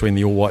relationship between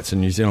the All Whites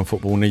and New Zealand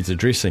football needs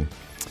addressing.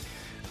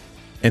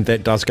 And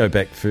that does go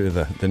back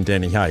further than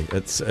Danny Hay.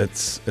 It's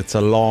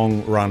a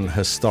long-run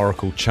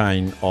historical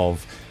chain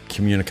of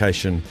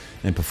communication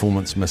and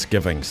performance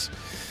misgivings.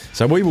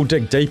 So we will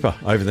dig deeper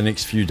over the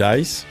next few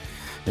days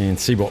and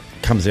see what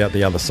comes out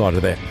the other side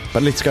of that.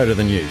 But let's go to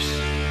the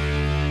news.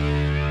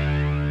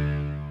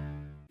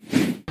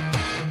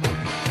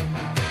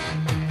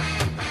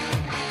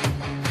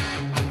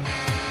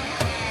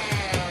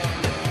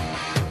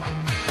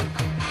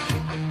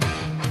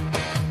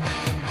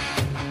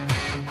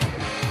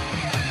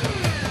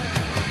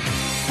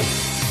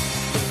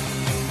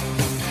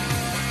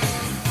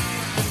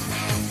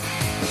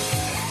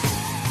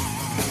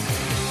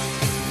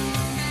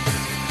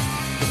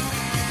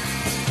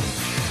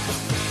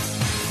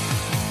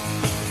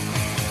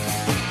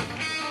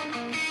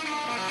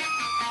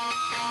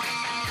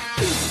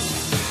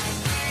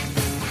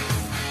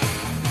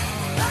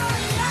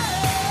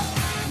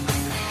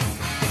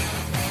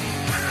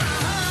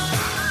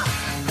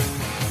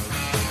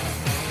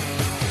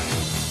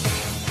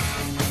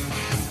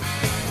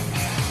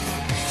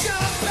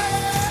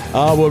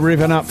 We're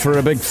revving up for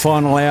a big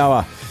final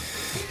hour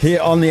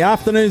here on the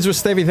Afternoons with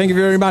Staffy. Thank you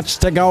very much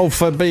to Gull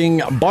for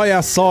being by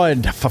our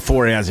side for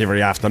 4 hours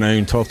every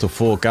afternoon, 12 to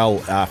 4. Gull,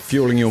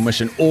 fueling your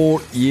mission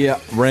all year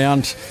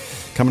round.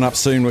 Coming up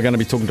soon, we're going to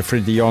be talking to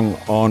Fred de Jong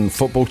on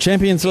football.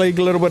 Champions League,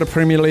 a little bit of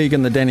Premier League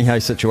and the Danny Hay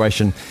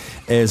situation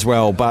as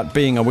well. But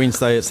being a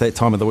Wednesday, it's that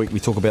time of the week we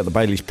talk about the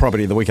Bailey's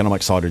Property of the Week, and I'm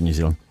excited, New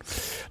Zealand.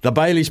 The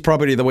Bailey's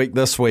Property of the Week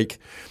this week.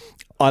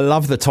 I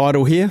love the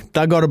title here.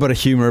 They've got a bit of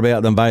humour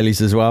about them,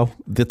 Baileys, as well.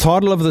 The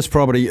title of this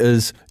property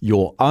is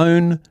Your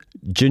Own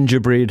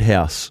Gingerbread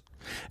House.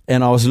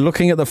 And I was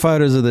looking at the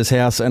photos of this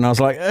house and I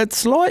was like,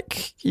 it's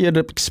like you'd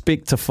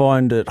expect to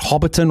find at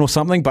Hobbiton or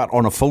something, but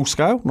on a full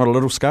scale, not a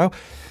little scale.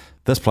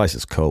 This place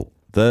is cool.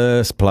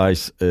 This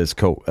place is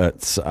cool.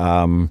 It's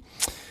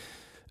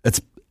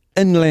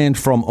inland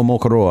from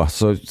Omokoroa.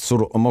 So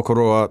sort of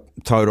Omokoroa,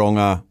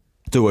 Tauranga,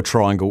 do a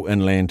triangle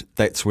inland.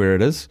 That's where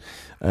it is.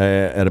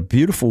 At a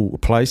beautiful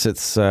place.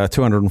 It's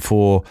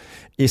 204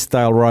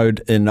 Estdale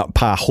Road in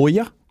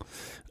Pahoia.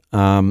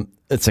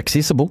 It's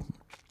accessible.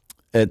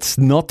 It's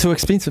not too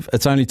expensive.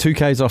 It's only 2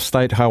 k's off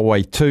State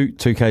Highway 2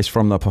 k's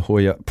from the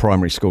Pahoia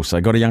Primary School. So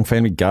got a young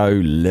family,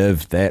 go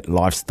live that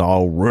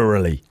lifestyle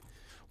rurally.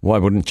 Why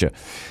wouldn't you?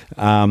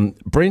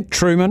 Brent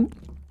Truman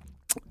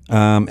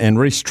and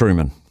Reece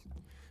Truman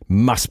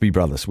must be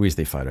brothers. Where's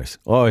their photos?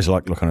 I always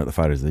like looking at the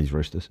photos of these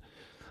roosters.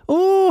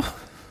 Oh,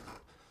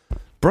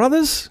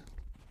 brothers,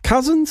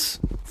 cousins,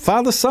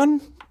 father, son,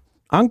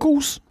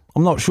 uncles.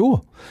 I'm not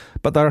sure.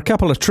 But there are a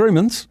couple of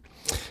Trumans.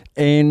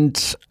 And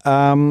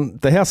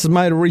the house is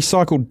made of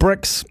recycled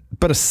bricks,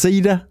 bit of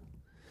cedar.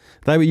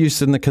 They were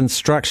used in the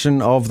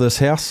construction of this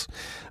house.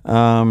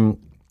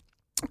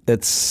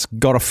 It's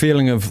got a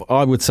feeling of,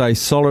 I would say,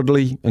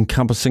 solidly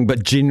encompassing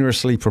but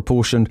generously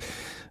proportioned,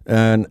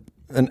 an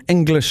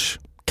English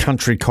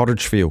country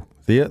cottage feel.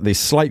 There's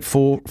slate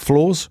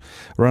floors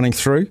running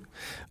through.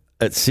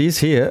 It says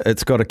here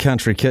it's got a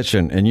country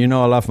kitchen, and you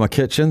know I love my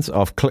kitchens.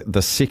 I've clicked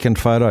the second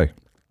photo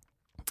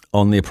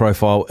on their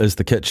profile is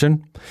the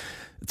kitchen.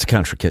 It's a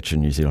country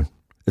kitchen, New Zealand.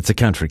 It's a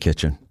country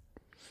kitchen.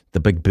 The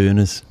big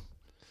burners,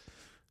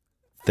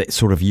 that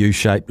sort of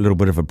U-shape, little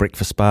bit of a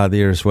breakfast bar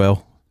there as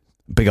well.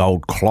 Big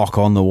old clock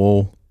on the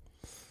wall.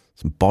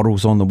 Some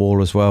bottles on the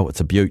wall as well. It's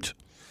a beaut.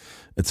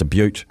 It's a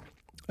beaut.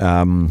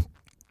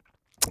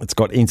 It's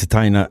got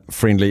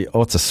entertainer-friendly.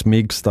 Oh, it's a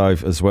Smeg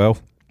stove as well.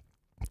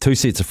 2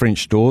 sets of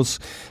French doors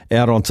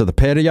out onto the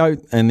patio,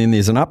 and then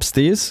there's an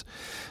upstairs,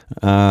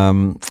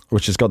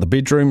 which has got the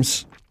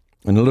bedrooms,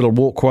 and a little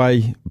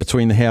walkway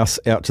between the house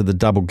out to the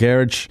double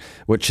garage,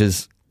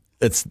 it's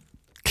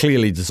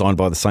clearly designed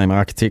by the same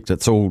architect.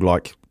 It's all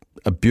like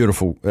a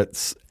beautiful,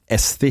 it's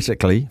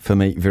aesthetically, for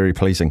me, very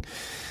pleasing.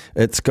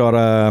 It's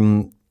got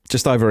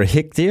just over a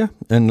hectare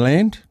in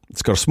land.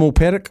 It's got a small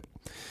paddock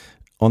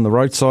on the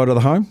roadside of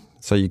the home.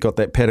 So you've got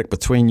that paddock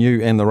between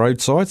you and the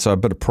roadside, so a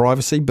bit of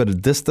privacy, bit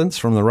of distance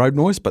from the road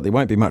noise, but there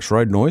won't be much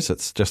road noise.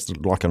 It's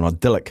just like an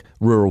idyllic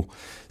rural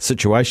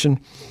situation.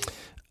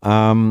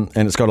 And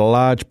it's got a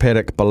large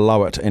paddock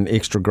below it and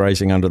extra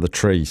grazing under the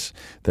trees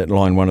that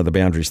line one of the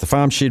boundaries. The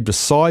farm shed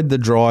beside the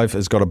drive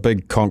has got a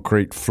big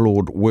concrete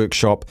floored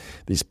workshop.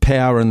 There's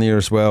power in there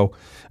as well,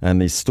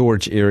 and there's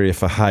storage area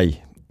for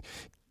hay.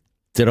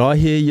 Did I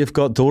hear you've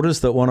got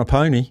daughters that want a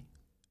pony?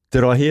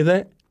 Did I hear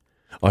that?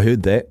 I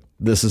heard that.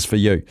 This is for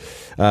you.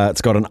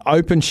 It's got an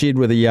open shed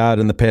with a yard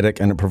in the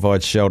paddock, and it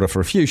provides shelter for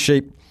a few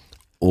sheep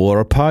or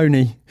a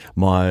pony.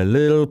 My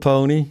little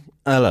pony.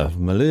 I love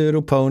my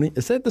little pony.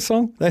 Is that the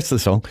song? That's the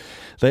song.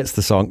 That's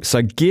the song.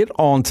 So get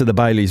on to the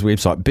Bailey's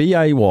website,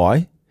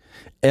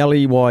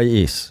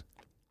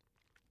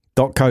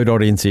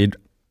 BAYLEYS.co.nz,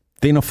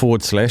 then a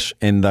 /,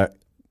 and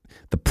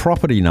the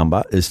property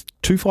number is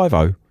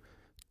 250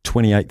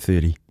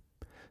 2830.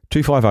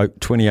 250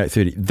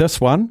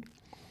 2830.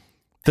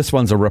 This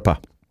one's a ripper.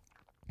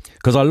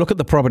 Because I look at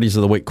the properties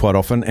of the week quite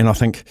often and I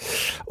think,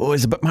 oh,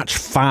 there's a bit much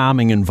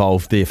farming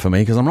involved there for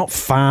me because I'm not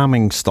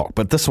farming stock.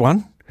 But this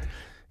one,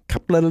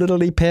 couple of little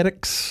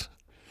paddocks,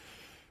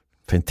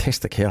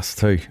 fantastic house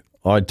too.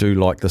 I do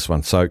like this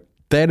one. So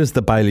that is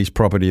the Bailey's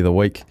property of the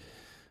week.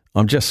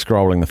 I'm just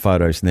scrolling the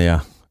photos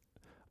now.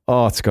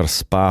 Oh, it's got a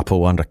spa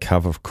pool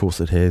undercover. Of course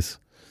it has.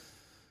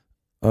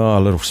 Oh, a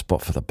little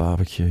spot for the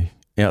barbecue.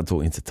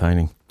 Outdoor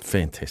entertaining.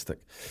 Fantastic.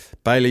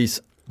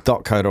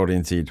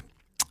 Baileys.co.nz.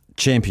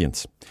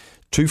 Champions.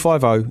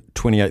 250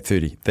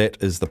 2830. That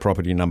is the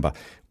property number.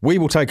 We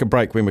will take a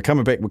break. When we're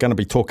coming back, we're going to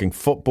be talking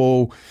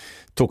football,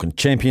 talking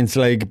Champions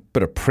League,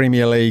 bit of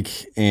Premier League,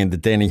 and the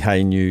Danny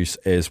Hay news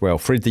as well.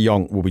 Fred de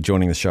Jong will be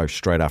joining the show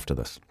straight after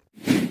this.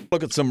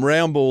 Look at some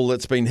round ball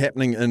that's been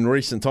happening in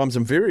recent times,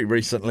 and very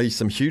recently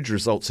some huge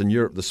results in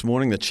Europe this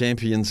morning, the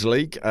Champions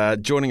League.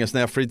 Joining us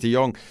now, Fred de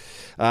Jong.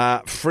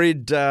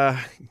 Fred,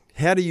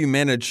 how do you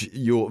manage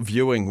your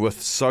viewing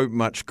with so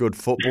much good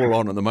football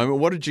on at the moment?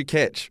 What did you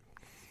catch?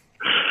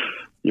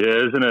 Yeah,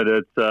 isn't it?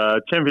 It's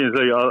Champions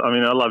League. I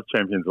mean, I love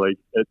Champions League.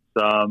 It's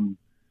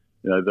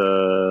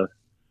the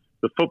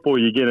football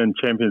you get in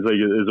Champions League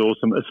is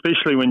awesome,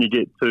 especially when you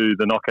get to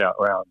the knockout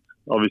round.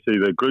 Obviously,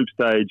 the group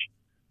stage,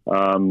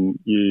 there's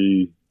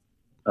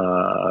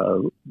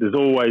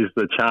always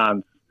the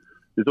chance.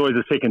 There's always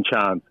a second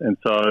chance, and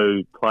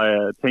so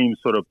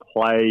teams sort of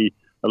play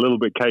a little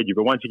bit cagey.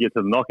 But once you get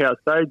to the knockout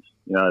stage,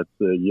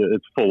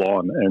 it's full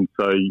on, and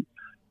so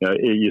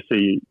you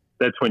see.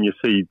 That's when you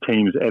see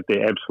teams at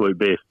their absolute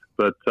best.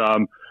 But I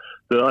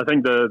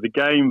think the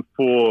game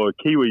for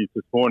Kiwis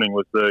this morning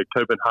was the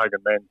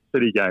Copenhagen Man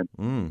City game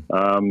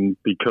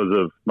because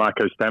of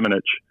Marko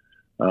Stamenic.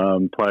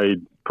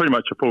 Played pretty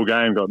much a full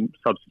game, got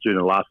substituted in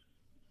the last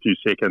few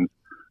seconds.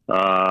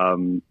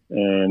 And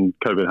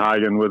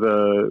Copenhagen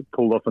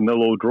pulled off a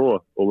 0-0 draw.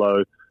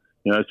 Although,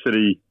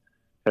 City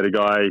had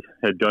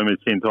Gomez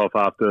sent off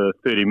after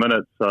 30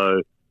 minutes.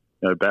 So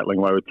battling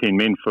away with 10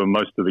 men for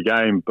most of the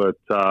game. But,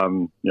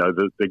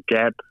 the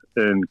gap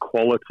in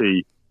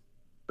quality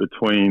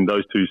between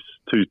those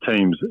two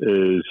teams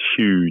is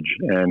huge.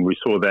 And we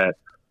saw that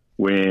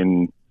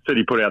when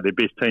City put out their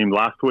best team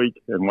last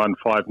week and won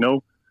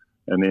 5-0.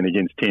 And then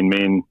against 10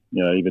 men,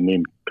 even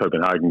then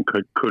Copenhagen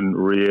couldn't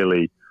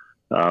really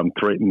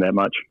threaten that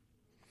much.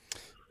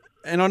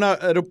 And I know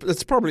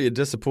it's probably a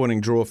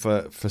disappointing draw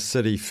for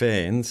City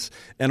fans,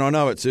 and I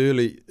know it's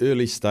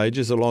early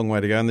stages, a long way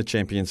to go in the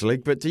Champions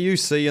League, but do you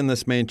see in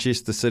this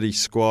Manchester City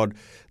squad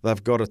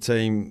they've got a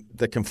team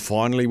that can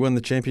finally win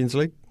the Champions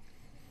League?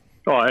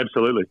 Oh,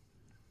 absolutely.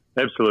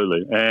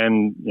 Absolutely.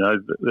 And,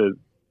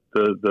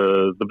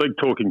 the big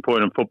talking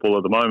point in football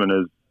at the moment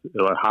is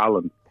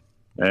Haaland.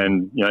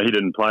 And, he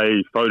didn't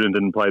play, Foden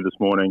didn't play this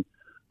morning,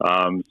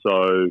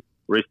 so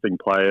resting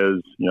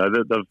players,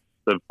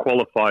 they've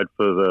qualified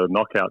for the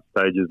knockout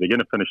stages. They're going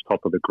to finish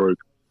top of the group.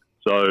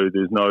 So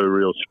there's no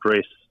real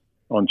stress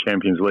on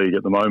Champions League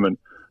at the moment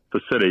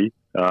for City.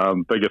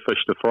 Bigger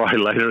fish to fry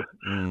later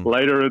in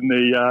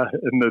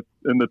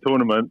the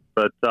tournament.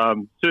 But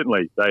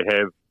certainly they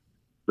have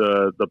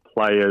the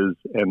players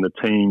and the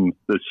team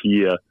this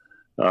year.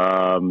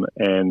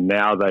 And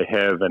now they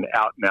have an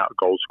out-and-out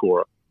goal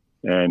scorer.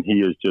 And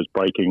he is just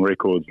breaking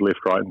records left,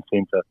 right and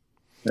centre.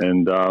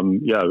 And,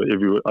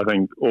 I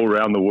think all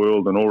around the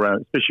world and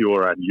especially all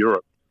around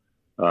Europe,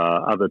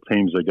 other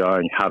teams are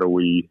going, how do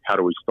we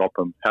stop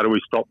him? How do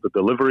we stop the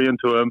delivery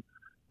into him?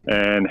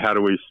 And how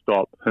do we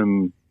stop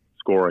him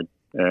scoring?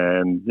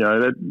 And,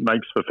 that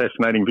makes for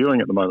fascinating viewing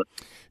at the moment.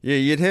 Yeah,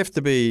 you'd have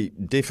to be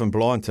deaf and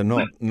blind to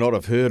not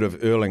have heard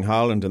of Erling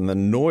Haaland and the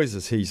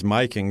noises he's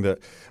making, that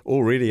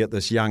already at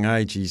this young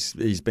age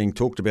he's being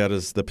talked about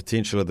as the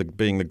potential of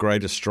being the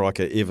greatest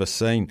striker ever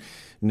seen.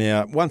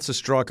 Now, once a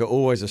striker,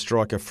 always a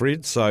striker,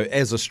 Fred. So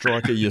as a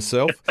striker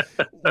yourself,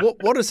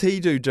 what does he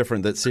do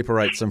different that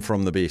separates him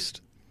from the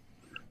best?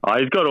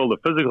 He's got all the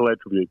physical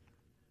attributes.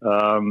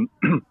 So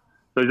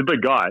he's a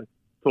big guy,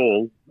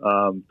 tall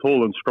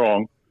and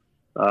strong,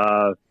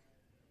 and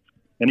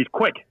he's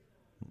quick.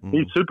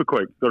 He's super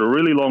quick. Got a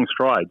really long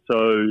stride.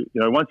 So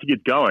once he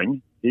gets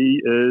going,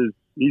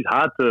 he's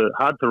hard to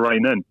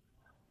rein in.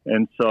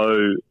 And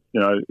so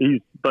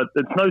but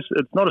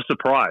it's not a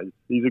surprise.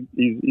 He's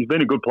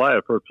been a good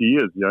player for a few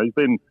years. He's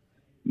been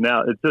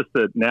now. It's just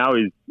that now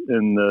he's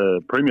in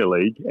the Premier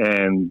League,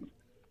 and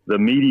the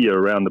media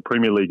around the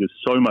Premier League is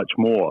so much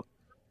more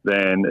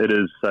than it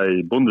is,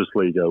 say,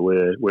 Bundesliga,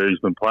 where he's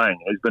been playing.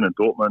 He's been in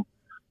Dortmund.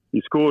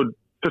 He scored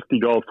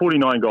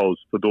 49 goals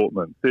for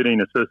Dortmund,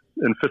 13 assists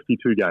in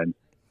 52 games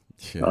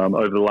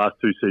over the last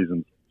 2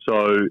 seasons.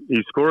 So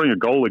he's scoring a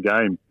goal a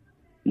game.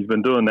 He's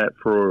been doing that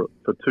for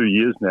 2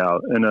 years now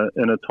in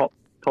a top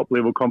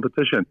level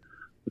competition.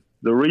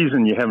 The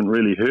reason you haven't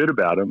really heard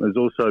about him is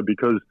also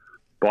because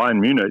Bayern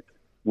Munich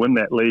win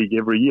that league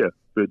every year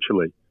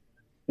virtually,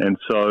 and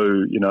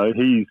so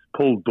he's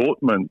pulled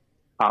Dortmund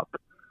up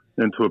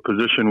into a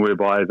position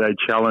whereby they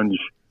challenge.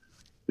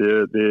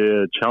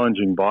 They're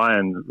challenging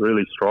Bayern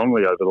really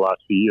strongly over the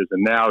last few years,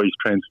 and now he's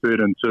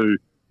transferred into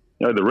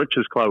the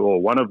richest club,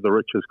 or one of the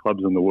richest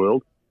clubs in the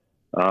world.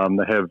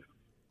 They have,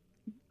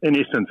 in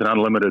essence, an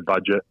unlimited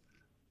budget.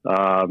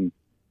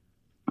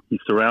 He's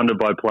surrounded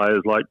by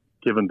players like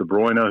Kevin De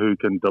Bruyne, who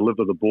can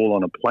deliver the ball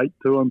on a plate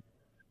to him.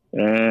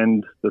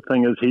 And the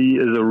thing is, he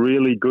is a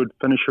really good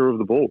finisher of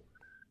the ball.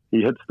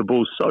 He hits the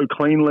ball so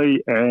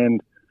cleanly,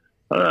 and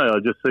I don't know, I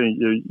just think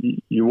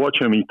you watch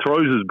him, he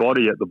throws his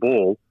body at the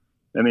ball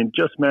and then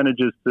just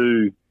manages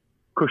to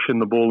cushion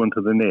the ball into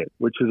the net,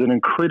 which is an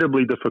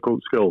incredibly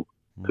difficult skill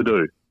to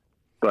do.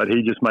 But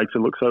he just makes it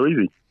look so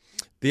easy.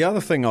 The other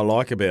thing I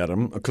like about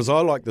him, because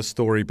I like the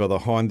story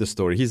behind the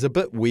story, he's a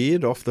bit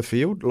weird off the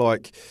field.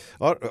 Like,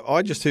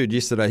 I just heard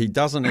yesterday he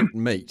doesn't eat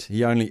meat,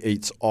 he only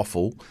eats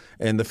offal.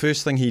 And the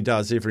first thing he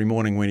does every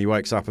morning when he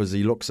wakes up is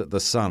he looks at the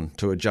sun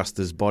to adjust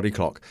his body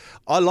clock.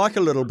 I like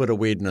a little bit of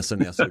weirdness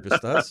in our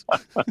superstars.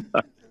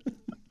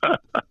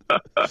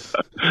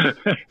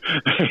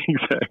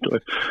 Exactly.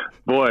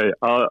 Boy,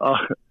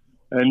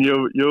 and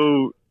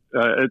you'll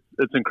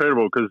it's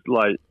incredible because,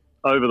 like,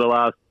 over the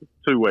last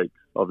 2 weeks,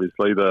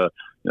 obviously, because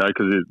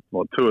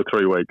 2 or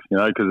 3 weeks,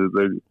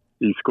 because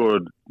he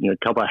scored a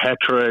couple of hat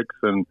tricks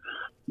and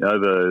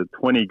the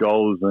 20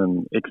 goals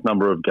in X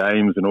number of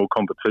games in all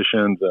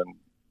competitions and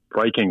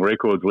breaking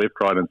records left,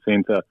 right, and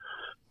centre.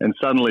 And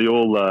suddenly,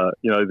 all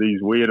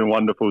these weird and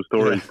wonderful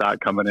stories start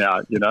coming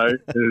out.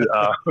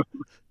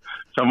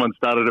 Someone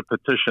started a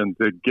petition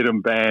to get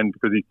him banned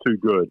because he's too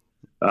good.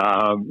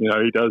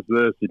 He does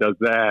this, he does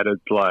that.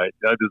 It's like,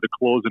 there's a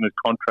clause in his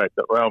contract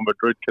that Real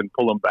Madrid can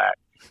pull him back.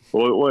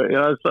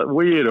 It's like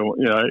weird,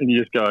 and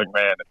you're just going,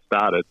 man, it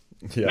started.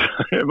 Yeah.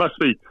 It must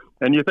be,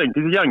 and you think,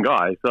 he's a young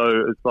guy,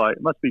 so it's like,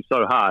 it must be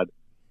so hard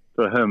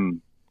for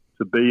him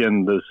to be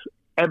in this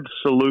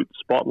absolute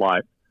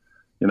spotlight,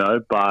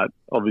 but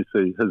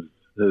obviously his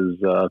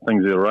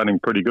things are running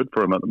pretty good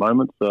for him at the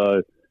moment.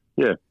 So,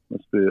 yeah,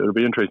 it'll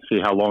be interesting to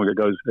see how long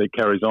it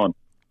carries on.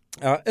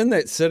 In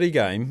that City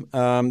game,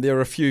 there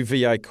are a few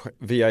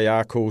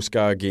VAR calls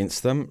go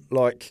against them.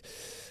 Like,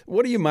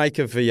 what do you make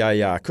of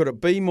VAR? Could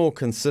it be more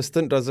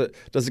consistent? Does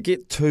it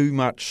get too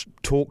much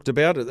talked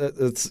about?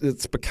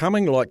 It's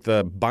becoming like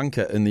the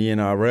bunker in the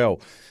NRL.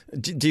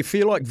 Do you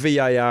feel like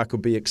VAR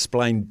could be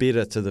explained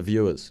better to the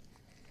viewers?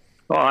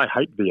 Oh, I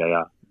hate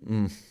VAR.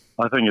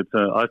 I think it's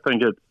I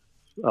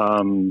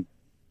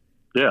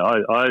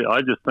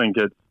just think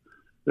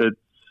it's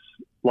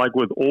like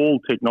with all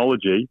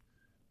technology,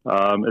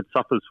 it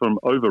suffers from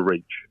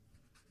overreach.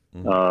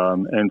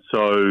 And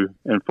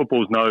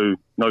football's no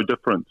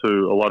different to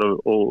a lot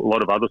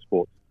of other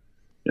sports,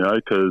 you know,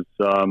 because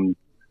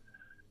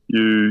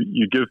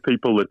you give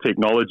people the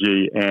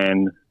technology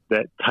and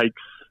that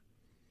takes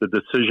the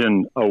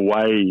decision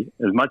away.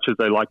 As much as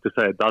they like to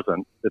say it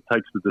doesn't, it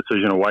takes the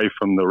decision away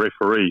from the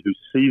referee who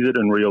sees it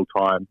in real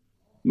time,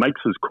 makes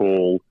his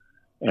call,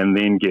 and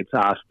then gets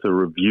asked to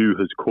review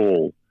his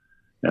call.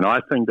 And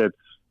I think that's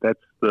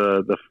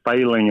the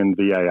failing in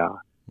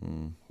VAR.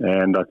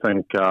 And I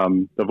think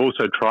they've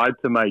also tried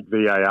to make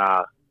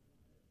VAR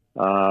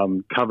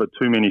cover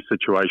too many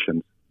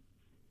situations.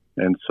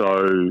 And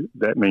so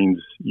that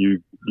means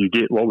you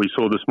get what we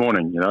saw this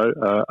morning, you know,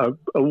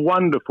 a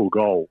wonderful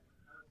goal.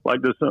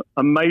 Like this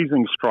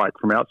amazing strike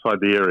from outside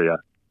the area,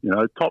 you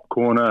know, top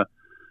corner,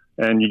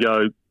 and you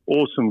go,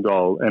 awesome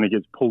goal, and it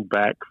gets pulled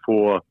back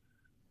for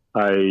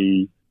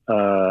a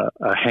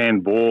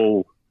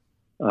handball,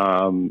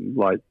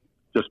 like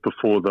just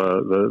before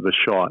the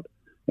shot.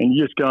 And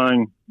you're just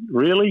going,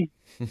 really?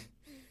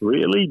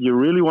 Really? Do you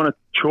really want to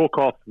chalk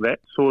off that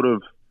sort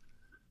of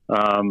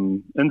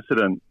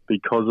incident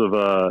because of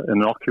an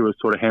innocuous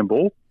sort of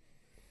handball?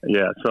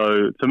 Yeah,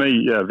 so to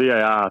me,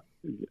 VAR,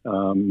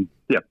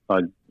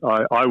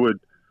 I would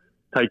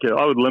take it,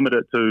 I would limit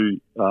it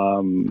to,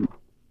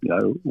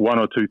 one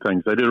or two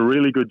things. They did a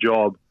really good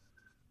job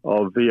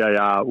of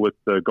VAR with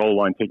the goal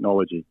line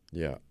technology.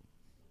 Yeah.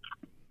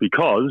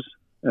 Because,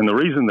 and the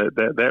reason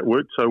that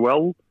worked so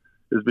well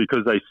is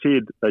because they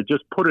said, they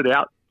just put it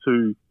out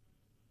to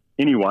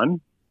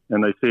anyone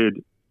and they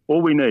said,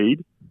 all we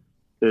need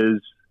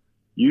is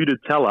you to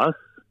tell us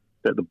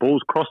that the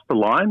ball's crossed the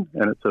line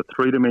and it's a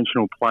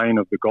three-dimensional plane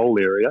of the goal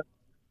area,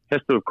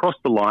 has to have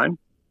crossed the line,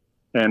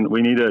 and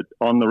we need it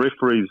on the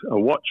referee's a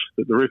watch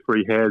that the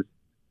referee has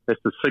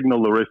to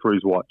signal the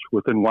referee's watch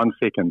within 1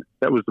 second.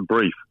 That was the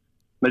brief.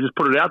 They just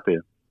put it out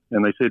there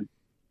and they said,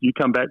 you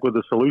come back with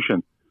a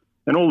solution.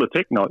 And all the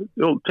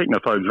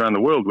technophobes around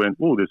the world went,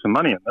 oh, there's some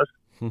money in this.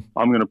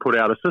 I'm going to put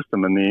out a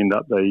system. And they end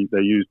up, they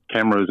used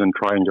cameras and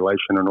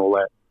triangulation and all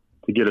that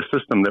to get a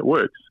system that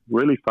works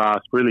really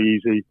fast, really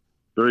easy,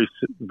 very,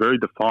 very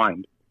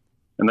defined.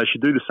 And they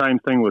should do the same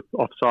thing with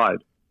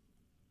offside.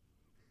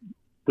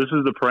 This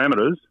is the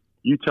parameters.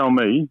 You tell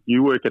me,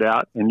 you work it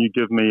out, and you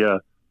give me a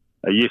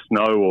yes,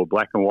 no, or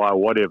black and white, or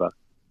whatever.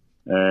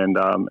 And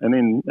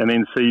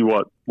then see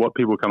what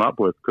people come up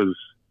with. Because,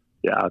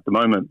 at the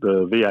moment,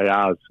 the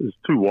VAR is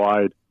too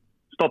wide,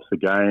 stops the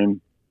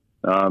game,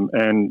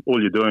 and all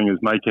you're doing is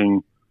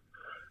making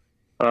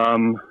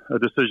a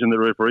decision the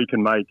referee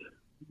can make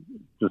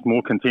just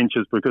more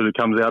contentious because it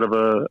comes out of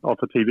off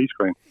a TV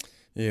screen.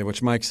 Yeah,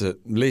 which makes it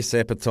less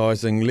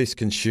appetising, less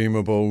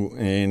consumable,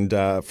 and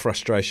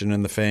frustration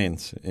in the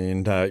fans.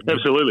 And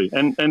absolutely,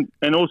 and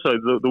also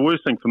the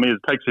worst thing for me is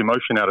it takes the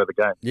emotion out of the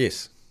game.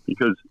 Yes,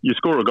 because you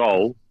score a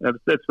goal,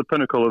 that's the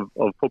pinnacle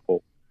of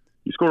football.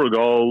 You score a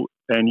goal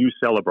and you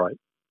celebrate,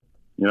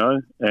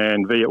 And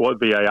what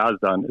VAR's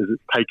done is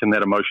it's taken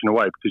that emotion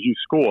away because you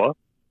score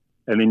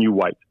and then you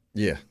wait.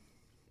 Yeah.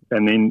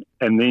 And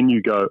then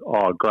you go,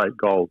 oh, great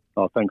goal.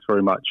 Oh, thanks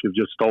very much. You've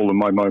just stolen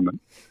my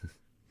moment.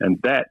 And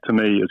that, to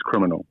me, is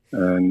criminal.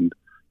 And,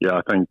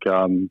 I think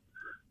the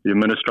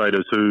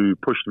administrators who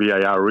pushed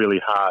VAR really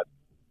hard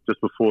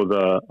just before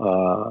the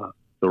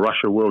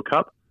Russia World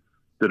Cup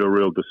did a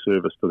real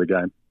disservice to the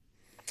game.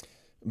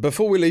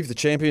 Before we leave the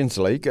Champions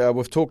League,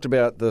 we've talked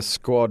about the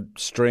squad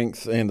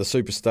strength and the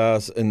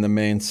superstars in the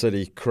Man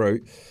City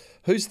crew.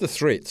 Who's the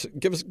threats?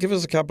 Give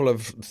us a couple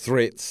of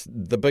threats,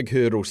 the big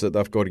hurdles that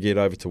they've got to get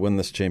over to win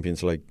this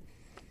Champions League.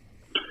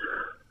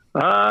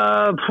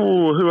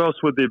 Who else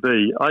would there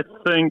be? I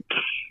think,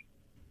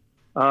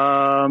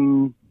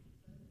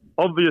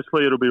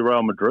 obviously, it'll be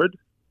Real Madrid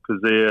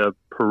because they're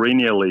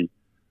perennially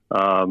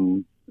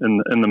in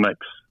the mix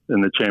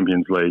in the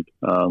Champions League.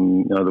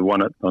 They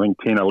won it, I think,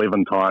 10,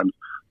 11 times,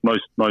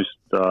 most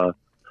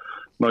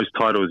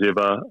titles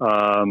ever.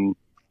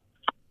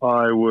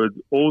 I would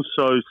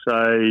also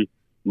say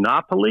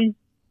Napoli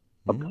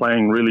are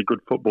playing really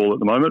good football at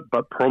the moment,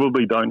 but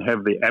probably don't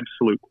have the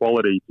absolute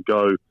quality to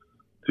go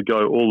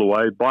all the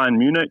way. Bayern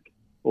Munich,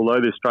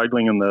 although they're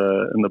struggling in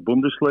the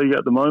Bundesliga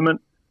at the moment,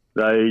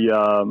 they're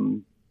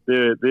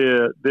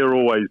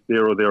always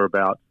there or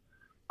thereabouts.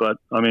 But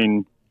I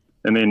mean,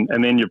 and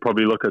then you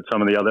probably look at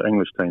some of the other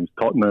English teams,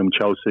 Tottenham,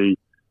 Chelsea,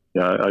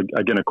 are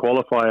going to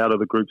qualify out of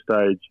the group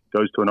stage,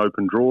 goes to an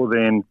open draw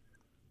then,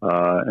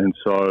 and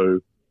so.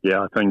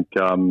 Yeah, I think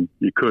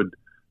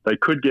they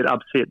could get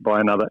upset by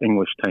another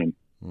English team,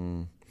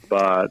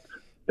 but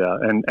Yeah,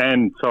 and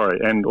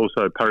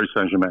also Paris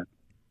Saint-Germain,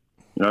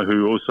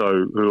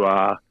 who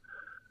are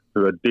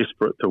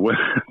desperate to win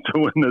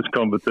this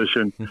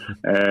competition,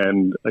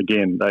 and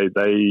again they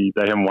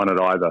haven't won it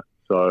either.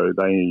 So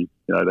they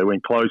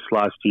went close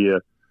last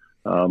year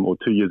or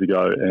 2 years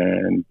ago,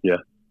 and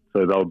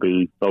so they'll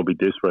be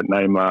desperate.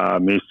 Neymar,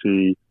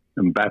 Messi,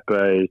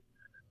 Mbappe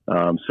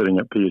sitting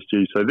at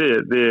PSG, so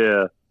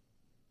they're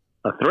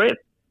a threat,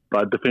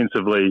 but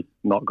defensively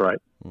not great.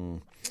 I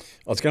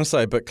was going to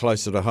say a bit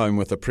closer to home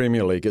with the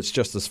Premier League. It's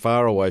just as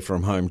far away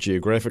from home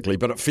geographically,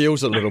 but it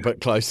feels a little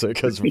bit closer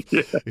because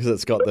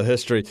it's got the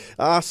history.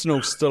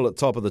 Arsenal's still at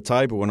top of the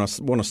table, and I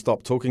want to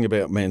stop talking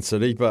about Man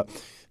City, but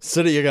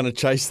City are going to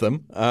chase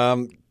them.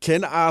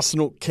 Can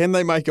Arsenal, can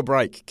they make a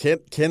break?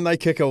 Can they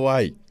kick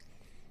away?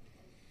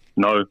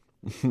 No.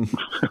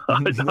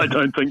 I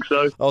don't think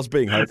so. I was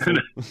being hopeful.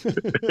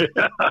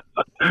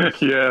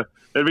 Yeah,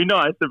 it'd be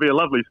nice. It'd be a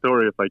lovely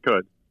story if they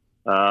could.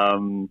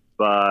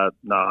 But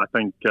no, I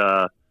think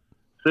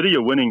City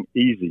are winning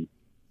easy,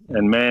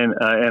 and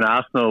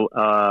Arsenal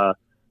are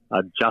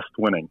just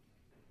winning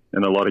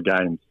in a lot of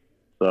games.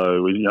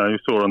 So we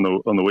saw on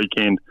the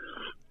weekend,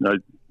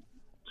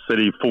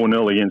 City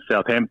 4-0 against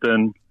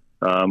Southampton,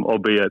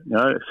 albeit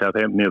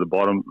Southampton near the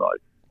bottom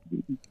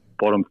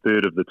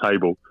third of the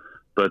table,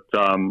 but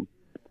the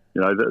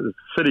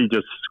City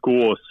just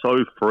score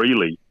so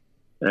freely,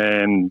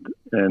 and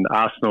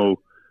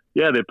Arsenal.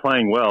 Yeah, they're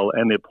playing well,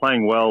 and they're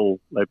playing well.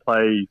 They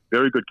play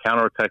very good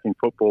counter-attacking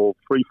football,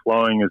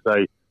 free-flowing as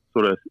they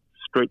sort of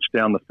stretch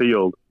down the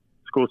field.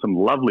 Score some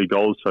lovely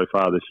goals so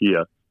far this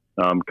year.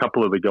 A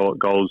couple of the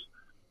goals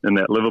in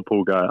that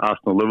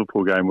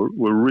Arsenal-Liverpool game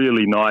were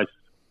really nice,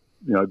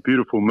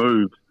 beautiful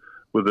moves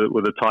with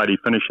a tidy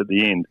finish at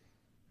the end.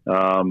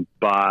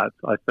 But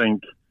I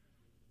think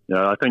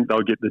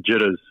they'll get the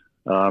jitters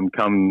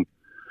come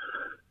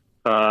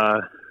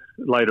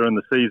later in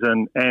the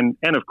season, and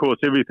of course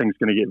everything's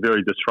going to get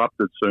very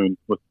disrupted soon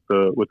with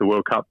the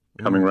World Cup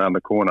coming around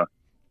the corner.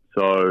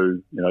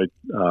 So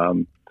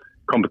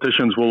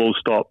competitions will all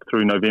stop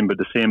through November,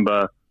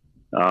 December.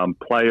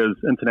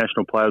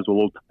 International players will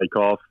all take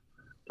off,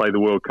 play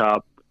the World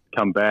Cup,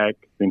 come back,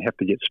 then have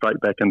to get straight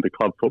back into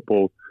club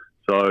football.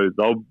 So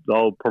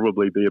they'll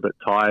probably be a bit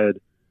tired.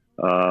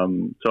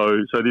 So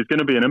there's going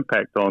to be an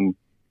impact on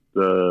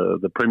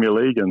the Premier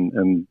League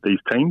and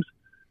these teams.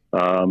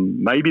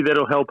 Maybe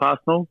that'll help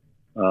Arsenal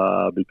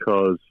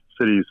because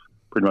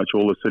pretty much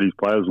all the City's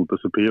players will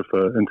disappear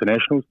for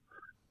internationals.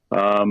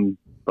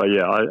 But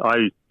yeah,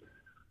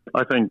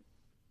 I think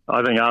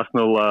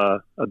Arsenal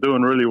are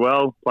doing really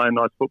well, playing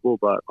nice football,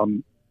 but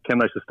can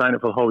they sustain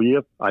it for the whole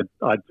year? I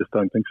just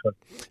don't think so.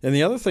 And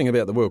the other thing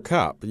about the World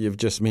Cup, you've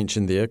just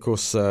mentioned there, of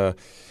course,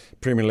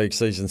 Premier League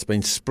season's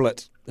been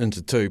split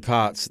into two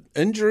parts.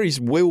 Injuries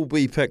will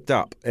be picked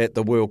up at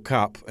the World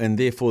Cup, and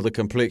therefore the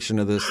complexion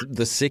of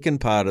the second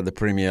part of the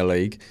Premier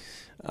League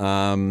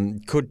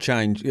could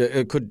change.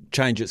 It could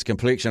change its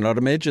complexion. I'd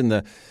imagine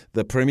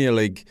the Premier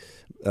League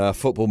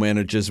football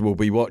managers will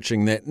be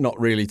watching that, not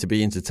really to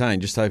be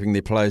entertained, just hoping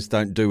their players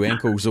don't do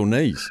ankles or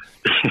knees.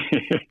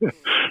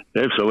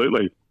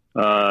 Absolutely.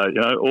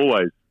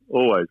 Always.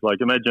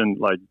 Like imagine,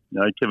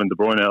 Kevin De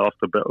Bruyne off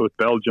with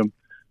Belgium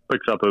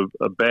picks up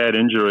a bad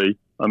injury.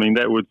 I mean,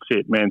 that would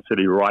set Man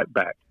City right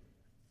back.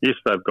 Yes,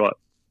 they've got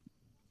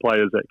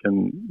players that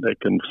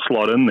can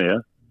slot in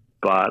there,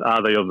 but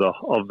are they of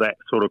that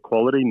sort of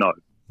quality? No,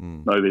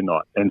 no, they're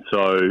not. And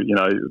so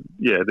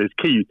there's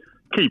key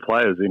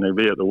players in at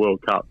the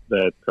World Cup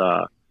that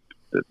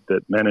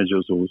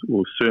managers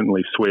will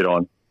certainly sweat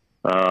on.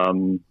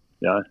 And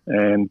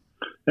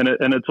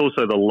it's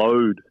also the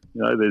load.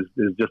 There's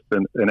just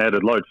an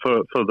added load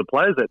for the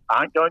players that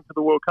aren't going to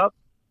the World Cup.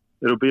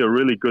 It'll be a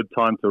really good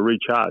time to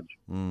recharge.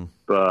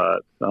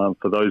 But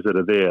for those that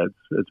are there,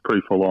 it's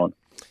pretty full on.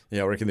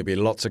 Yeah, I reckon there'll be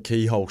lots of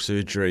keyhole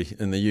surgery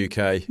in the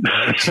UK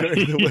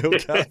during the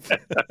World Cup.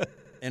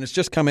 And it's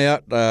just come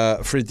out,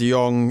 Fred de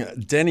Jong,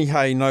 Danny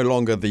Hay no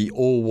longer the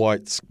All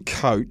Whites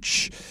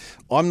coach.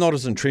 I'm not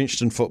as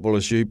entrenched in football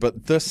as you,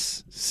 but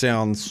this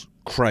sounds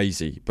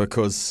crazy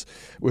because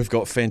we've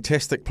got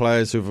fantastic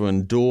players who've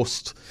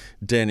endorsed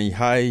Danny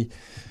Hay.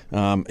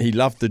 He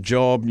loved the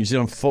job. New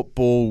Zealand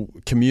football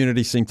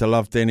community seemed to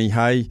love Danny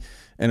Hay,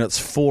 and it's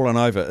fallen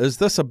over. Is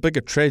this a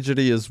bigger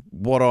tragedy as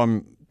what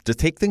I'm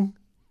detecting?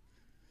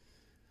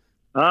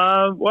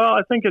 Well,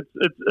 I think it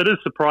is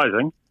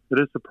surprising. It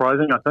is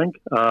surprising, I think,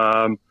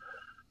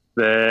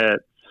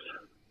 that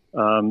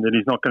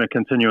he's not going to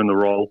continue in the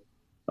role.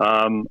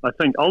 I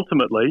think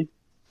ultimately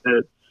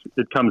it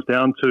comes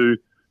down to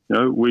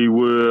we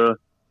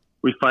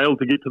failed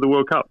to get to the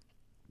World Cup,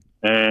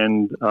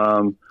 and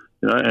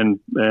and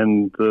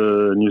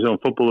the New Zealand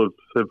football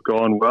have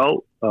gone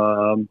well.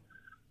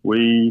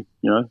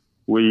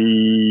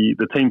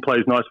 The team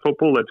plays nice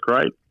football. That's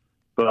great,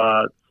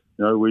 but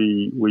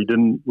we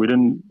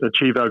didn't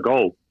achieve our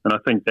goal, and I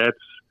think that's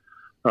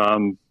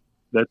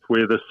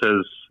where this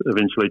has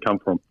eventually come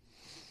from.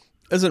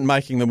 isn't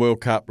making the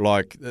World Cup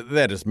like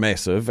that is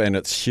massive and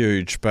it's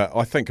huge, but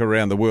I think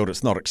around the world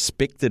it's not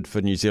expected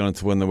for New Zealand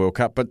to win the World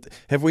Cup. But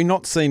have we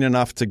not seen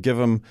enough to give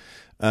him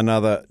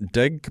another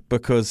dig?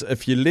 Because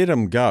if you let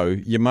him go,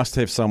 you must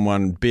have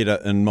someone better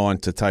in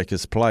mind to take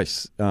his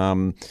place.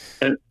 And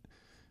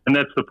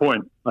that's the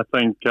point. I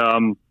think,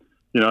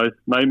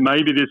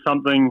 maybe there's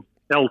something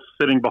else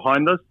sitting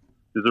behind this.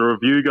 There's a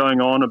review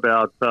going on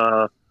about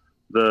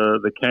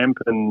the camp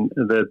and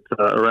that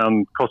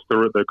around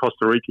the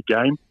Costa Rica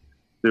game.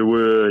 There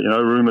were,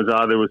 rumours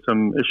are there were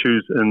some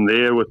issues in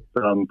there with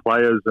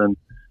players and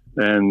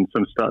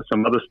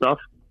some other stuff.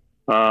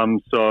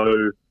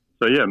 So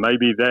yeah,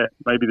 maybe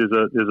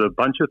there's a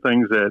bunch of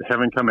things that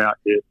haven't come out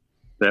yet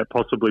that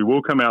possibly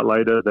will come out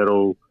later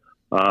that'll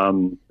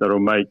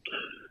make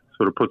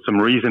sort of put some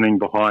reasoning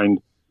behind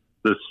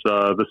this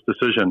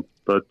decision.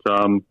 But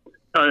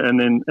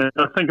and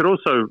I think it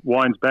also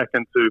winds back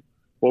into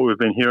what we've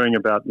been hearing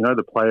about,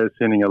 the players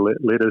sending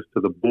letters to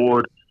the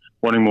board,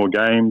 wanting more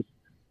games,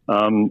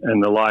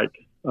 and the like,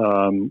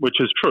 which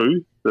is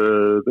true.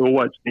 The All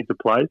Whites need to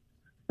play,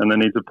 and they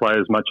need to play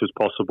as much as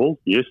possible,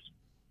 yes.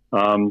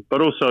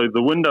 But also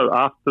the window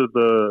after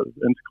the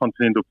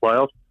Intercontinental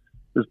Playoffs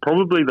is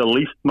probably the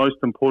least most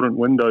important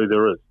window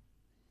there is.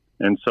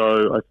 And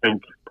so I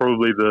think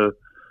probably the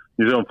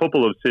New Zealand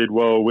Football have said,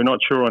 well, we're not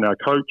sure on our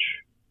coach.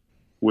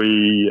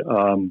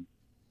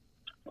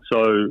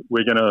 So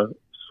we're going to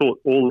sort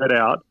all that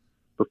out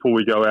before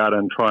we go out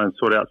and try and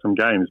sort out some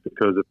games.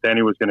 Because if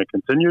Danny was going to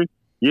continue,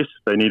 yes,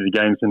 they needed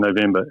games in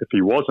November. If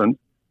he wasn't,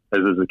 as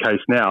is the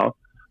case now,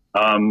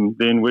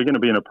 then we're going to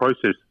be in a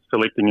process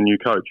selecting a new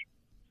coach.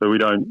 So we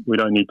don't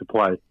need to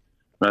play.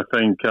 And I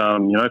think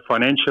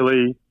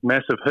financially,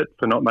 massive hit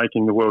for not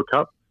making the World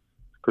Cup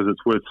because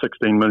it's worth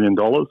 $16 million.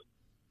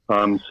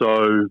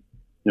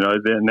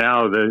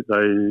 Now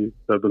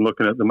they've been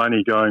looking at the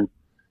money, going,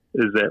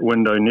 is that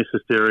window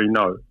necessary?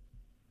 No.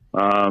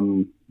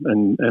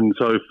 And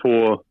so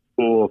for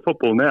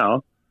football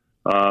now,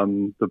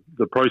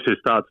 the process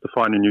starts to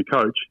find a new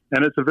coach,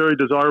 and it's a very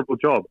desirable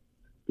job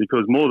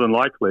because more than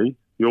likely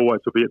the All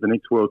Whites will be at the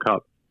next World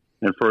Cup.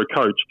 And for a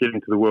coach, getting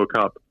to the World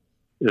Cup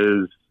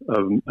is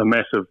a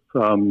massive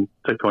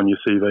tick on your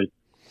CV.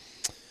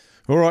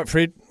 All right,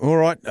 Fred. All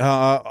right.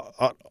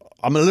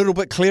 I'm a little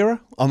bit clearer,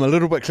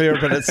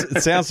 but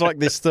it sounds like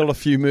there's still a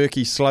few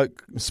murky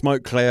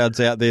smoke clouds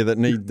out there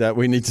that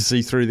we need to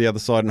see through the other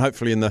side. And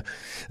hopefully in the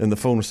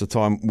fullness of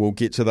time, we'll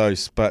get to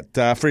those. But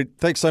Fred,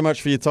 thanks so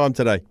much for your time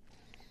today.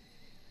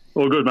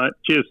 All good, mate.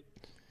 Cheers.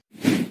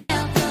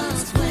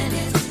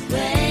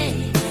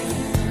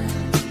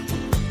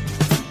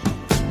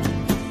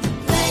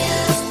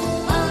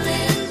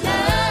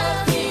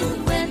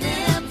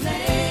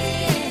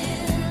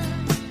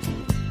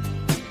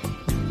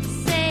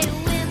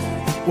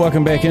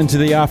 Welcome back into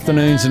the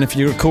afternoons, and if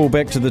you recall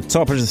back to the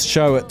top of the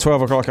show at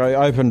 12 o'clock, I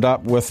opened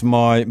up with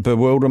my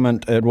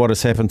bewilderment at what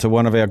has happened to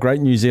one of our great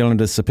New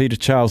Zealanders, Sir Peter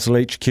Charles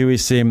Leitch,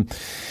 QSM,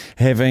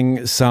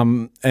 having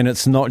some, and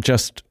it's not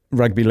just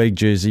rugby league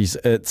jerseys,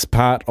 it's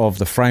part of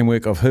the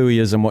framework of who he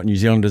is and what New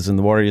Zealanders and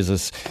the Warriors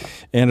is.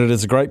 And it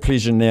is a great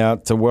pleasure now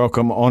to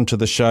welcome onto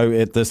the show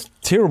at this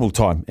terrible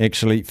time,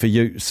 actually, for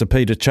you, Sir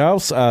Peter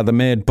Charles, the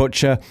Mad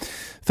Butcher.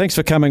 Thanks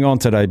for coming on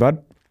today,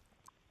 bud.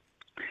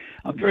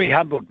 I'm very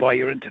humbled by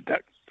your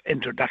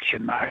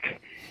introduction, Mark.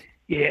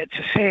 Yeah, it's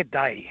a sad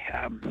day.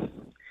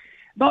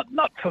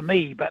 Not for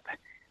me, but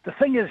the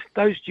thing is,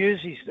 those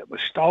jerseys that were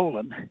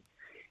stolen,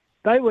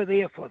 they were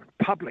there for the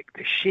public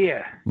to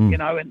share,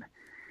 and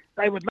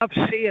they would love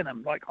seeing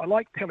them. Like, I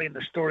like telling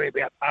the story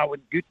about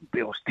Owen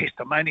Gutenbill's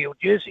testimonial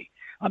jersey.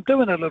 I'm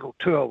doing a little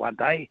tour one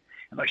day,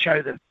 and I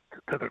show to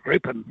the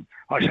group, and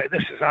I say,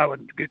 this is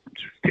Owen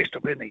Gutenbill's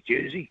testimonial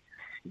jersey.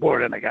 He wore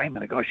it in a game,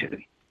 and the guy said to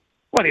me,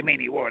 what do you mean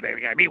he wore it in a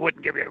game? He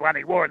wouldn't give you one.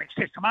 He wore it in his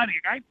testimonial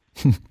game.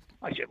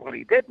 I said, well,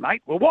 he did,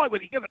 mate. Well, why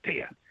would he give it to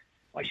you?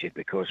 I said,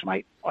 because,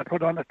 mate, I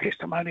put on a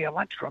testimonial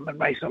lunch for him and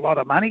raised a lot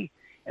of money,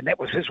 and that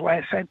was his way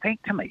of saying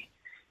thank to me.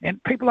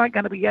 And people aren't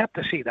going to be able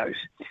to see those.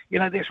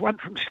 There's one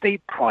from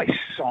Steve Price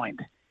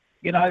signed.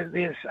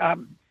 There's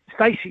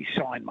Stacey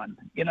signed one.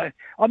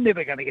 I'm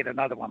never going to get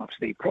another one of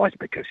Steve Price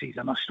because he's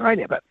in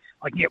Australia, but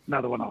I can get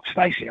another one of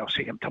Stacey. I'll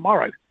see him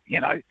tomorrow,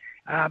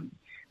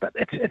 But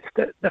it's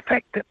the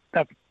fact that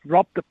they've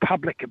robbed the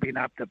public of being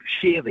able to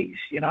share these,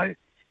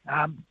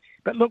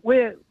 But look,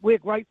 we're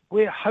great.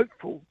 We're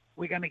hopeful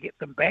we're going to get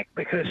them back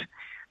because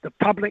the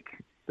public,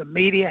 the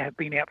media have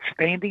been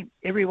outstanding.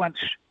 Everyone's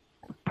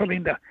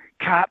pulling the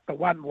cart the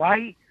one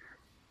way.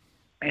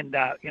 And,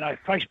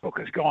 Facebook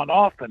has gone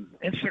off and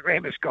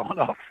Instagram has gone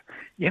off.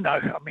 I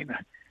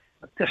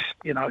just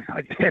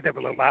had to have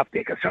a little laugh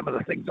there because some of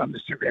the things on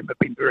Instagram have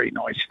been very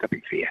nice, to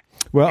be fair.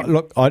 Well,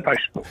 look,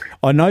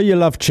 I know you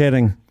love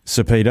chatting,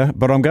 Sir Peter,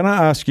 but I'm going to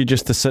ask you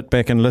just to sit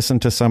back and listen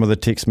to some of the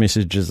text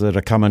messages that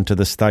are coming to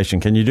the station.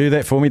 Can you do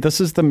that for me? This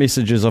is the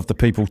messages of the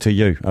people to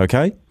you,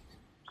 okay?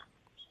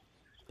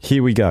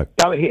 Here we go.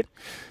 Go ahead.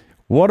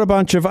 What a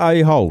bunch of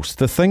a-holes.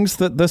 The things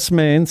that this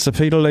man, Sir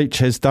Peter Leitch,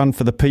 has done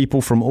for the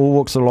people from all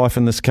walks of life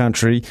in this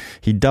country,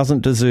 he doesn't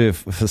deserve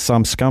for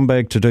some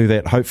scumbag to do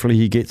that. Hopefully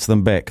he gets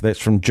them back. That's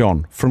from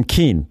John. From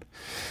Ken.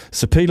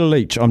 Sir Peter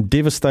Leitch, I'm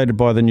devastated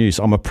by the news.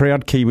 I'm a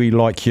proud Kiwi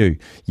like you.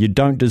 You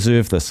don't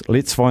deserve this.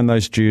 Let's find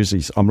those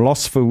jerseys. I'm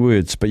lost for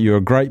words, but you're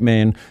a great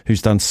man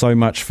who's done so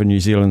much for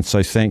New Zealand,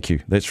 so thank you.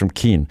 That's from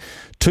Ken.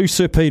 To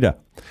Sir Peter.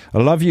 I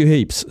love you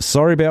heaps.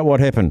 Sorry about what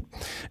happened.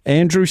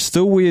 Andrew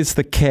still wears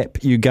the cap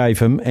you gave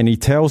him, and he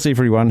tells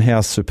everyone how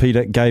Sir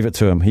Peter gave it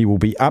to him. He will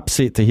be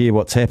upset to hear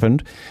what's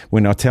happened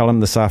when I tell him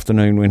this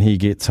afternoon when he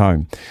gets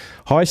home.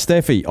 Hi,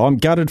 Staffy. I'm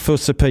gutted for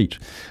Sir Pete.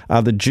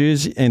 The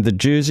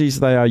jerseys,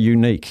 they are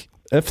unique.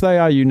 If they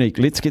are unique,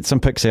 let's get some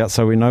pics out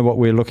so we know what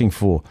we're looking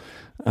for.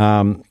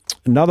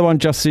 Another one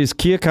just says,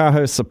 Kia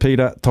kaha Sir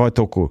Peter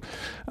taitoku.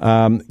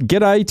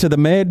 G'day to the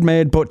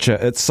mad butcher.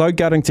 It's so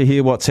gutting to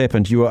hear what's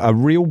happened. You are a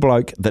real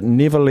bloke that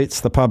never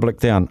lets the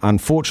public down.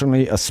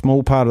 Unfortunately, a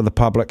small part of the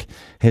public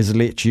has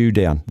let you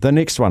down. The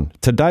next one.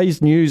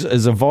 Today's news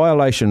is a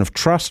violation of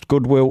trust,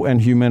 goodwill and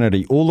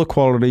humanity. All the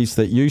qualities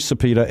that you, Sir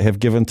Peter, have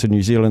given to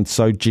New Zealand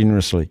so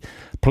generously.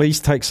 Please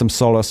take some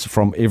solace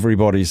from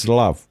everybody's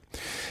love.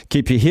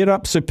 Keep your head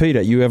up, Sir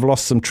Peter. You have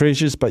lost some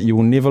treasures, but you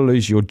will never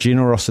lose your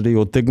generosity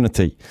or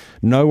dignity.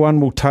 No one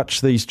will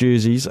touch these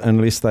jerseys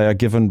unless they are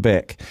given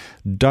back.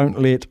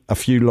 Don't let a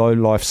few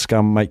low-life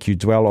scum make you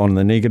dwell on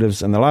the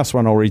negatives. And the last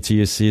one I'll read to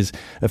you says,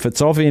 if it's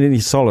of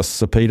any solace,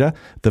 Sir Peter,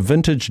 the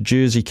vintage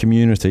jersey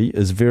community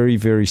is very,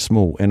 very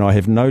small, and I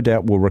have no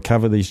doubt we'll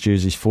recover these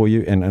jerseys for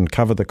you and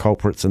uncover the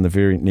culprits in the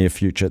very near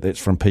future. That's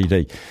from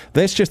PD.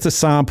 That's just a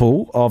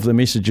sample of the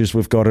messages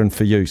we've got in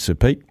for you, Sir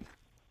Pete.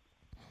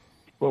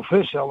 Well,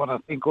 firstly, I want to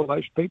thank all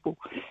those people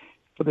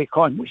for their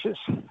kind wishes.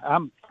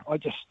 I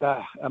just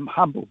am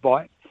humbled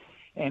by it.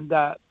 And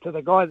to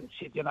the guy that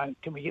said,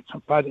 can we get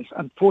some photos?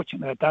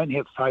 Unfortunately, I don't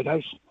have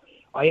photos.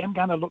 I am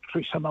going to look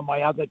through some of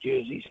my other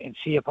jerseys and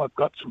see if I've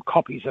got some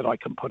copies that I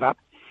can put up.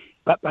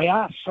 But they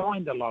are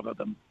signed, a lot of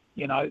them,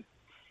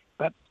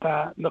 But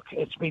look,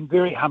 it's been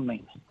very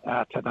humbling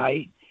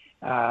today.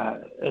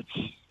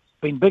 It's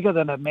been bigger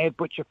than a Mad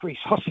Butcher free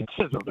sausage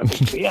sizzle, to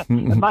be clear.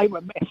 And they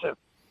were massive.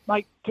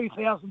 Mate,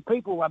 2,000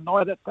 people one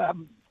night at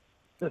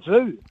the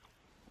zoo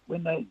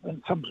when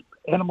some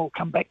animal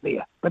come back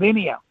there. But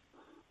anyhow,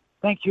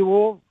 thank you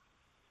all.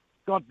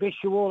 God bless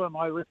you all, and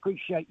I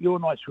appreciate your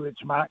nice words,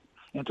 Mark.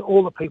 And to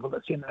all the people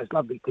that send those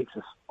lovely texts,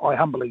 I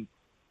humbly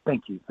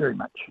thank you very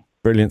much.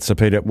 Brilliant, Sir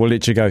Peter. We'll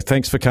let you go.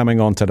 Thanks for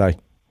coming on today.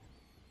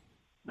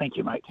 Thank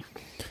you, mate.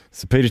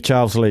 Sir Peter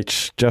Charles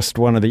Leitch, just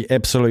one of the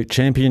absolute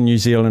champion New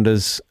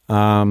Zealanders.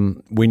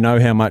 We know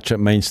how much it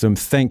means to him.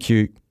 Thank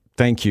you.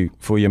 Thank you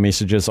for your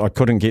messages. I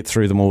couldn't get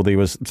through them all. There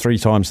was 3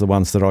 times the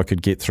ones that I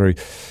could get through,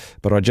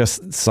 but I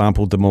just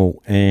sampled them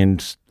all.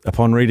 And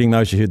upon reading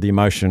those, you heard the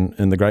emotion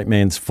in the great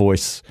man's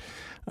voice.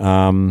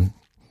 He'll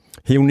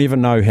never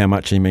know how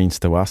much he means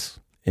to us.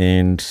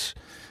 And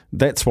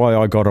that's why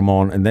I got him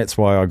on, and that's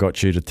why I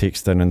got you to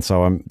text in. And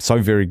so I'm so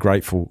very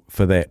grateful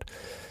for that.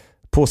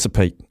 Poor Sir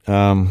Pete.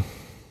 And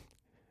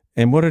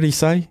what did he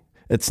say?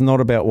 It's not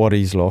about what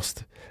he's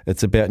lost.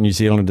 It's about New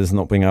Zealanders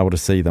not being able to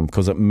see them,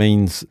 because it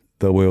means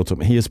the world to him.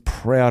 He is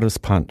proud as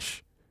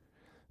punch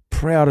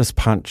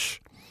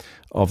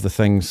of the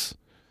things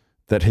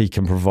that he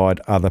can provide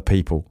other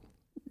people.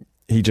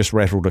 He just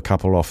rattled a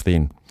couple off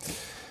then.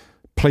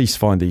 Please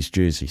find these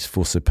jerseys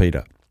for Sir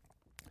Peter.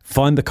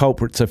 Find the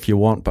culprits if you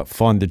want, but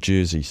find the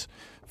jerseys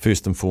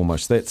first and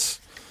foremost. That's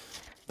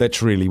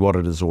really what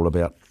it is all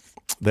about.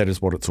 That is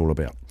what it's all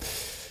about.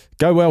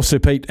 Go well, Sir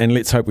Pete, and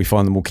let's hope we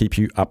find them. We'll keep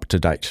you up to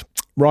date.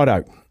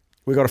 Righto,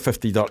 we got a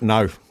 $50.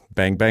 No.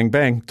 Bang, bang,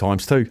 bang,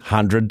 times 2.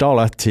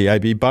 $100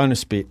 TAB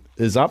bonus bet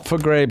is up for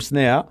grabs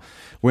now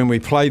when we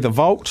play the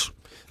vault.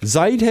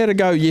 Zaid had a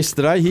go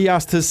yesterday. He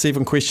asked his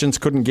 7 questions,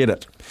 couldn't get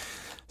it.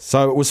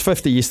 So it was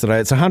 $50 yesterday.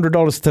 It's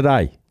 $100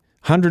 today.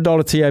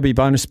 $100 TAB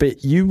bonus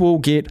bet. You will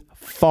get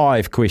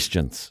 5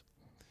 questions.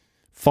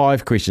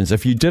 5 questions.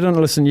 If you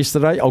didn't listen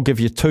yesterday, I'll give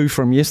you 2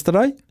 from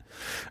yesterday.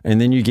 And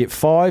then you get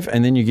 5,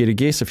 and then you get a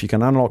guess. If you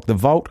can unlock the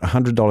vault,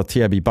 $100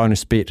 TAB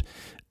bonus bet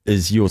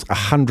is yours.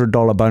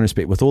 $100 bonus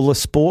bet with all the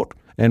sport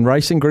and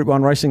racing, Group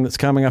 1 racing that's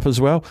coming up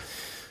as well.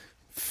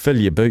 Fill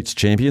your boots,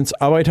 champions.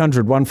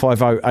 0800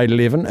 150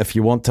 811 if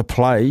you want to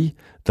play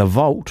the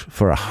vault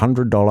for a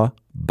 $100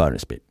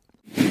 bonus bet.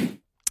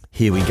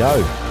 Here we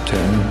go.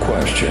 10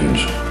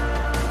 questions,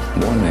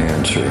 1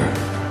 answer.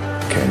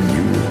 Can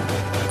you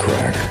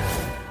crack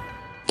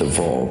the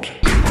vault?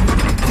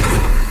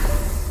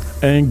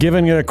 And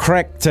giving it a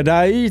crack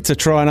today to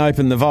try and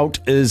open the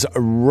vault is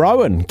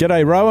Rowan.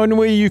 G'day, Rowan.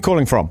 Where are you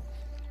calling from?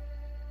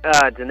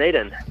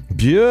 Dunedin.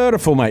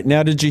 Beautiful, mate.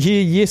 Now, did you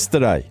hear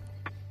yesterday?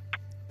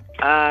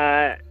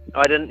 I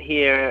didn't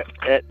hear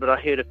it, but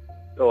I heard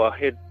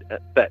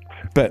bits.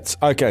 Bits.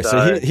 Okay,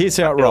 so here's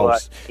how it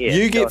rolls.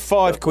 You get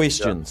 5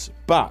 questions,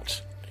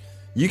 but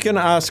you can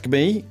ask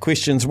me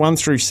questions 1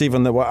 through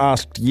 7 that were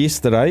asked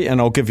yesterday, and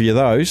I'll give you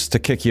those to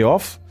kick you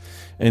off.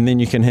 and then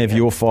you can have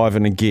your 5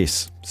 and a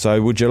guess.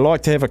 So would you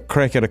like to have a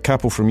crack at a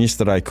couple from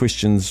yesterday,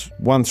 questions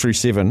 1 through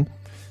 7?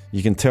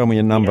 You can tell me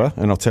a number,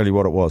 and I'll tell you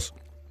what it was.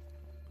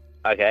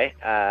 Okay,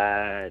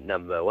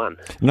 number 1.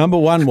 Number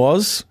 1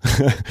 was...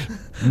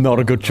 not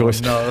a good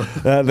choice. No.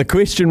 The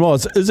question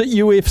was, is it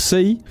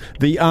UFC?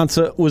 The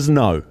answer was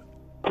no.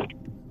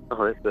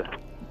 Oh, that's a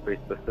very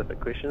specific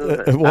question,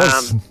 isn't it? It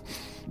was.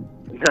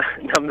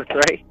 Number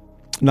 3.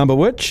 Number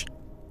which?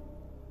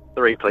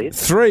 3,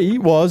 please. 3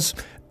 was,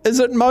 is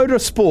it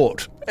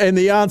motorsport? And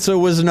the answer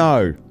was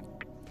no.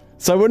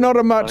 So we're not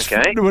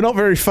we're not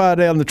very far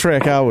down the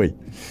track, are we?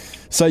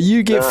 So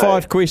you get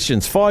 5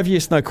 questions, 5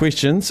 yes, no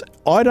questions.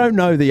 I don't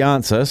know the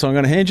answer, so I'm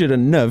going to hand you to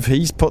Niv.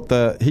 He's put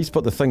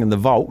the thing in the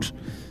vault.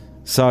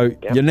 So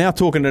you're now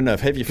talking to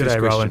Niv. Have your first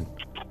question.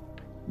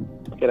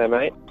 G'day,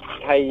 mate.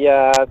 Hey,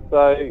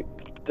 so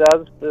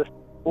does the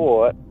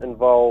sport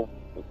involve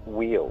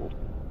wheels?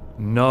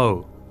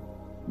 No.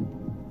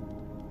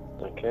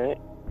 Okay.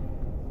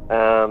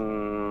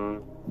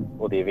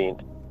 Or the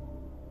event.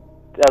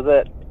 Does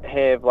it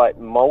have, like,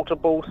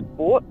 multiple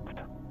sports,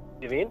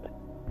 the event?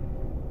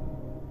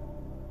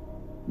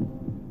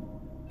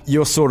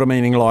 You're sort of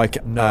meaning like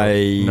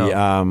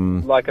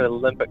like an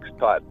Olympics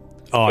type.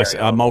 Oh, I see,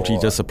 a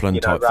multidiscipline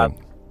type thing.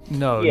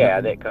 No.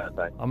 Yeah, that kind of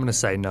thing. I'm going to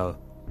say no.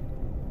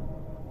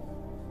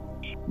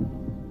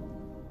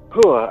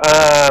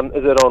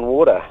 Is it on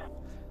water?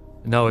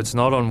 No, it's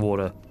not on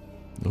water.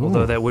 Ooh.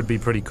 Although that would be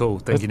pretty cool,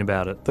 thinking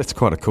about it. That's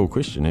quite a cool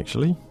question,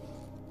 actually.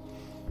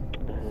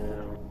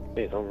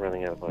 Yes, I'm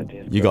running out of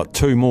ideas. You got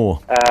 2 more.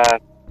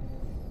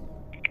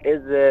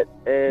 Is it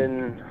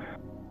in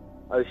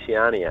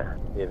Oceania,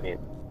 the event?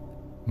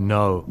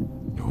 No.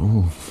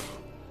 Ooh.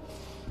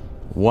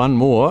 1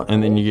 more,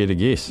 and then you get a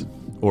guess.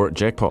 Or at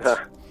jackpots.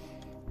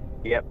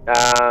 Yep.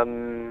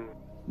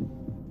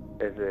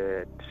 Is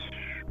it...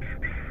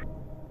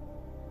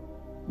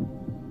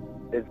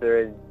 Is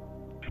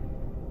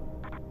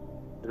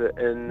it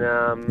in...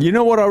 You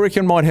know what I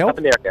reckon might help? South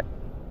America.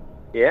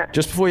 Yeah.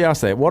 Just before you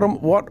ask that,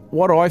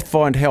 what I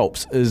find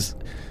helps is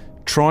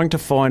trying to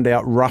find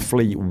out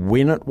roughly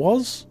when it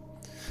was.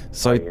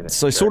 So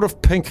sort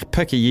of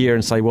pick a year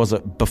and say, was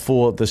it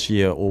before this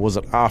year or was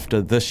it after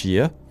this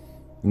year?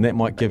 And that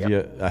might give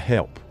you a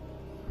help.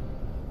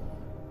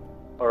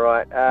 All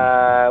right.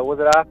 Was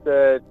it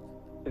after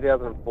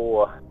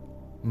 2004?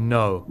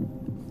 No.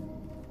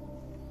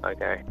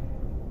 Okay.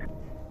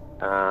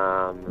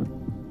 All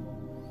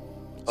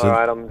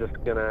right, I'm just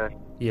going to...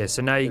 Yeah,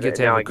 so now you get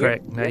to have a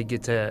crack. Now you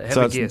get to have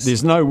a guess.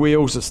 There's no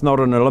wheels. It's not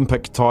an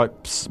Olympic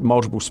type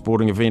multiple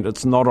sporting event.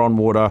 It's not on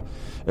water.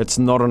 It's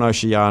not in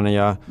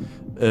Oceania.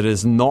 It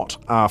is not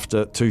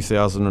after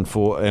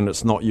 2004, and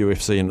it's not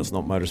UFC, and it's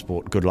not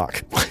motorsport. Good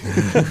luck.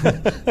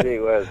 Gee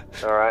whiz.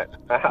 All right.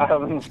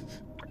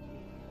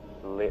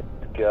 Let's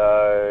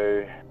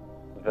go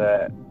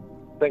the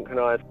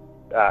synchronized...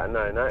 no, I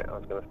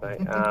was going to say.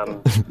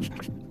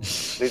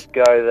 Let's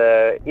go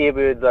the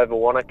Airbirds over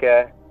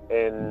Wanaka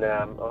in...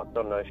 it's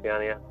not in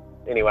Oceania.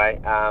 Anyway,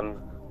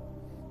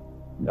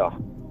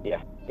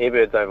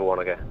 Airbirds over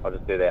Wanaka. I'll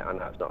just do that. I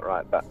know it's not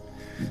right, but...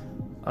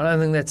 I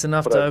don't think that's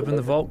enough to open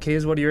the vault,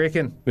 Kez. What do you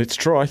reckon? Let's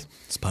try.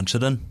 Let's punch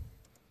it in.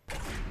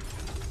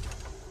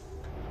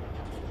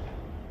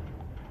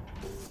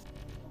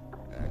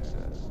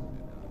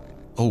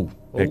 Oh.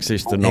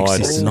 Access denied.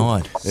 Access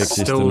denied. Access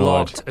still denied.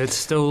 locked. It's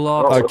still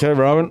locked. Okay,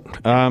 Rowan.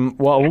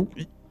 Well,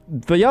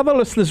 the other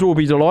listeners will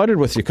be delighted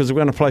with you because we're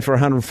going to play for a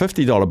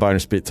 $150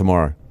 bonus bet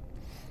tomorrow.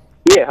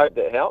 Yeah, hope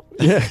that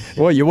helps. Yeah.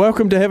 Well, you're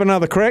welcome to have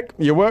another crack.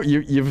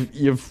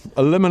 You've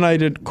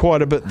eliminated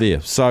quite a bit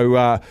there.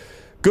 So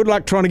good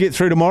luck trying to get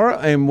through tomorrow,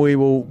 and we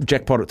will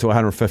jackpot it to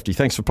 150.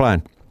 Thanks for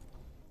playing.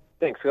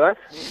 Thanks, guys.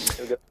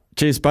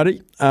 Cheers,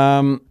 buddy.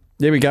 There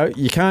we go.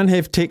 You can't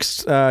have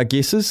text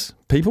guesses,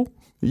 people.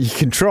 You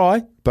can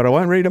try, but I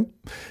won't read them.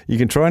 You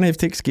can try and have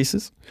text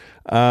guesses.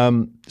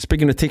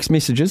 Speaking of text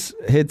messages,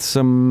 had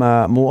some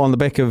more on the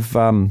back of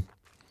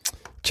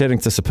chatting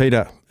to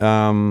Sapita.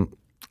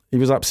 He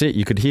was upset.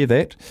 You could hear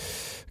that.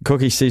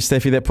 Cookie says,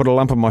 Staffy, that put a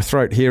lump in my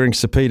throat. Hearing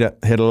Sapita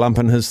had a lump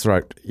in his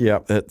throat. Yeah,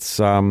 it's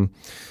the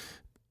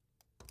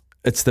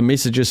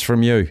messages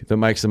from you that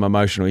makes him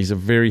emotional. He's a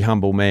very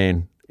humble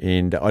man,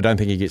 and I don't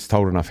think he gets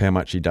told enough how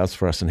much he does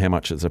for us and how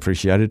much it's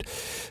appreciated.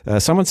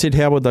 Someone said,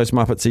 how would those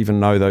Muppets even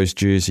know those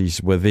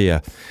jerseys were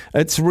there?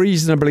 It's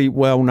reasonably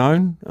well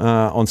known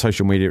on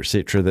social media,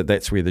 etc., that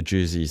that's where the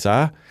jerseys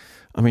are.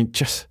 I mean,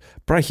 just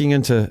breaking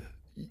into...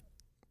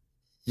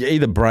 You're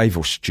either brave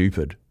or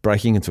stupid,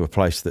 breaking into a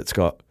place that's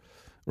got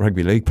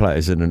rugby league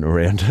players in and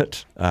around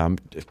it.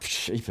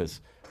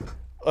 Sheepers.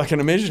 I can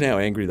imagine how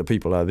angry the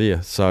people are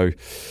there. So,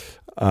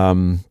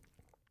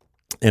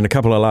 And a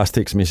couple of last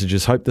text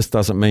messages. Hope this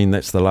doesn't mean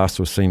that's the last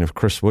we've seen of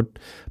Chris Wood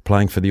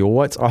playing for the All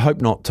Whites. I hope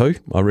not too.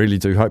 I really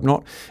do hope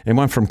not. And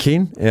one from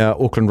Ken, our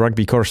Auckland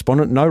rugby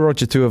correspondent. No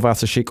Roger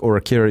Tuivasa-Sheck or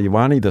Akira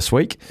Ioane this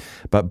week,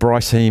 but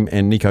Bryce Heem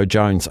and Nico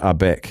Jones are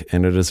back.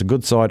 And it is a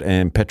good side,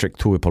 and Patrick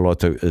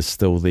Tuipulotu is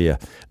still there.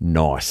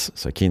 Nice.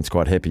 So Ken's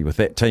quite happy with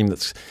that team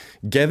that's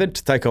gathered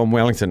to take on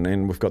Wellington.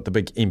 And we've got the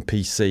big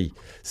NPC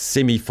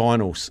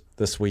semi-finals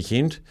this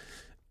weekend.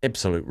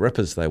 Absolute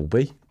rippers they will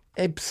be.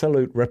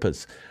 Absolute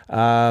rippers.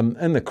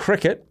 In the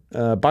cricket,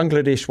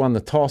 Bangladesh won the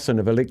toss and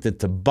have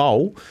elected to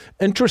bowl.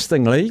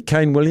 Interestingly,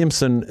 Kane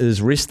Williamson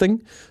is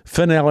resting.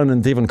 Finn Allen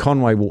and Devon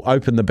Conway will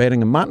open the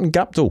batting, and Martin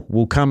Guptill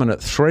will come in at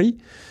 3.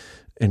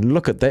 And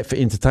look at that for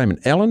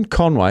entertainment. Allen,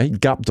 Conway,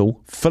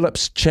 Guptill,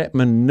 Phillips,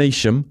 Chapman,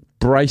 Neesham,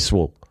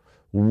 Bracewell.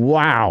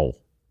 Wow.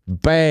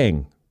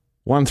 Bang.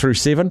 1 through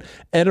 7.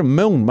 Adam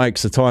Milne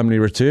makes a timely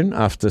return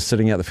after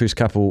sitting out the first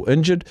couple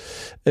injured.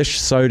 Ish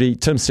Sodhi,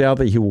 Tim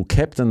Southey, who will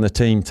captain the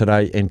team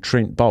today, and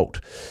Trent Boult.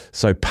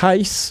 So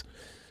pace,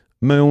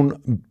 Milne,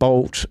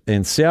 Boult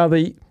and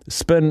Southey,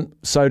 spin,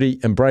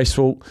 Sodhi and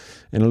Bracewell,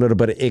 and a little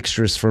bit of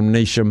extras from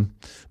Neesham,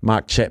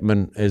 Mark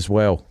Chapman as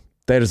well.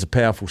 That is a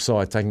powerful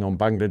side taking on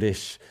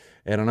Bangladesh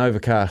at an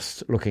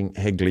overcast looking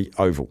Hagley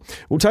Oval.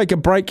 We'll take a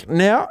break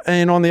now,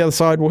 and on the other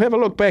side we'll have a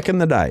look back in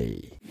the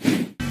day.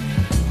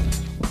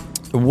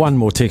 One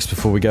more text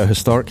before we go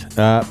historic.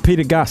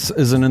 Peter Gus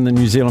isn't in the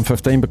New Zealand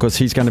 15 because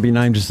he's going to be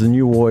named as the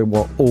new All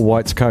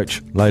Whites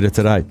coach later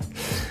today.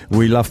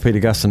 We love Peter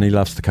Gus and he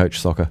loves to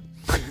coach soccer.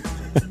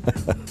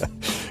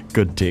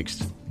 Good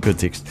text. Good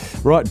text.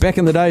 Right, back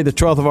in the day, the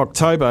 12th of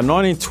October,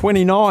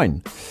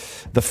 1929,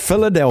 the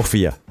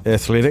Philadelphia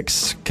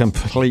Athletics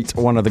complete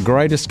one of the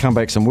greatest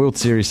comebacks in World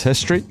Series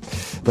history.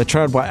 They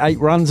trailed by 8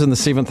 runs in the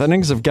 7th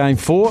innings of Game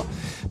 4,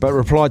 but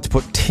replied to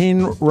put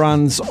 10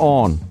 runs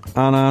on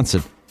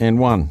unanswered and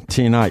won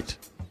 10-8.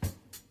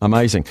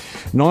 Amazing.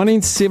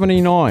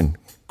 1979,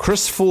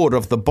 Chris Ford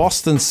of the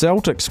Boston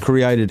Celtics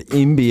created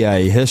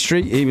NBA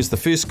history. He was the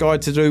first guy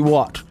to do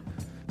what?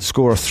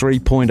 Score a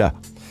 3-pointer.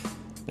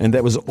 And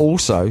that was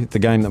also the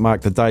game that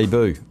marked the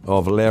debut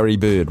of Larry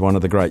Bird, one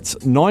of the greats.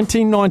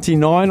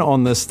 1999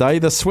 on this day,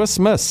 the Swiss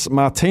Miss,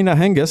 Martina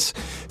Hingis,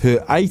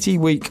 her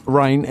 80-week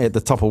reign at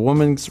the top of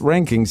women's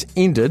rankings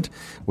ended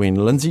when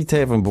Lindsay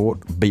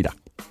Davenport beat her.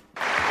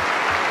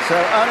 So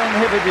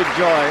uninhibited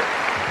joy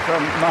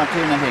from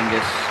Martina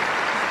Hingis,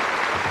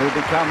 who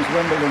becomes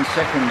Wimbledon's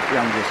second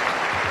youngest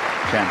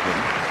champion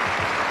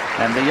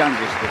and the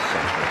youngest this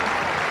century.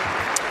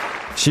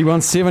 She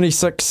won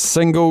 76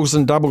 singles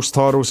and doubles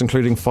titles,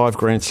 including 5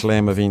 Grand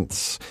Slam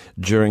events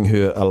during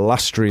her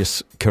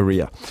illustrious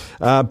career.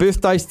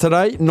 Birthdays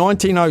today,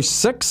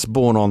 1906,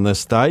 born on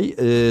this day,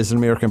 is an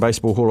American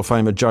Baseball Hall of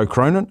Famer Joe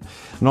Cronin.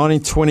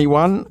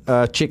 1921,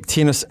 Czech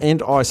tennis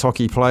and ice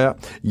hockey player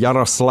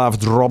Jaroslav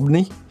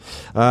Drobny.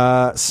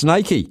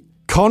 Snakey,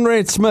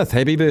 Conrad Smith,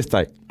 happy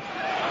birthday.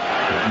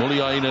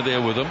 Muliaina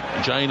there with them.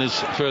 Jane is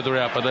further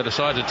out, but they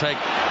decide to take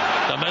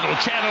the middle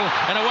channel,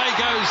 and away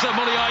goes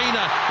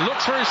Muliaina.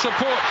 Looks for his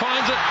support,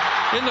 finds it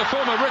in the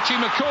form of Richie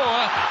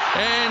McCaw,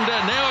 and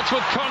now it's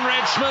with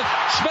Conrad Smith.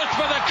 Smith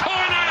for the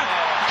corner.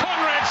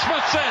 Conrad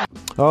Smith's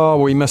in.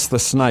 Oh, we missed the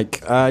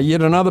snake.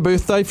 Yet another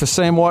birthday for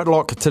Sam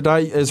Whitelock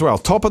today as well.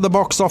 Top of the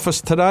box office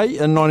today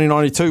in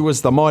 1992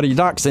 was the Mighty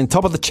Ducks, and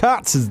top of the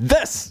charts is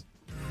this.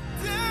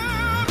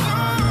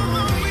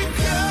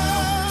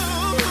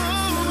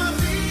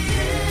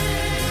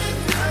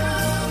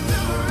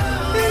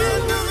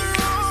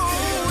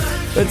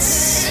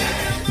 It's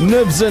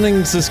Niv's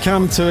innings has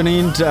come to an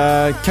end.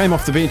 Came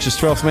off the bench as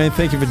 12th man.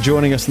 Thank you for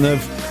joining us, Niv.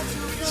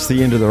 It's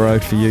the end of the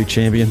road for you,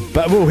 champion.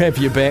 But we'll have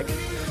you back.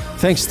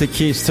 Thanks to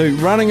Kes too.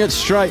 Running it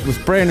straight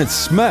with Brandon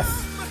Smith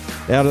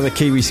out of the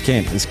Kiwis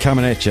camp is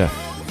coming at you.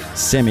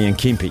 Sammy and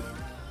Kempy.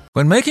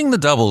 When making the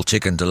double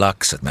chicken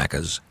deluxe at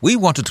Macca's, we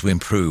wanted to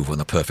improve on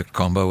the perfect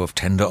combo of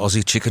tender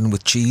Aussie chicken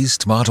with cheese,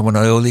 tomato and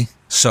aioli.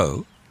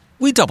 So,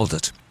 we doubled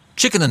it.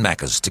 Chicken and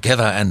Macca's,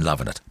 together and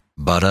loving it.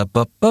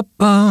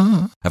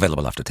 Ba-da-ba-ba-ba.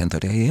 Available after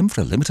 10:30 a.m.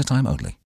 for a limited time only.